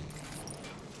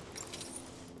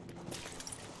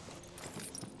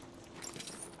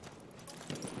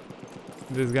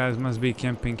 These guys must be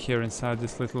camping here inside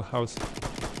this little house.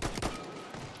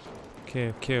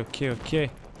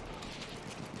 Okay.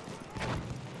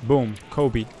 Boom,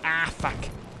 Kobe. Ah, fuck.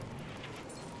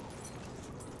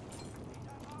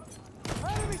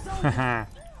 Haha.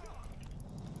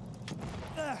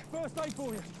 First aid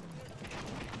for you.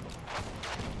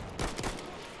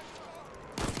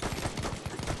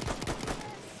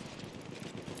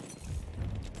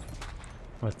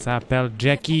 What's up, El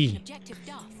Jackie? Objective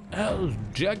Duff. El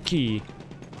Jackie.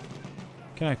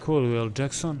 Can I call you El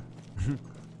Jackson?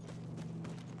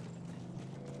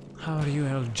 How are you,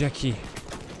 El Jackie?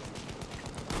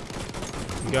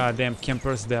 Goddamn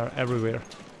campers, they are everywhere.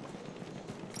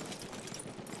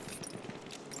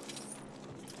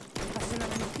 That's an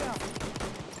enemy scout.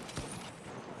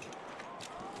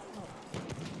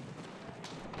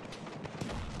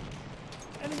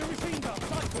 Enemy machine gun,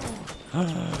 sight.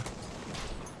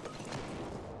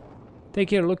 Take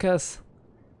care, Lucas.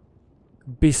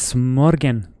 Bis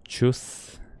morgen.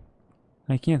 Tschüss.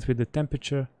 I can't with the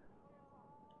temperature.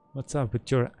 What's up with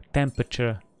your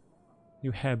temperature?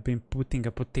 You have been putting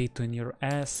a potato in your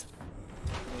ass.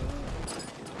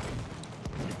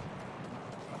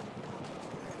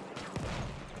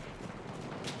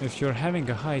 If you're having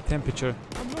a high temperature,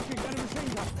 I'm looking, enemy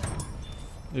machine gun.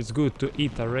 it's good to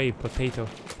eat a raw potato.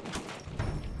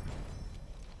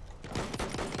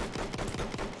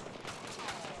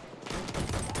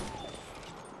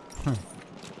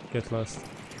 Get lost.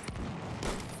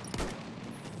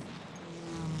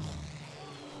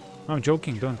 I'm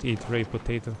joking, don't eat raw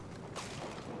potato.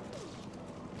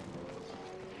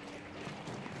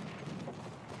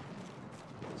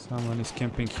 Someone is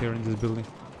camping here in this building.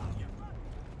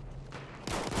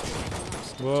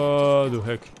 What the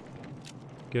heck?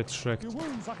 Get shreked. Your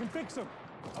wounds, I can fix them.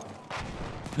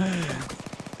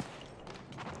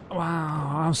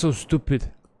 Wow, I'm so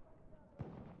stupid.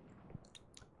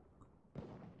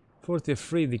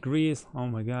 43 degrees. Oh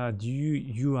my god,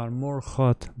 you are more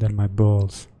hot than my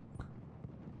balls.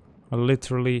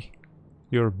 Literally,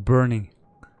 you're burning.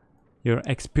 You're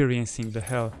experiencing the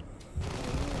hell.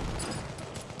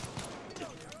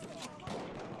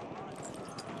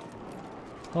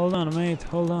 Hold on, mate,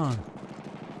 hold on.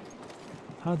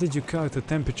 How did you calculate the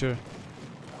temperature?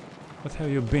 What have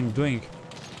you been doing?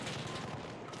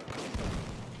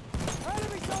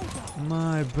 Enemy soldier!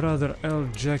 My brother El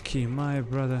Jackie, my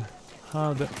brother.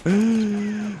 How the...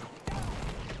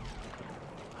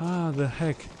 How the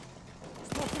heck?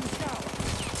 Spotting scout!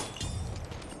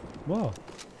 Wow.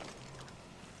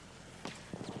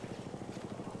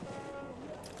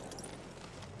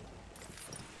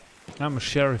 I'm a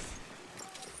sheriff.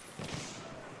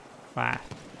 Ah.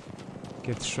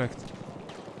 Get shreked.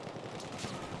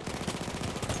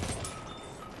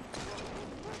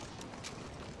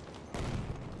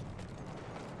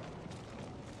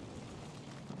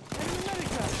 Enemy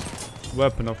medic!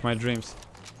 Weapon of my dreams.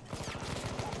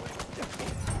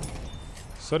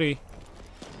 Sorry.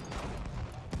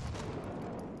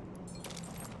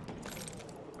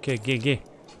 Okay, get.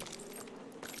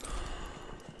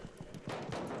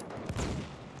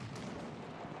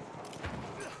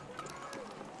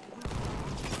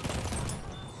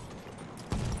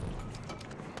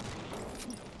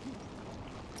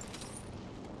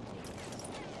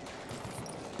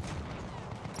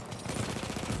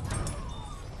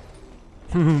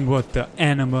 What the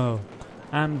animal?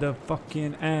 I'm the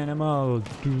fucking animal,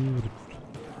 dude.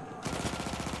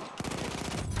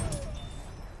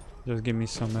 Just give me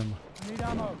some ammo. Need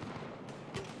ammo.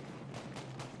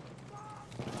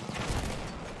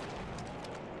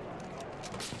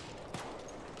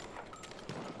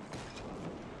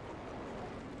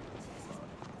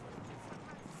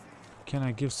 Can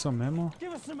I give some ammo?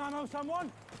 Give us some ammo,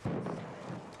 someone!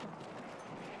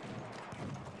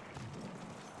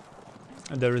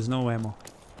 There is no ammo.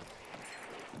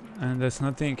 And there's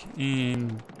nothing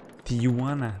in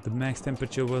Tijuana. The max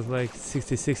temperature was like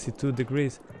 60-62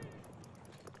 degrees.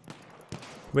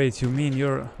 Wait, you mean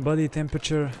your body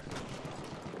temperature?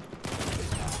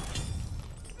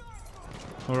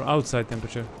 Or outside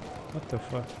temperature? What the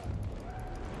fuck?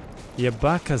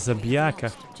 Jebaka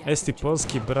zabijaka. Esti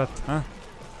polski brat, ha?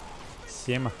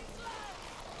 Sjema.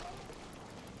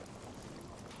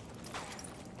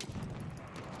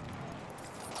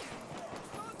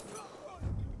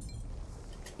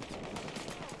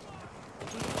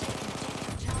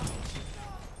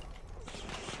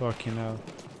 Fucking hell.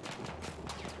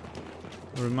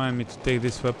 Remind me to take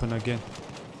this weapon again.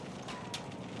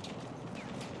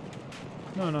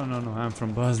 No, I'm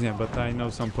from Bosnia, but I know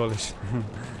some Polish.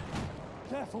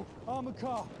 Careful, armored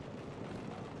car.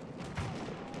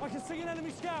 I can see an enemy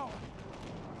scout.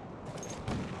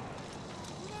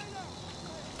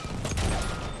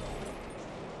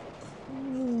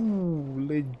 Ooh,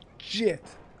 legit.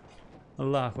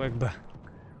 Allahu Akbar.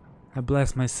 I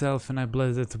bless myself and I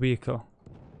bless that vehicle.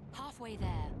 Halfway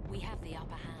there, we have the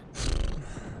upper hand.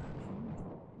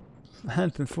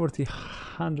 140,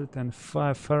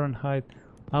 105 Fahrenheit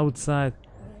outside,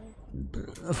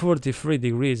 43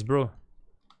 degrees, bro.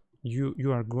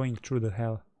 You are going through the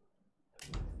hell.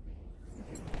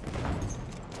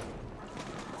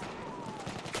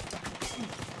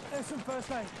 There's some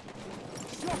first aid.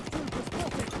 Shock trooper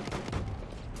spotted.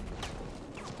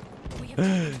 We have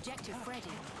taken objective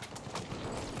Freddy.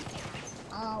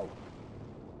 Ow.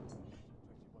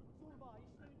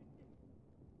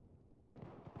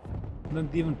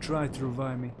 Don't even try to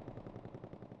revive me.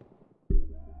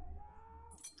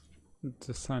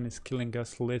 The sun is killing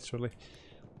us, literally.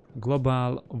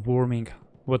 Global warming.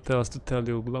 What else to tell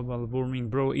you? Global warming,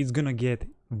 bro. It's gonna get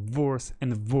worse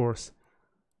and worse.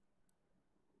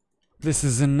 This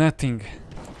is nothing.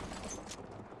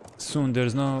 Soon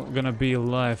there's no gonna be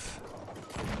life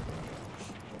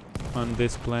on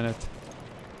this planet.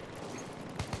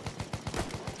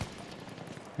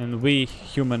 And we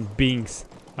human beings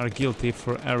are guilty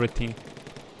for everything.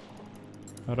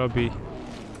 Robbie,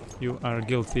 you are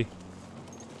guilty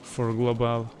for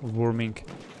global warming.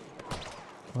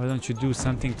 Why don't you do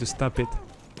something to stop it?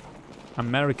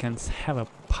 Americans have a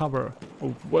power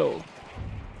of will.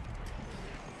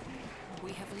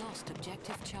 We have lost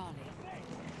objective Charlie.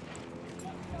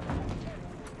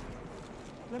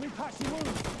 Let me patch your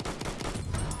wounds.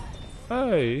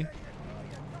 Hey,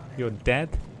 you're dead?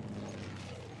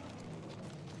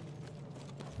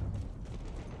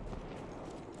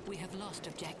 We have lost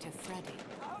objective Freddy.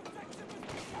 We have taken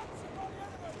objective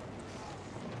Edward.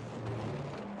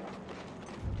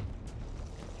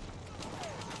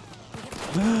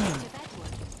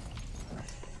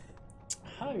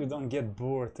 How you don't get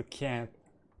bored to camp?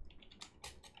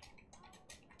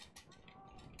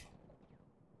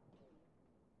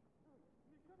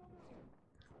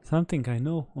 Something I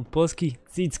know on polski,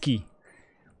 cicki.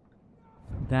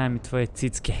 Daj mi tvoje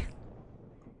cicke.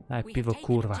 Daj We have pivo, taken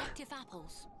kurva. objective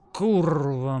apples.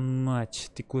 Kurva mać,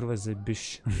 ty kurwa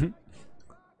zajebiš.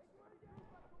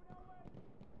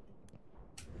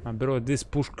 Bro, this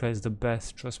pushka is the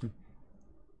best, trust me.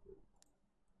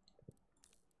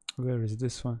 Where is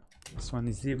this one? This one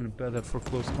is even better for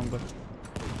close combat.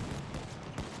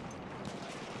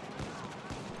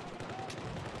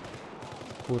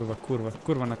 Kurva, kurva,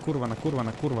 kurva na kurva na kurva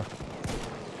na kurva.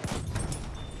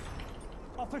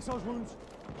 I'll fix those wounds.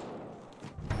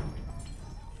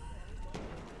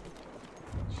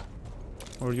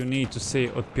 Or you need to say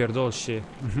odpierdolše.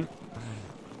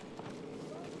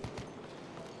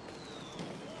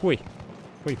 Huj,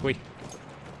 huj, huj.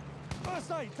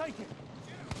 First aid, take it.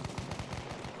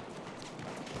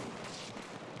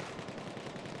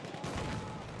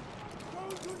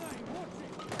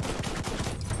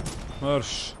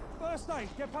 Marš. First aid,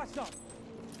 get patched up.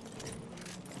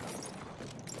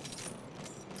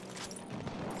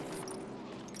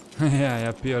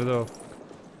 Ja pierdol.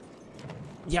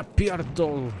 Ja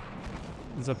pierdol.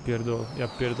 Zapierdol, ja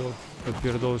pierdol.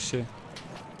 Odpierdolše.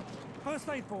 First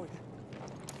aid for you.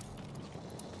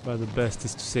 But the best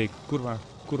is to say kurva,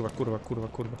 kurva, kurva, kurva,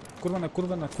 kurva. Kurva na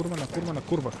kurva na kurva na kurva na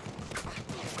kurva.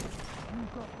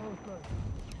 You've got first aid.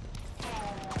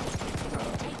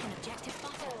 Take an objective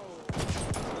butter.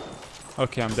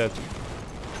 Okay, I'm dead.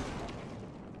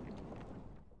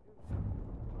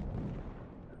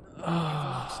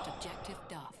 Lost objective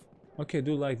Duff. Okay,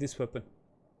 do like this weapon.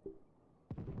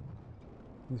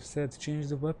 You said change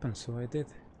the weapon, so I did.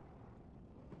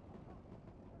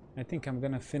 I think I'm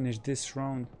gonna finish this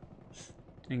round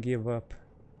and give up.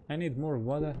 I need more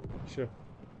water. Sure.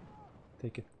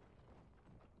 Take it.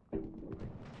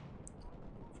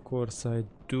 Of course I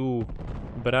do.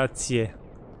 Bracie.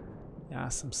 Ja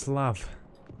sam Slav.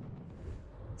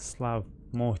 Slav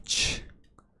moć.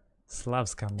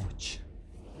 Slavska moć.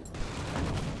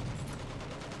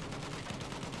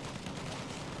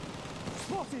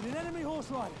 Spotted an enemy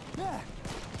horse rider. There.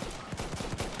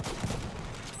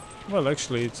 Well,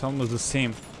 actually, it's almost the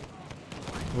same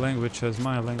language as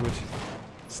my language.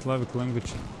 Slavic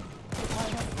language.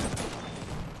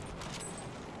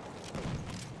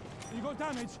 You got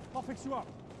damage? I'll fix you up.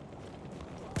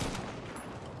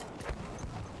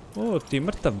 O, ti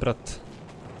mrtav, brat.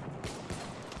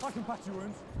 I can patch your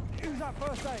wounds. Use that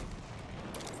first aid.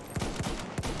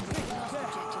 There,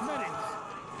 medic.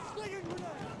 Slinging grenade.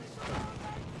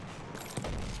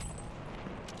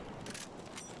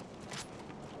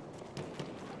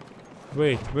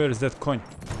 Wait, where is that coin?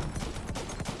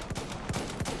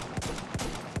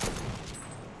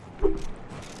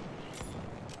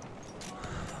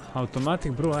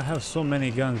 Automatic, bro, I have so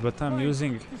many guns, but I'm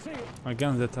using You see it? my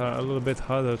guns that are a little bit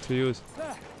harder to use.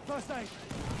 There, first aid.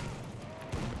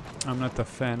 I'm not a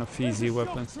fan of easy There's a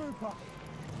shock weapons. trooper.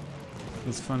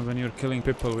 It's fun when you're killing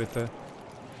people with a...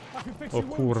 I can fix Oh, your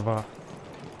wounds. kurva.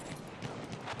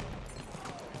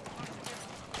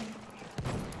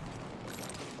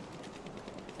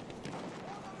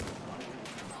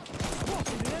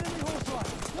 Spotted an enemy horse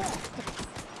rider. There.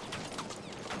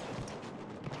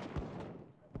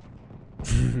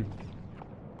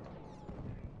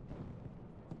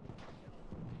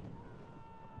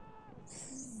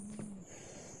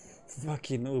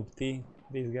 Fucking noob, T.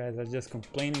 These guys are just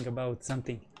complaining about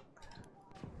something.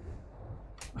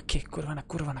 Okay, kurva na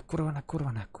kurva na kurva na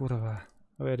kurva na kurva.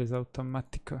 Where is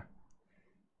Automatica?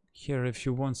 Here if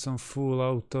you want some full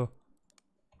auto.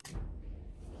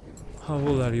 How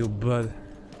old are you, bud?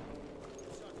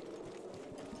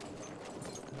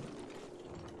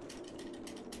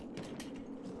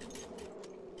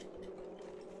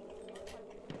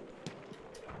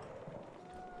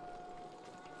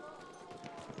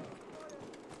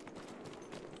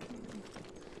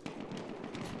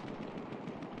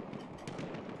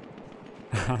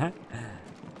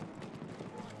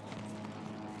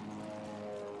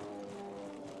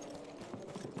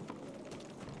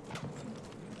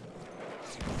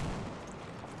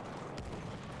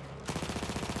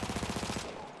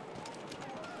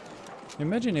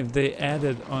 Imagine if they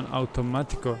added on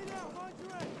Automatico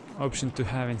option to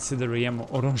have incendiary ammo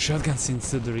or on shotguns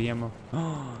incendiary ammo.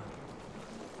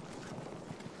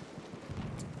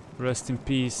 Rest in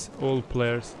peace, all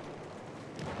players.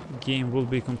 Game will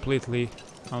be completely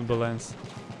unbalanced.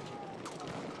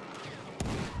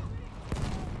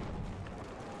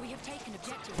 We have taken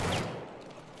objective.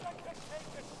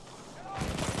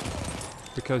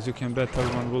 Because you can bet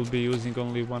everyone will be using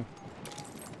only one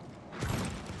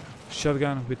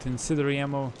shotgun with incendiary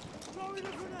ammo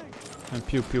and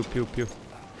pew pew pew pew.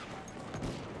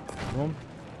 Boom.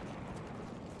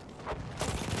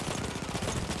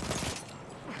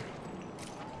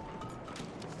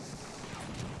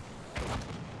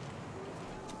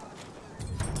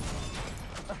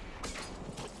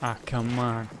 Ah, come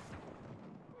on.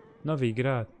 Novi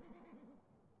Grad.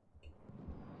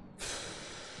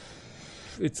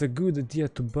 It's a good idea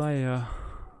to buy a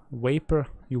vapor.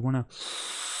 You wanna...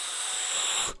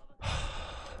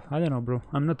 I don't know, bro.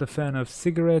 I'm not a fan of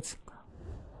cigarettes,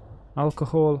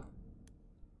 alcohol.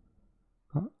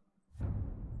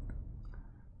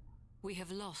 We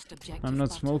have lost objective I'm not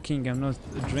butter. smoking, I'm not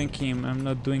drinking, I'm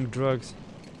not doing drugs.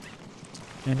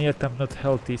 And yet I'm not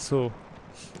healthy, so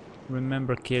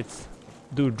remember kids,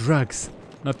 do drugs,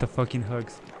 not the fucking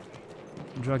hugs.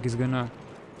 Drug is gonna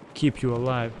keep you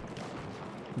alive.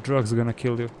 Drugs gonna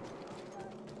kill you.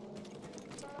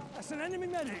 That's an enemy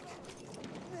medic.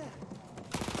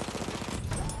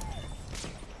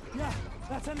 Yeah,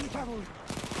 that's enemy cavalry.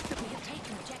 We have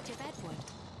taken objective Edward.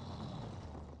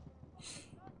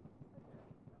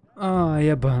 A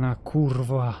jebana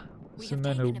kurva. We Se have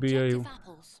mene taken ubijaju. objective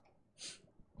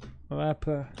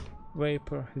apples.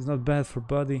 Vapor is not bad for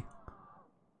body.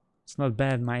 It's not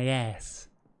bad my ass.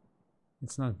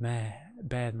 It's not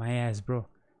bad my ass, bro.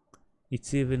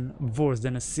 It's even worse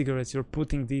than a cigarette. You're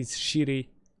putting these shitty...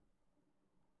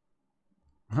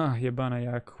 Ha, jebana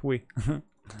jak chuj.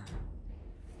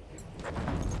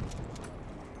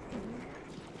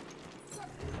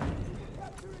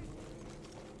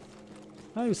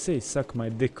 How you say suck my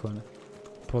dick on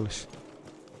Polish?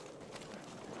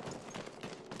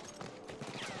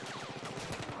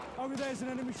 Over there's an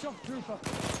enemy shock trooper.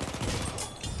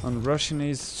 On Russian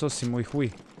is sosi moj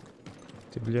хуй.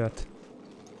 Ти блядь.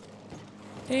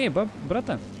 Ej,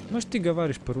 bratan, možeš ti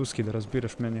govoriš по-руски da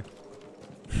razbiraš meni?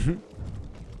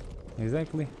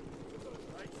 Exactly.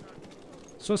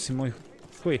 Sosi moj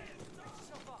хуй.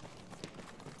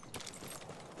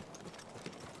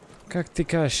 Kak ti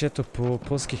kažeš eto po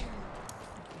polski?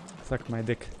 Suck my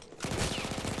dick.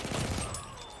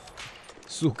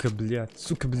 Сука,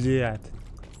 блядь.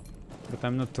 But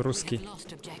I'm not We Ruski. have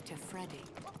lost objective Freddy.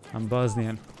 I'm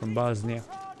Bosnian, from Bosnia.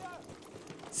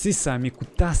 Sisa mi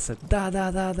kutasa. Da,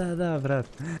 brat.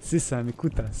 Sisa mi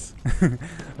kutas.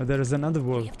 But there's another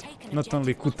We word. have taken Not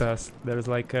only objective butter. kutas. There's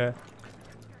like a...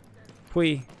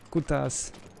 Hui,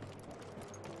 kutas.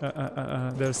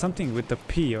 There's something with a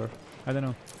P or... I don't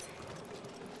know.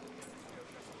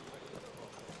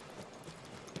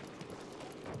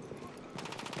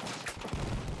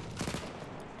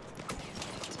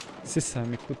 Sisa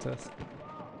mi kutas.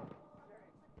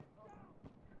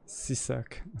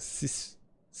 Sisak.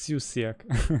 Siusiak.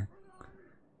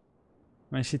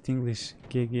 My shit English.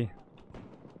 GG.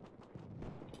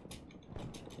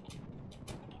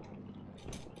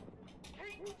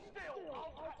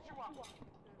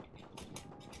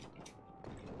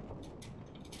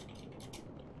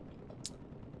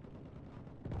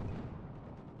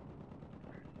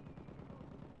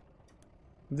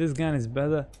 This gun is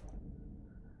better.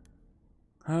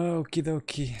 Okie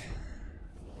dokie.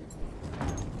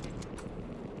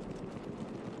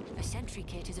 A sentry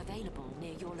kit is available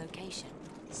near your location.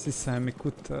 Sisaj mi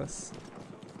kutas.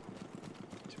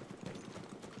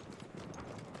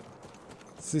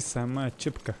 Sisaj moja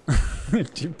čipka.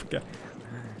 Čipka.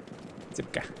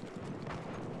 Čipka.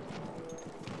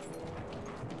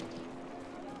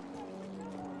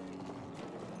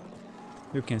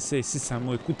 You can say sisaj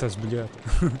moj kutas, bljad.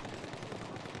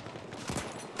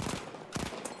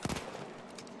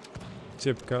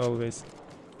 Čipka always.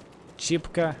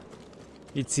 Čipka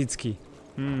i cicki.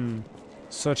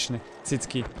 Sočne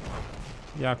cicki.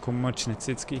 Jako moćne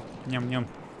cicki. Njam njam.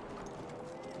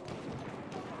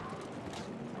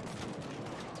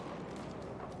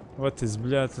 What is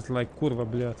bljad? It's like kurva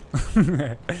bljad.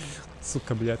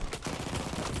 Suka bljad.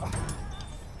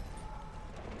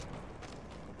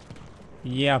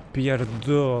 Ja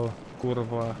pierdol,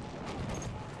 kurva.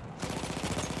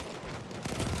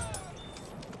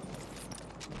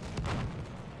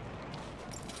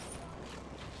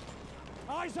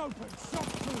 Eyes open, shock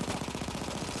trooper.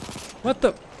 What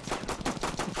the?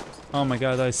 Oh my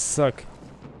god, I suck.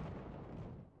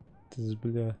 This is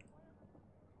bля.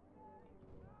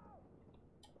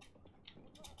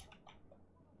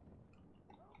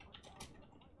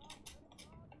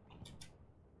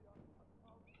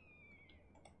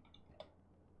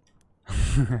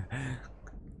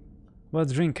 What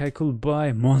drink I could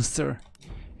buy? Monster.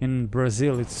 In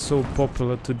Brazil it's so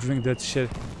popular to drink that shit.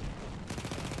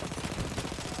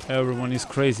 Everyone is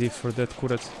crazy for that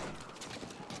kurac.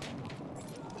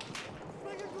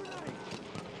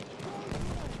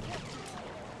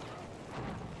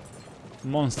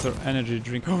 Monster energy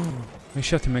drink. Oh, I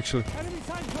shot him actually. Enemy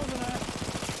tank over there.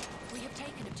 We have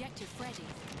taken objective Freddy.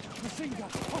 Machine gun,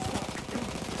 hostile.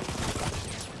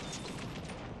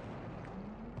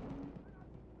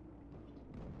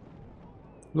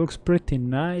 Looks pretty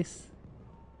nice.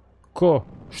 Ko?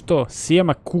 Što?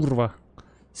 Sjema kurva.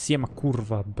 Sjema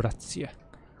kurva, bratsje.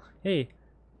 Hey,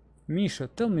 Misha,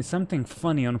 tell me something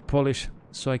funny on Polish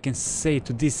so I can say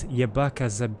to this jebaka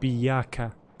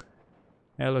zabijaka.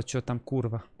 Elo čo tam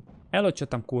kurva. Elo čo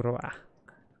tam kurva.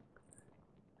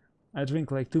 I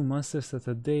drink like 2 monsters at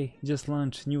a day. Just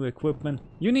launched new equipment.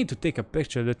 You need to take a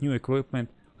picture of that new equipment.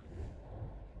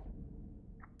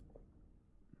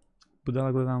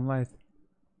 Budala gledam light.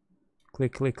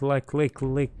 Click, click, like, click,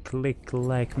 click, click,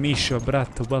 like. Misho,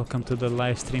 brat, welcome to the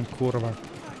live stream, kurva.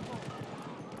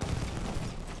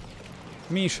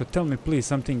 Misho, tell me please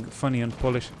something funny on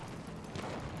Polish.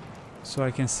 So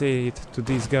I can say it to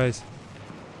these guys.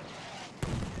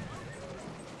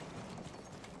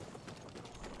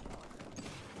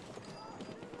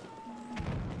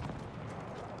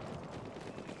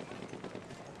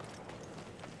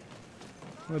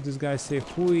 What this guy say?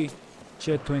 Huj,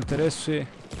 če to interesuje?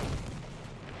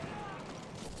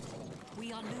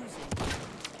 We are losing.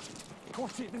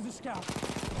 Got it, there's a scout.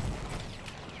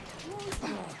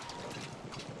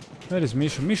 Where is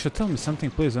Misho? Misho, tell me something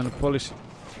please on Polish.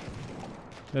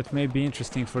 That may be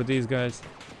interesting for these guys.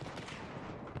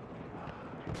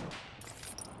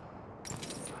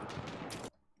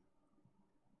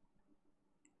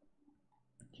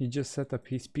 He just set up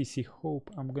his PC. Hope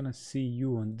I'm gonna see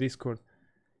you on Discord.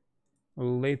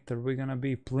 Later we're gonna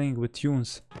be playing with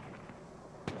tunes.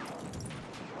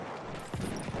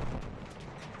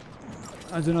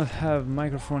 I do not have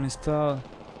microphone installed.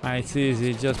 It's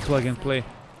easy, just plug and play.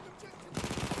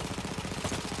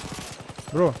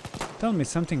 Bro, tell me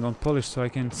something on Polish so I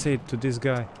can say it to this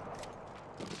guy.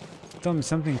 Tell me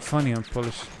something funny on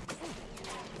Polish.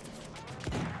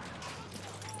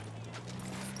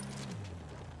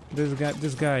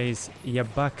 This guy is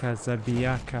Jabaka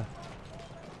Zabijaka.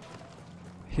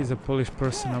 He's a Polish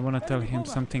person. I wanna tell him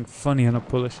something funny on a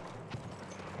Polish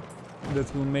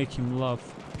that will make him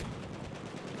laugh.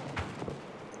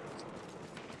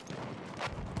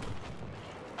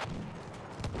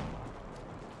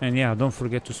 And yeah, don't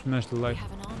forget to smash the We like.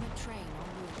 have an armored train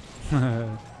en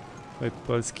route. Oj,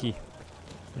 polski.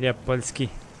 Ja, polski.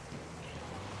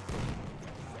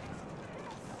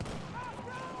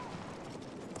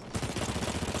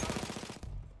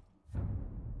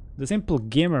 The Simple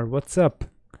Gamer, what's up?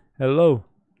 Hello.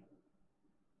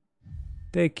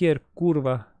 Take care,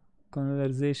 kurva.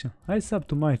 Conversation. I sub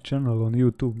to my channel on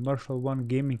YouTube, Marshall 1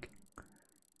 Gaming.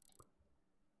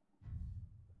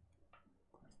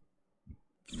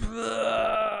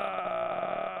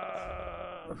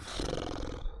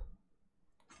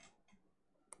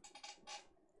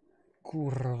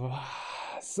 Kurva.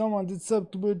 Someone did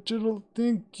sub to my channel,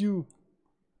 thank you.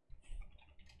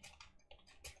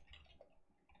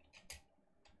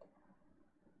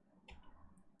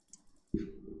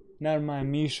 Never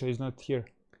mind, Misha is not here.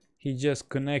 He just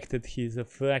connected his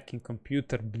fucking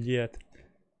computer, блядь.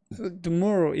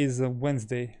 Tomorrow is a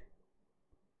Wednesday.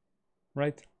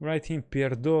 Right? Write him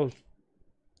pierdol.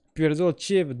 Pierdol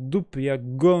ce v dupe, ja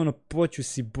govno poču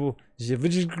si bo. Že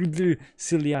vžgl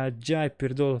silja džaj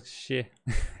pierdol še.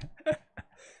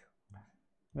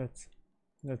 That's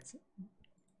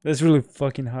really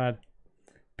fucking hard.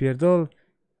 Pierdol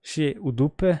še u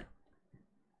dupe.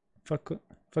 Fuck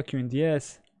you in the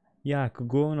ass. Jak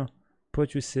govno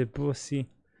poču se bo si.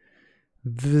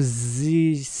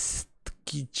 Vzistkić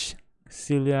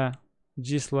silja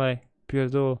džislaj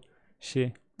pierdol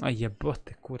še. A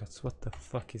jebote kurac, what the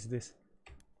fuck is this?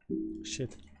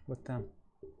 Shit, what time?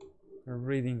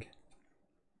 Reading.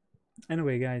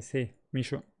 Anyway guys, hey,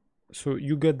 Misho. So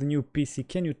you got the new PC.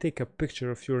 Can you take a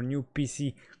picture of your new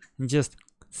PC and just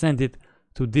send it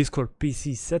to Discord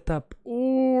PC setup?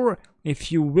 Or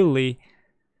if you willy...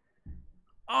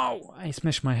 Oh, I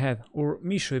smashed my head. Or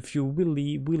Misho, if you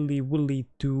willy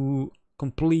to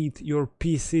complete your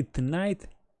PC tonight,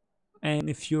 and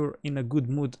if you're in a good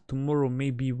mood tomorrow,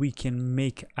 maybe we can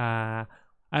make a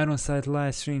Ironside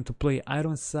live stream to play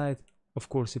Ironside. Of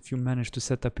course, if you manage to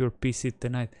set up your PC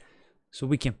tonight, so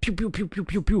we can pew pew pew pew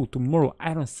pew pew tomorrow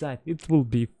Ironside. It will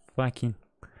be fucking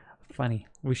funny.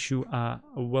 Wish you a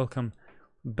welcome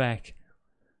back.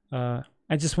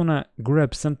 I just wanna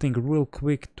grab something real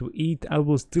quick to eat. I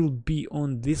will still be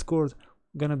on Discord.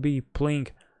 Gonna be playing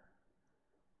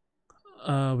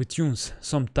with tunes,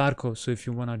 some Tarko. So if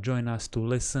you wanna join us to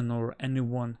listen, or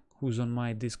anyone who's on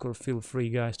my Discord, feel free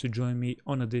guys to join me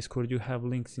on a Discord. You have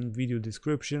links in video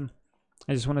description.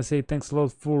 I just wanna say thanks a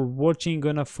lot for watching.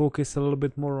 Gonna focus a little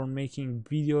bit more on making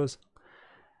videos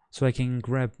so I can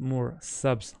grab more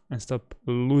subs and stop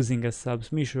losing a subs.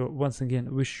 Misho, once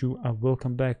again, wish you a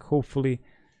welcome back. Hopefully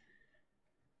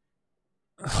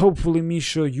hopefully,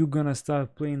 Misha, you gonna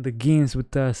start playing the games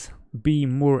with us. Be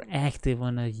more active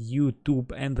on a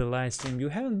YouTube and the live stream. You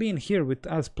haven't been here with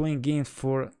us playing games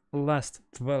for last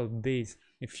 12 days,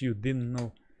 if you didn't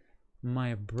know,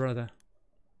 my brother.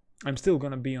 I'm still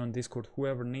gonna be on Discord.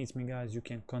 Whoever needs me, guys, you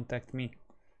can contact me.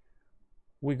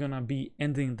 We're gonna be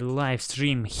ending the live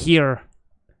stream here.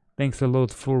 Thanks a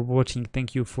lot for watching.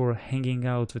 Thank you for hanging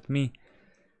out with me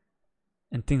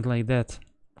and things like that.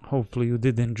 Hopefully you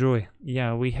did enjoy.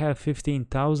 Yeah, we have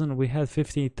 15,000. We had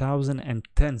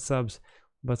 15,010 subs,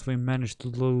 but we managed to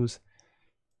lose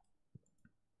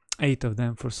 8 of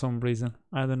them for some reason.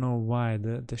 I don't know why.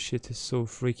 The shit is so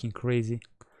freaking crazy.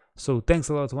 So thanks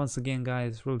a lot once again,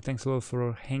 guys. Really thanks a lot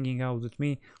for hanging out with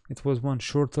me. It was one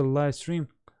shorter live stream.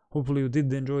 Hopefully you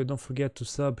did enjoy. Don't forget to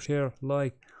sub, share,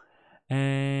 like.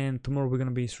 And tomorrow we're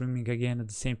gonna be streaming again at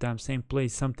the same time, same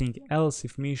place, something else.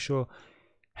 If Misho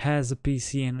has a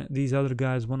PC and these other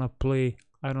guys wanna play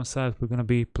Ironside, we're gonna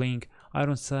be playing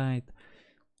Ironside.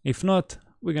 If not,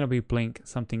 we're gonna be playing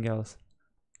something else.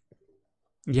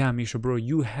 Yeah, Misho, bro,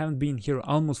 you haven't been here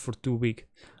almost for 2 weeks.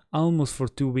 Almost for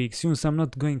 2 weeks. Since I'm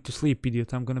not going to sleep,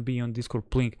 idiot, I'm gonna be on Discord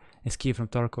playing Escape from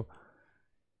Tarkov.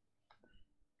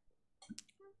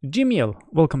 Jimiel,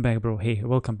 welcome back, bro. Hey,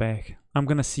 welcome back. I'm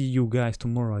gonna see you guys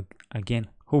tomorrow again.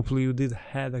 Hopefully you did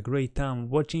had a great time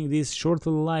watching this short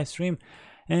little live stream,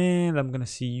 and I'm gonna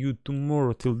see you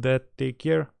tomorrow. Till that, take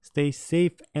care, stay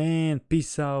safe, and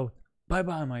peace out. Bye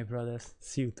bye, my brothers.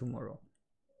 See you tomorrow.